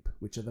escape,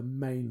 which are the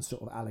main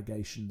sort of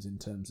allegations in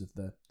terms of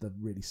the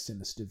really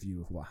sinister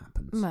view of what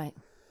happens. Right.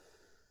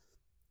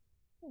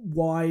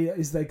 Why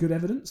is there good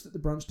evidence that the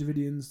Branch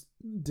Davidians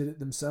did it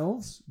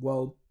themselves?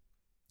 Well,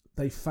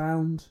 they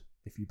found,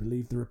 if you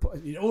believe the report,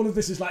 all of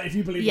this is like if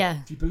you believe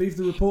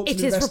the reports and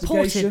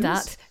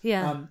investigations,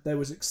 there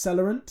was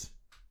accelerant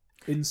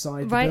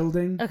inside the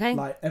building,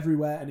 like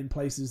everywhere and in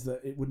places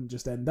that it wouldn't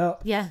just end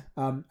up.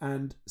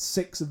 And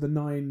 6 of the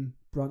 9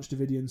 Branch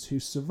Davidians who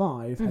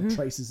survive had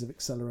traces of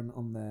accelerant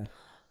on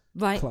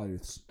their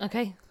clothes.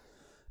 Okay.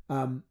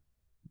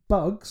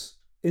 Bugs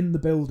in the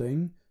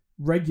building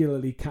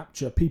regularly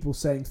capture people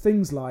saying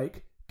things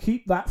like,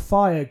 "Keep that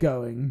fire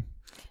going."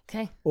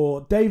 Okay.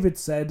 Or David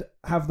said,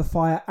 "Have the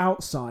fire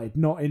outside,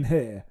 not in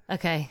here."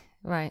 Okay,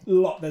 right.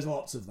 There's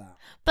lots of that.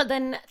 But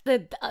then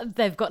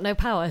they've got no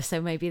power,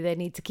 so maybe they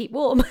need to keep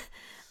warm.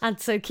 And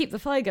so keep the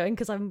fire going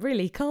because I'm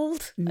really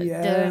cold.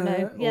 Yeah. I don't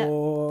know. Yeah.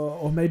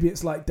 Or maybe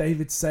it's like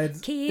David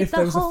said, keep if the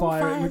there was a whole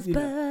fire, it would,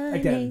 burning.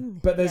 again.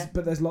 But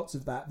there's lots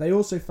of that. They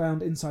also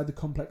found inside the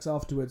complex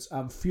afterwards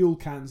fuel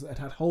cans that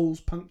had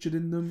holes punctured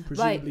in them,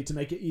 presumably to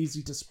make it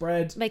easy to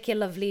spread. Make your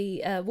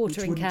lovely watering which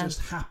wouldn't can. just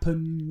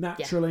happen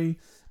naturally.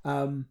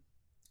 Yeah.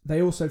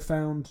 They also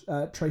found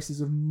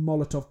traces of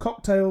Molotov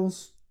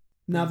cocktails.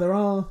 Now there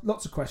are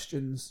lots of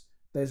questions.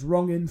 There's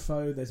wrong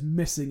info. There's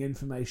missing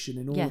information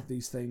in all of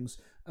these things.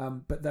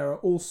 But there are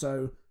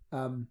also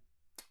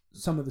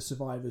some of the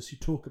survivors who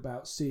talk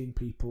about seeing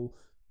people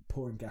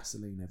pouring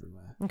gasoline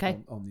everywhere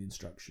on the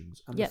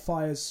instructions. And the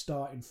fires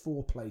start in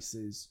 4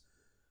 places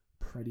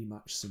pretty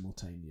much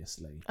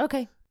simultaneously.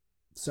 Okay.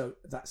 So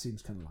that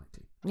seems kind of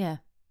likely. Yeah.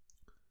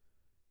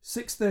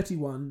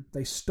 6:31,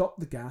 they stop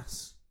the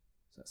gas.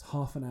 So that's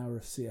half an hour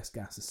of CS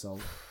gas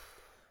assault.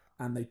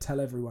 And they tell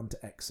everyone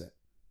to exit.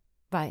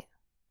 Right.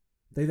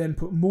 They then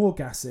put more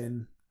gas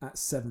in at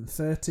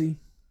 7:30.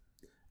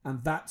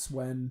 And that's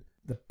when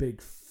the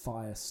big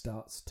fire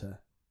starts to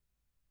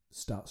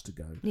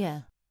go.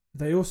 Yeah.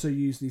 They also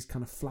use these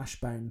kind of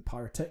flashbang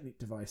pyrotechnic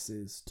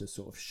devices to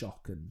sort of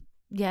shock and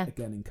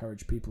again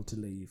encourage people to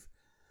leave.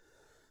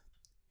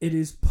 It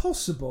is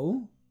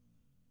possible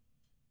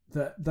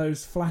that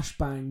those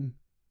flashbang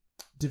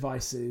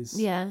devices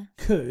Yeah.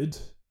 could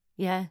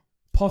Yeah.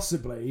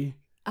 possibly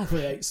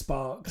create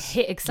sparks,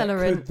 Hit that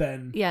accelerant. could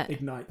then Yeah.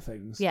 ignite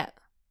things. Yeah.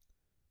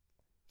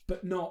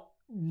 But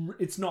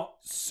it's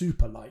not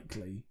super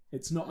likely.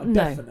 It's not a No.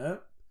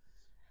 definite,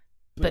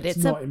 but it's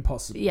it's not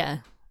impossible.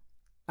 Yeah.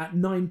 At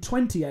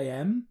 9:20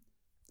 a.m.,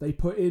 they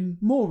put in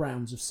more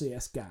rounds of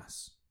CS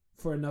gas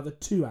for another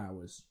 2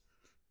 hours.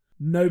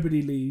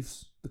 Nobody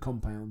leaves the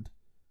compound.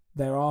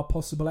 There are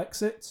possible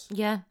exits.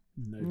 Yeah.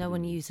 Nobody No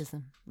one leaves. uses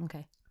them.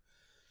 Okay.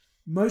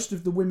 Most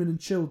of the women and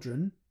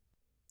children.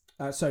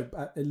 At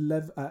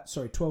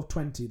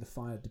 12:20, the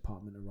fire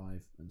department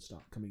arrive and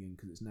start coming in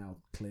because it's now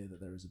clear that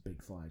there is a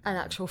big fire. An going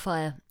on. actual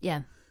fire.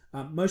 Yeah.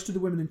 Most of the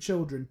women and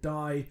children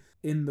die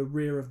in the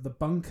rear of the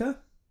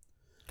bunker,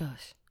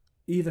 Gosh.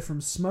 either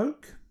from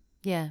smoke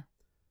Yeah.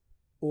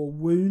 or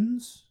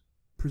wounds,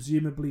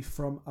 presumably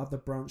from other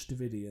Branch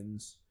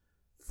Davidians.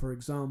 For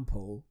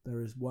example,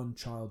 there is one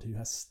child who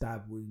has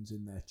stab wounds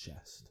in their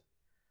chest.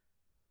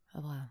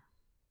 Oh, wow.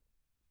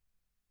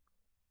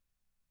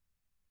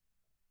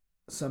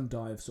 Some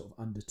die of sort of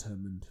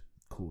undetermined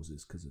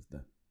causes because of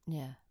the,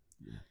 Yeah.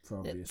 for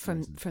obvious From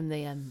reasons.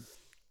 the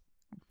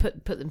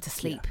put them to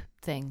sleep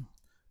thing.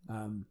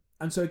 And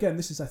so again,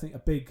 this is, I think, a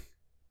big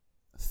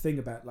thing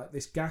about like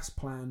this gas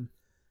plan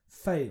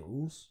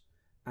fails,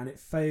 and it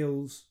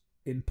fails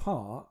in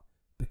part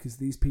because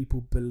these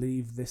people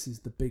believe this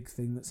is the big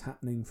thing that's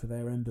happening for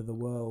their end of the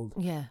world,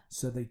 Yeah.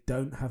 so they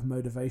don't have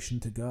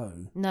motivation to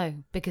go.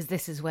 No, because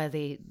this is where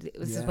this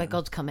is Yeah. where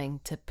God's coming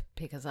to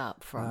pick us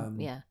up from.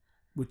 Yeah.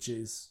 Which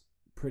is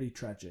pretty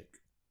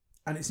tragic.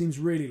 And it seems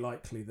really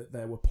likely that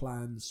there were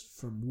plans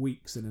from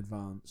weeks in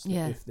advance that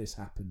Yeah. if this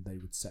happened, they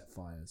would set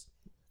fires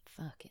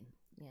Fucking.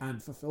 Yeah.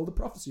 and fulfill the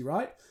prophecy,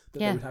 right? That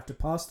Yeah. they would have to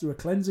pass through a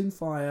cleansing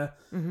fire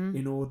Mm-hmm.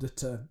 in order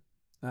to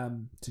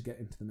get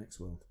into the next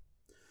world.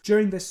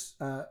 During this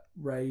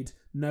raid,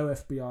 no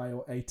FBI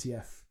or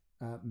ATF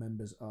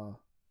members are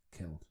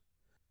killed.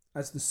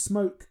 As the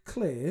smoke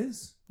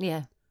clears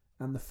Yeah.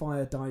 and the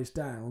fire dies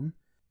down,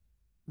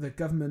 the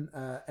government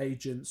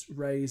agents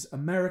raise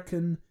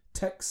American,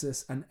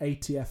 Texas, and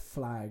ATF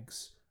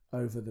flags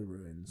over the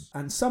ruins.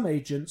 And some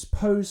agents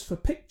pose for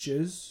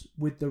pictures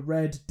with the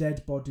red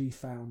dead body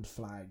found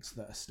flags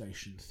that are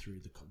stationed through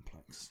the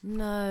complex.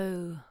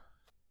 No.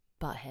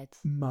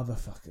 Buttheads.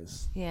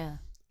 Motherfuckers. Yeah.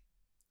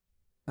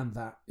 And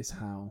that is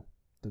how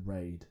the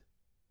raid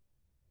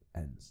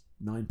ends.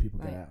 9 people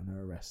get Right. out and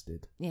are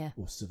arrested, Yeah.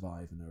 or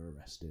survive and are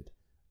arrested.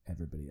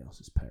 Everybody else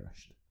has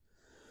perished.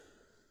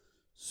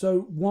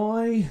 So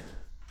why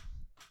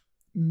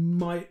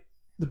might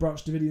the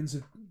Branch Davidians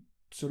have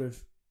sort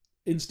of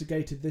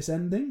instigated this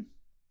ending?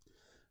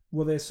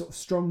 Well, there's sort of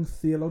strong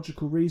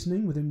theological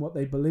reasoning within what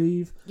they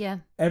believe. Yeah.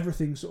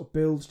 Everything sort of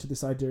builds to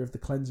this idea of the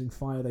cleansing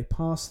fire they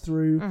pass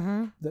through,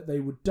 Mm-hmm. that they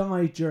would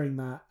die during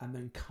that and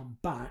then come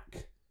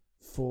back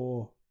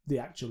for the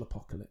actual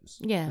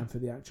apocalypse Yeah. and for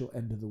the actual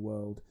end of the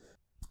world.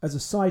 As a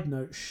side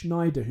note,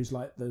 Schneider, who's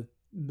like the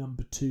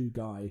number 2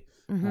 guy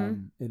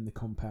Mm-hmm. in the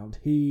compound,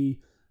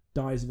 he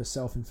dies of a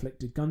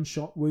self-inflicted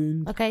gunshot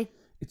wound. Okay.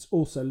 It's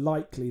also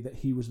likely that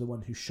he was the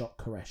one who shot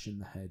Koresh in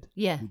the head,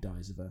 Yeah. who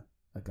dies of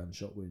a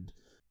gunshot wound.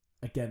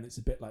 Again, it's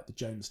a bit like the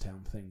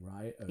Jonestown thing,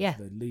 right? Of Yeah.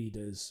 the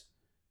leaders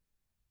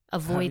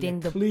Avoiding having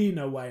a the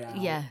cleaner way out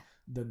Yeah.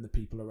 than the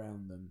people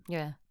around them.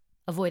 Yeah.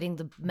 Avoiding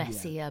the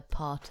messier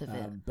part of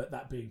it. But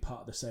that being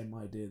part of the same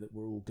idea that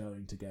we're all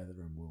going together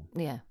and we'll...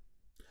 Yeah.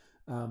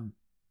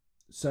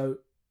 So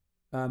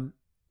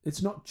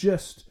it's not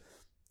just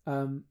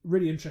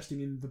really interesting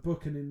in the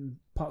book and in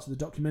parts of the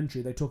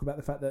documentary. They talk about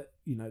the fact that,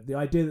 you know, the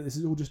idea that this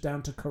is all just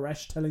down to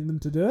Koresh telling them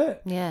to do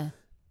it. Yeah.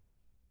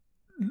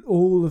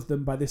 All of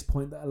them by this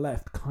point that are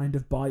left kind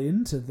of buy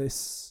into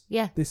this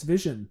Yeah. this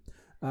vision,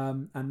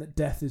 and that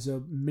death is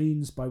a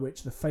means by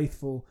which the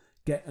faithful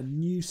get a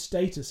new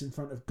status in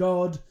front of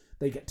God.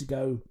 They get to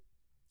go,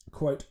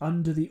 quote,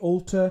 under the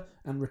altar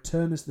and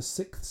return as the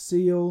 6th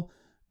seal,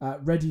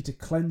 ready to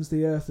cleanse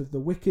the earth of the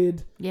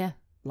wicked. Yeah.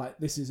 Like,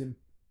 this is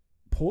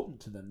important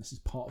to them. This is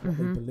part of what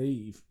Mhm. they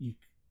believe.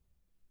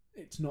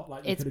 It's not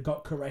like you could have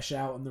got Koresh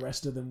out and the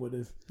rest of them would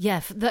have...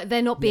 Yeah.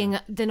 They're not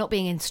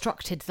being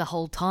instructed the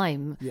whole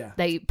time. Yeah.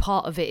 They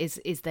part of it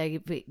is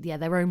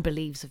their own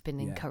beliefs have been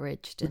Yeah.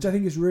 encouraged. Which I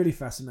think is really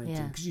fascinating,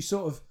 Yeah. because you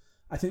sort of...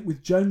 I think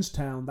with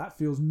Jonestown, that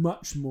feels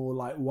much more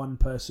like one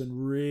person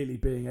really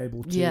being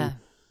able to, Yeah.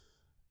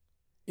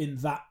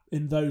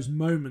 in those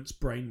moments,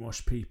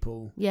 brainwash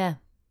people Yeah.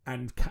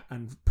 and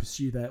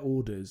pursue their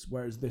orders,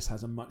 whereas this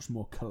has a much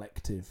more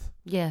collective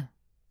Yeah.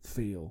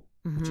 feel,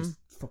 Mhm. which is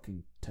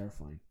fucking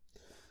terrifying.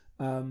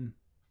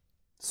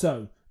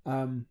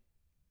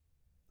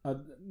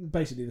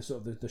 Basically, the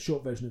sort of the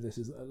short version of this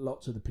is that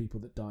lots of the people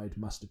that died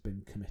must have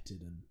been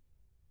committed and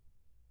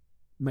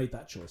made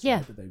that choice, Yeah.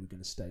 right, that they were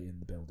going to stay in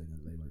the building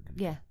and they weren't going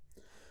to. Yeah.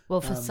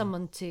 Well, for Um,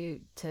 someone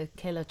to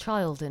kill a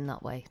child in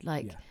that way,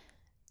 like, Yeah.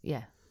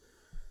 yeah.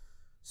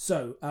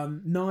 So,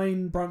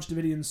 9 Branch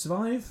Davidians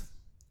survive.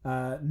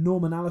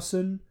 Norman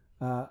Allison,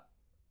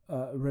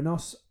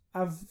 Renos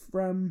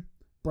Avram,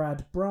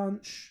 Brad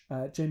Branch,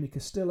 Jamie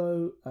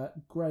Castillo,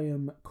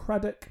 Graham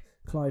Craddock,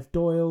 Clive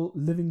Doyle,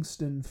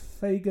 Livingston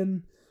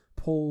Fagan,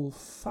 Paul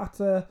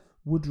Fatter,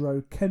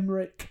 Woodrow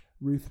Kenrick,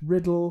 Ruth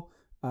Riddle,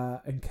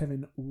 and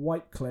Kevin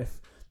Whitecliffe.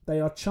 They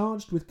are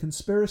charged with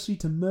conspiracy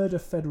to murder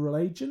federal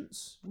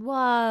agents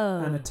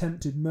Whoa. and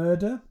attempted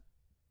murder.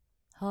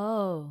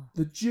 Oh.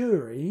 The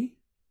jury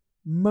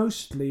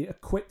mostly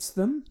acquits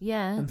them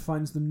Yeah. and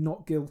finds them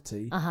not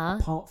guilty, Uh-huh.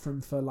 apart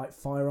from for like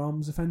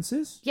firearms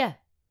offences. Yeah.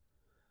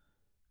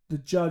 The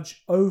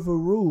judge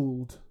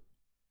overruled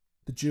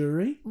the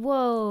jury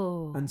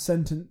Whoa. and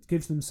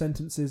gives them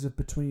sentences of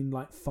between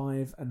like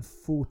 5 and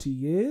 40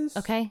 years.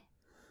 Okay.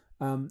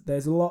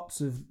 There's lots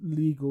of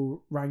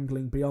legal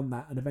wrangling beyond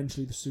that, and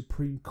eventually the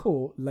Supreme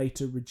Court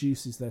later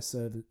reduces their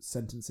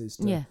sentences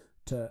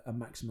to a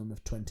maximum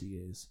of 20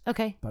 years.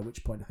 Okay. By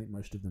which point I think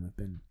most of them have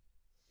been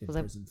in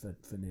prison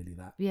for nearly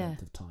that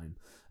length of time.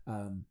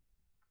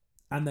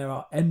 And there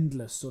are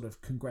endless sort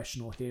of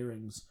congressional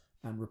hearings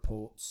and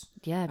reports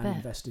and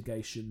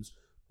investigations,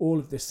 all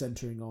of this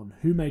centering on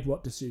who made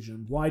what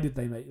decision, why did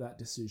they make that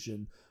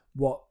decision,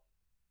 a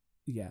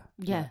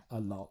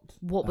lot.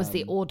 What was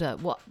the order?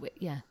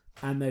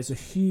 And there's a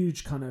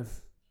huge kind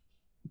of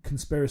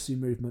conspiracy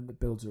movement that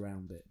builds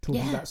around it,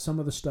 talking about some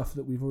of the stuff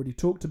that we've already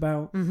talked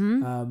about.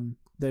 Mm-hmm.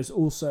 There's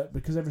also,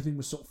 because everything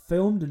was sort of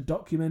filmed and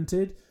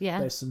documented,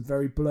 there's some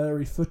very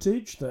blurry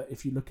footage that,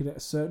 if you look at it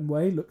a certain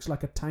way, looks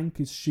like a tank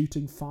is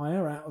shooting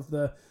fire out of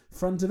the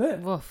front of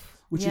it. Woof.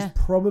 Which is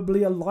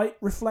probably a light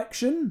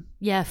reflection.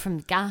 Yeah, from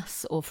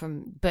gas or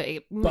from...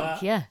 But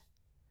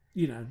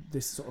you know,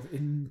 this sort of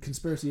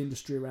conspiracy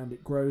industry around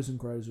it grows and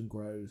grows and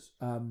grows.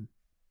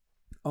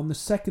 On the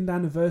second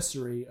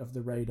anniversary of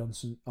the raid on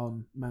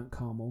Mount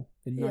Carmel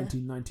in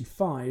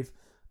 1995,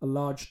 a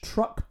large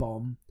truck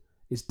bomb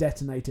is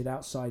detonated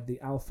outside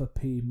the Alpha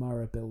P.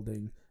 Murrah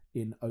building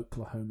in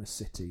Oklahoma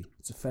City.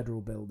 It's a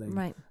federal building.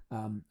 Right.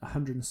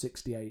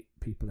 168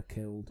 people are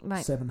killed.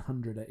 Right.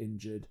 700 are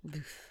injured.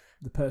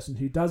 The person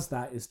who does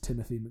that is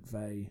Timothy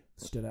McVeigh,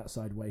 stood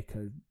outside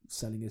Waco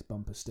selling his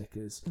bumper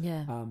stickers.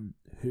 Yeah.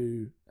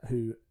 Who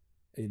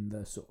in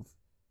the sort of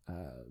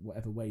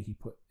whatever way he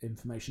put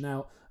information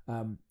out,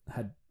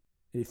 had,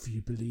 if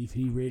you believe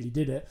he really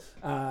did it,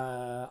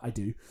 I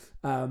do,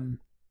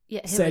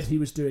 said he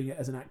was doing it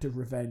as an act of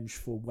revenge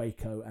for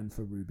Waco and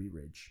for Ruby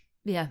Ridge.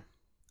 Yeah.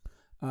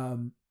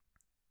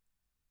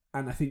 And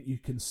I think you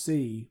can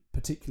see,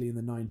 particularly in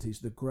the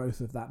 90s, the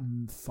growth of that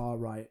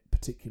far-right,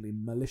 particularly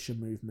militia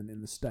movement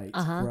in the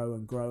States, grow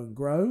and grow and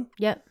grow.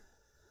 Yep.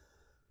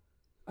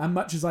 And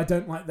much as I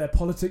don't like their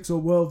politics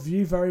or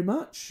worldview very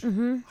much,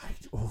 Mm-hmm.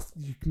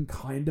 You can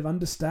kind of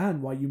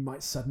understand why you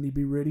might suddenly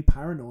be really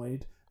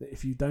paranoid that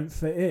if you don't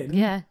fit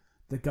in,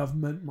 the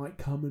government might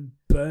come and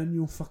burn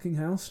your fucking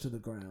house to the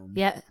ground.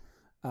 Yeah.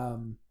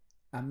 And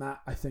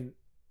that, I think,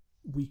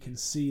 we can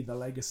see the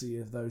legacy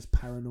of those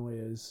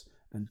paranoias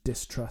and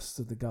distrusts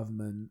of the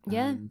government.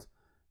 Yeah. And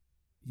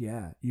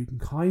you can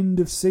kind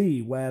of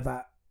see where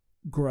that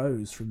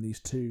grows from these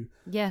two.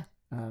 Yeah.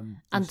 And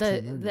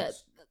the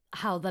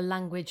how the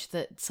language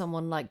that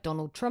someone like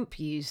Donald Trump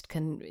used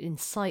can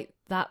incite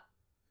that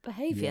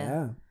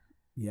behaviour.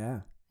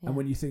 Yeah. And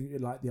when you think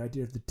like the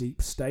idea of the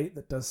deep state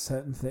that does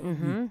certain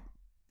things,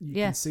 you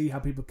can see how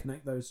people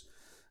connect those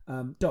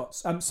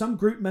dots. Some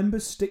group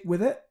members stick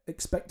with it,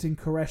 expecting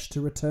Koresh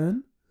to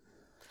return.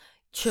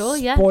 Sure,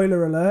 yeah.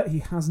 Spoiler alert, he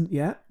hasn't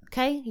yet.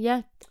 Okay,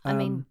 yeah. I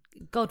mean,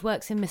 God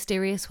works in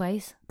mysterious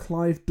ways.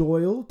 Clive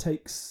Doyle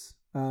takes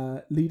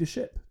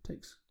leadership,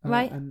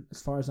 right, and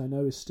as far as I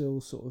know, is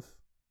still sort of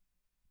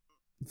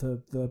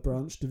the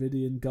Branch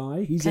Davidian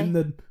guy. He's in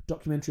the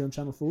documentary on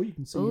Channel 4. You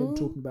can see him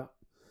talking about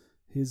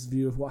his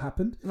view of what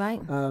happened.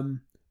 Right.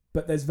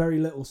 But there's very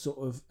little sort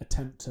of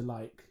attempt to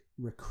like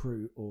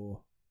recruit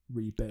or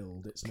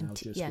rebuild. It's now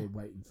just we're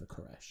waiting for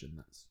Koresh, and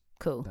that's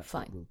cool. That's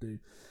fine. what we'll do.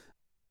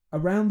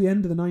 Around the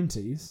end of the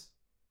 90s,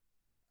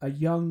 a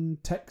young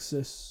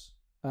Texas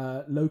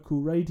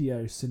local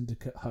radio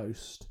syndicate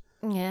host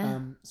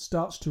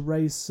starts to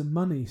raise some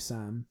money,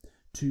 Sam,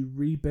 to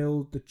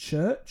rebuild the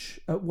church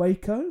at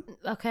Waco.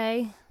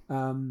 Okay.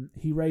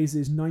 He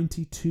raises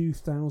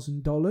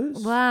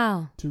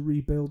 $92,000 to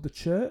rebuild the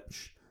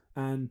church,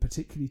 and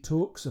particularly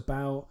talks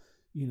about,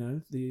 you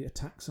know, the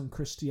attacks on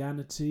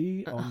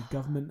Christianity, on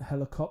government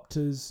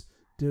helicopters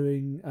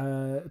doing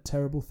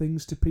terrible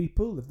things to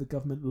people, of the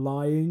government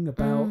lying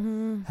about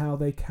how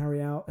they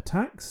carry out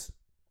attacks.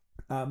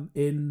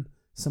 In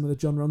some of the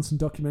John Ronson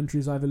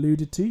documentaries I've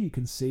alluded to, you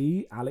can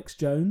see Alex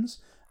Jones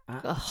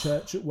at the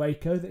church at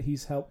Waco that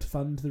he's helped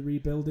fund the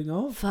rebuilding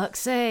of.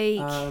 Fuck's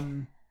sake.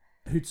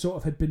 Who'd sort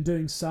of had been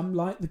doing some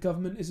like the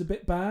government is a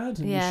bit bad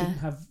and we shouldn't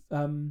have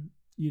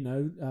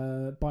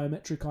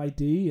biometric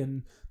ID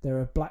and there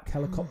are black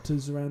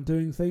helicopters around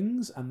doing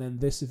things, and then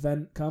this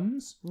event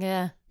comes.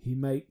 Yeah. He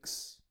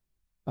makes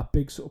a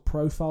big sort of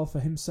profile for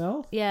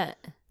himself. Yeah.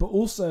 But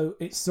also,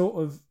 it's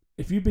sort of,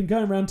 if you've been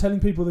going around telling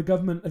people the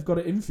government have got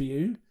it in for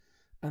you,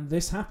 and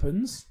this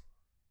happens,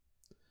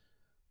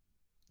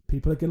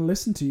 people are going to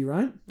listen to you,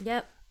 right?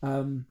 Yep.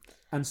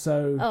 And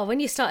so, Oh, when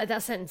you started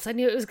that sentence, I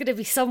knew it was going to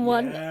be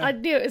someone. Yeah. I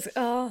knew it was.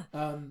 Oh,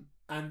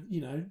 and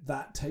you know,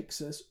 that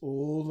takes us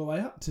all the way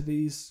up to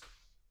these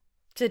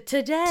to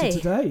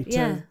today.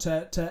 Yeah.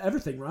 to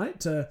everything, right?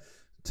 To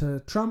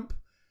Trump,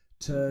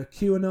 to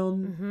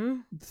QAnon, Mm-hmm.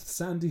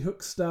 Sandy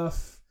Hook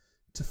stuff,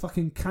 to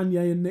fucking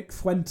Kanye and Nick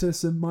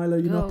Fuentes and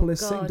Milo Yiannopoulos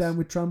sitting God. down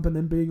with Trump and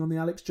then being on the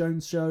Alex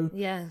Jones show.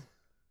 Yeah.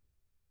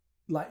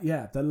 Like,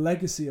 yeah, the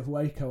legacy of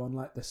Waco on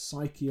like the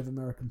psyche of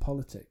American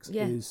politics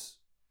Yeah. is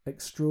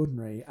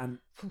extraordinary and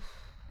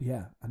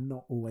and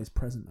not always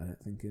present, I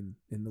don't think,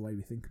 in the way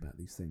we think about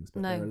these things.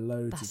 But No, there are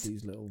loads that's of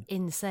these little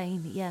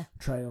insane. Yeah.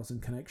 trails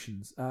and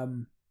connections.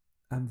 And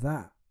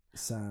that,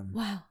 Sam,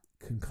 Wow.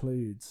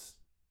 concludes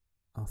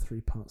our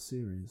 3-part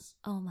series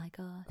Oh my of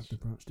gosh. the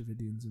Branch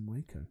Davidians in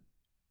Waco.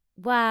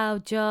 Wow,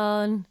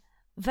 John.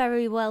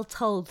 Very well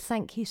told.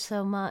 Thank you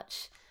so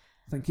much.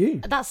 Thank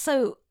you. That's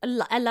so.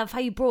 I love how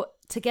you brought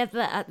together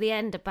at the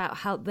end about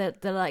how the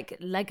like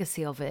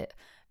legacy of it,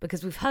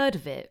 because we've heard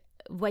of it.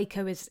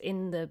 Waco is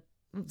in the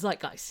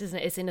zeitgeist, isn't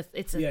it?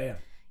 It's a. Yeah.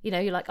 You know,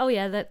 you're like, oh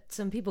yeah, that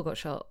some people got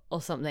shot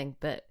or something,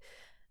 but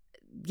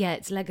yeah,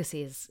 its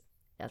legacy is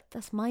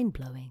that's mind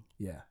blowing.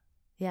 Yeah.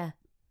 Yeah.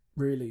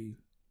 Really.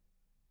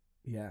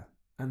 Yeah.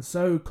 And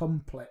so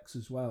complex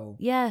as well.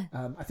 Yeah.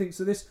 I think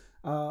so. This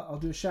I'll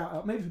do a shout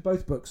out maybe for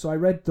both books. So I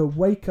read the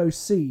Waco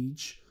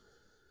Siege,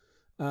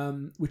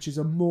 which is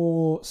a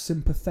more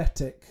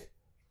sympathetic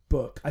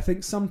book. I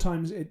think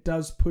sometimes it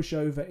does push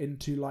over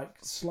into like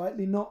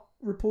slightly not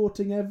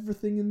reporting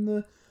everything in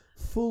the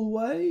full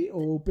way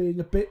or being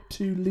a bit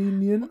too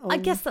lenient. I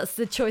guess that's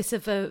the choice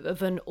of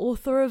an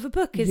author of a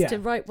book is Yeah. to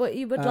write what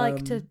you would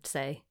like to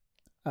say.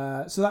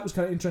 So that was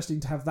kind of interesting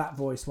to have that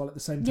voice while at the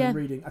same time Yeah.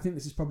 reading. I think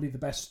this is probably the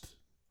best.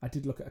 I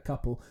did look at a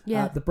couple.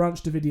 Yeah. The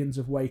Branch Davidians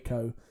of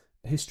Waco,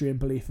 History and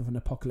Belief of an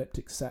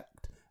Apocalyptic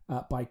Sect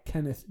by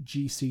Kenneth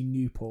G.C.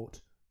 Newport,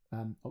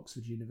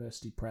 Oxford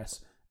University Press.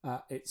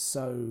 It's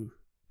so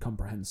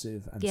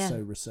comprehensive and Yeah.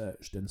 so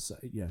researched and so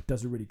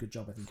does a really good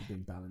job, I think, of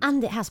being balanced.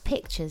 And it has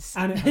pictures.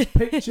 And it has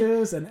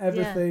pictures and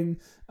everything.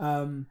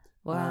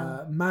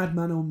 Wow.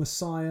 Madman or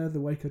Messiah, the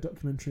Waco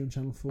documentary on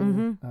Channel 4,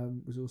 Mm-hmm.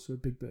 was also a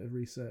big bit of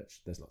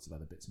research. There's lots of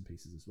other bits and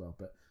pieces as well,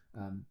 but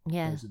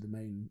Yeah. those are the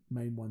main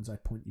ones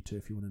I'd point you to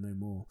if you want to know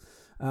more.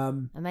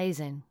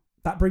 Amazing.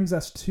 That brings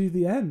us to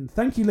the end.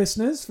 Thank you,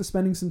 listeners, for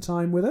spending some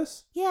time with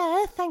us.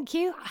 Yeah, thank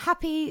you.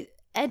 Happy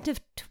end of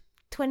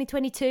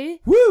 2022.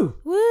 Woo!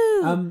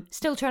 Woo!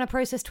 Still trying to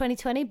process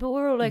 2020, but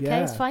we're all okay.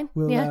 Yeah, It's fine.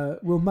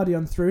 We'll muddy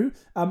on through.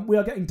 We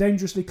are getting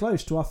dangerously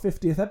close to our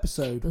 50th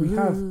episode. We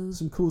have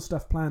some cool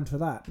stuff planned for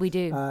that. We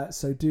do.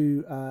 So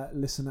do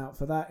listen out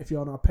for that. If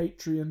you're on our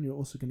Patreon, you're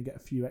also going to get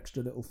a few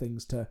extra little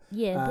things to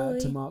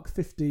mark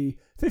 50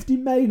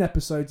 main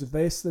episodes of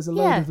this. There's a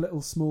load of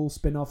little small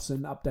spin-offs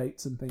and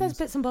updates and things. There's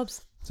bits and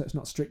bobs. So it's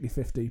not strictly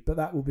 50, but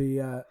that will be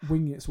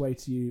winging its way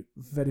to you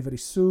very, very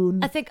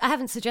soon. I think I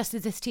haven't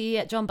suggested this to you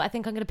yet, John, but I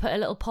think I'm going to put a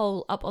little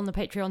poll up on the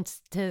Patreon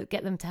to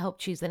get them to help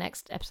choose the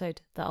next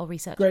episode that I'll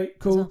research. Great,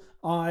 cool.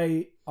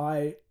 Well.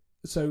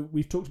 So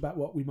we've talked about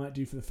what we might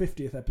do for the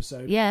 50th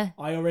episode. Yeah.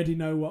 I already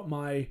know what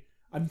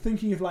I'm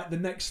thinking of like the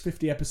next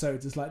 50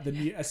 episodes as like the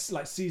new, as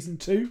like season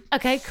 2.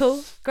 Okay,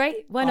 cool.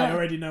 Great. Why not? I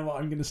already know what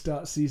I'm going to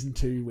start season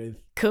 2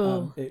 with.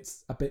 Cool.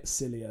 It's a bit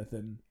sillier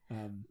than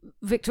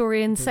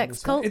Victorian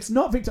sex cult? It's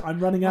not I'm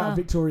running out of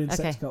Victorian sex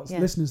okay, cults. yeah.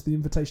 Listeners, the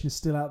invitation is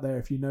still out there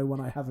if you know one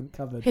I haven't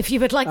covered. If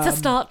you would like to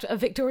start a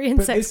Victorian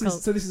But sex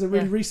cult. this is a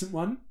really recent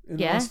one in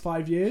the last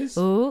 5 years.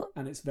 Ooh.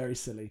 And it's very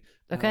silly.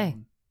 Okay.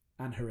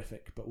 And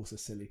horrific, but also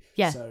silly.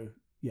 Yeah. So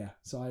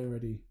I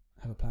already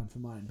have a plan for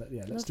mine. But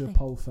yeah, let's do a Lovely.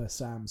 poll for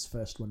Sam's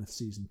first one of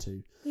season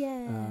 2.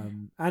 Yeah.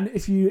 And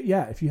if you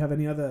have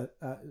any other,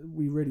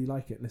 we really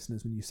like it,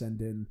 listeners, when you send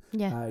in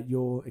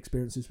your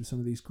experiences with some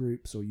of these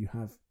groups, or you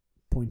have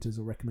pointers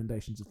or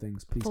recommendations of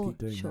things, please keep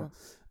doing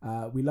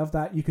that. We love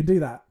that. You can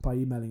do that by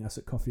emailing us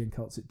at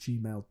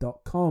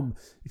coffeeandcults@gmail.com.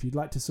 If you'd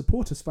like to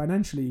support us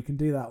financially, you can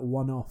do that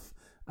one-off.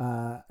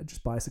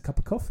 Just buy us a cup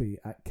of coffee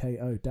at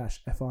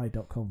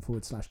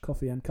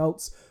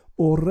ko-fi.com/coffeeandcults,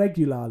 or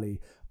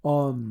regularly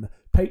on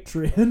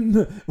Patreon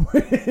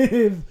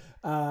with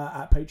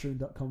at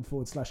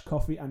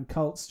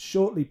patreon.com/coffeeandcults.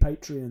 Shortly,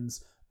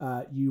 Patreons,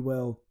 you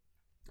will.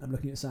 I'm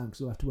looking at Sam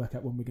because we'll have to work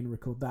out when we're going to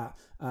record that.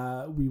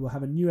 We will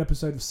have a new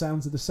episode of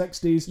Sounds of the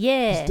 60s.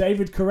 Yeah.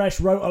 David Koresh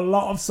wrote a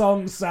lot of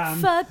songs, Sam.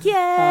 Fuck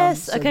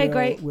yes. So okay,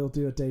 great. We'll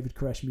do a David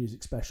Koresh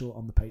music special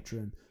on the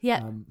Patreon.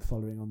 Yeah.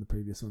 Following on the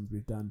previous ones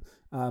we've done.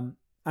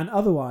 And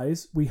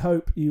otherwise, we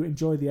hope you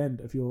enjoy the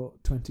end of your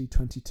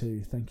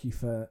 2022. Thank you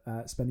for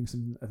spending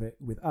some of it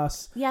with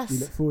us. Yes. We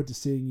look forward to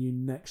seeing you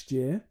next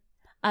year.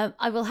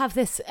 I will have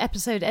this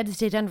episode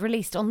edited and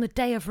released on the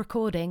day of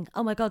recording.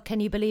 Oh my God,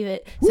 can you believe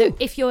it? Woo. So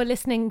if you're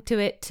listening to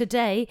it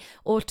today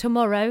or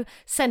tomorrow,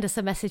 send us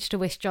a message to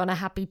wish John a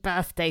happy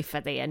birthday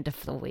for the end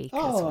of the week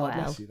as well.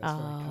 Bless you. That's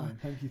very kind.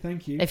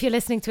 Thank you. If you're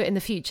listening to it in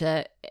the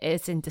future,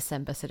 it's in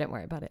December, so don't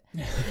worry about it.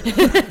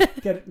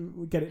 Get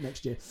it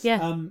next year.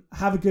 Yeah.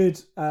 Have a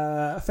good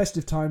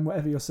festive time,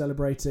 whatever you're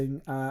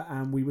celebrating,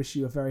 and we wish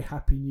you a very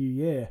happy new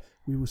year.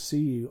 We will see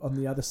you on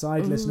the other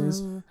side,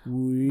 listeners.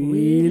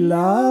 We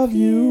love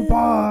you.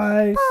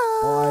 Bye.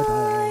 Bye.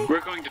 Bye. We're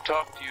going to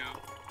talk to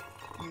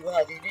you. You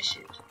are the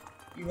initiate.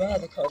 You are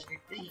the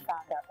cosmic being. Found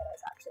out that I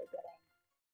was actually good.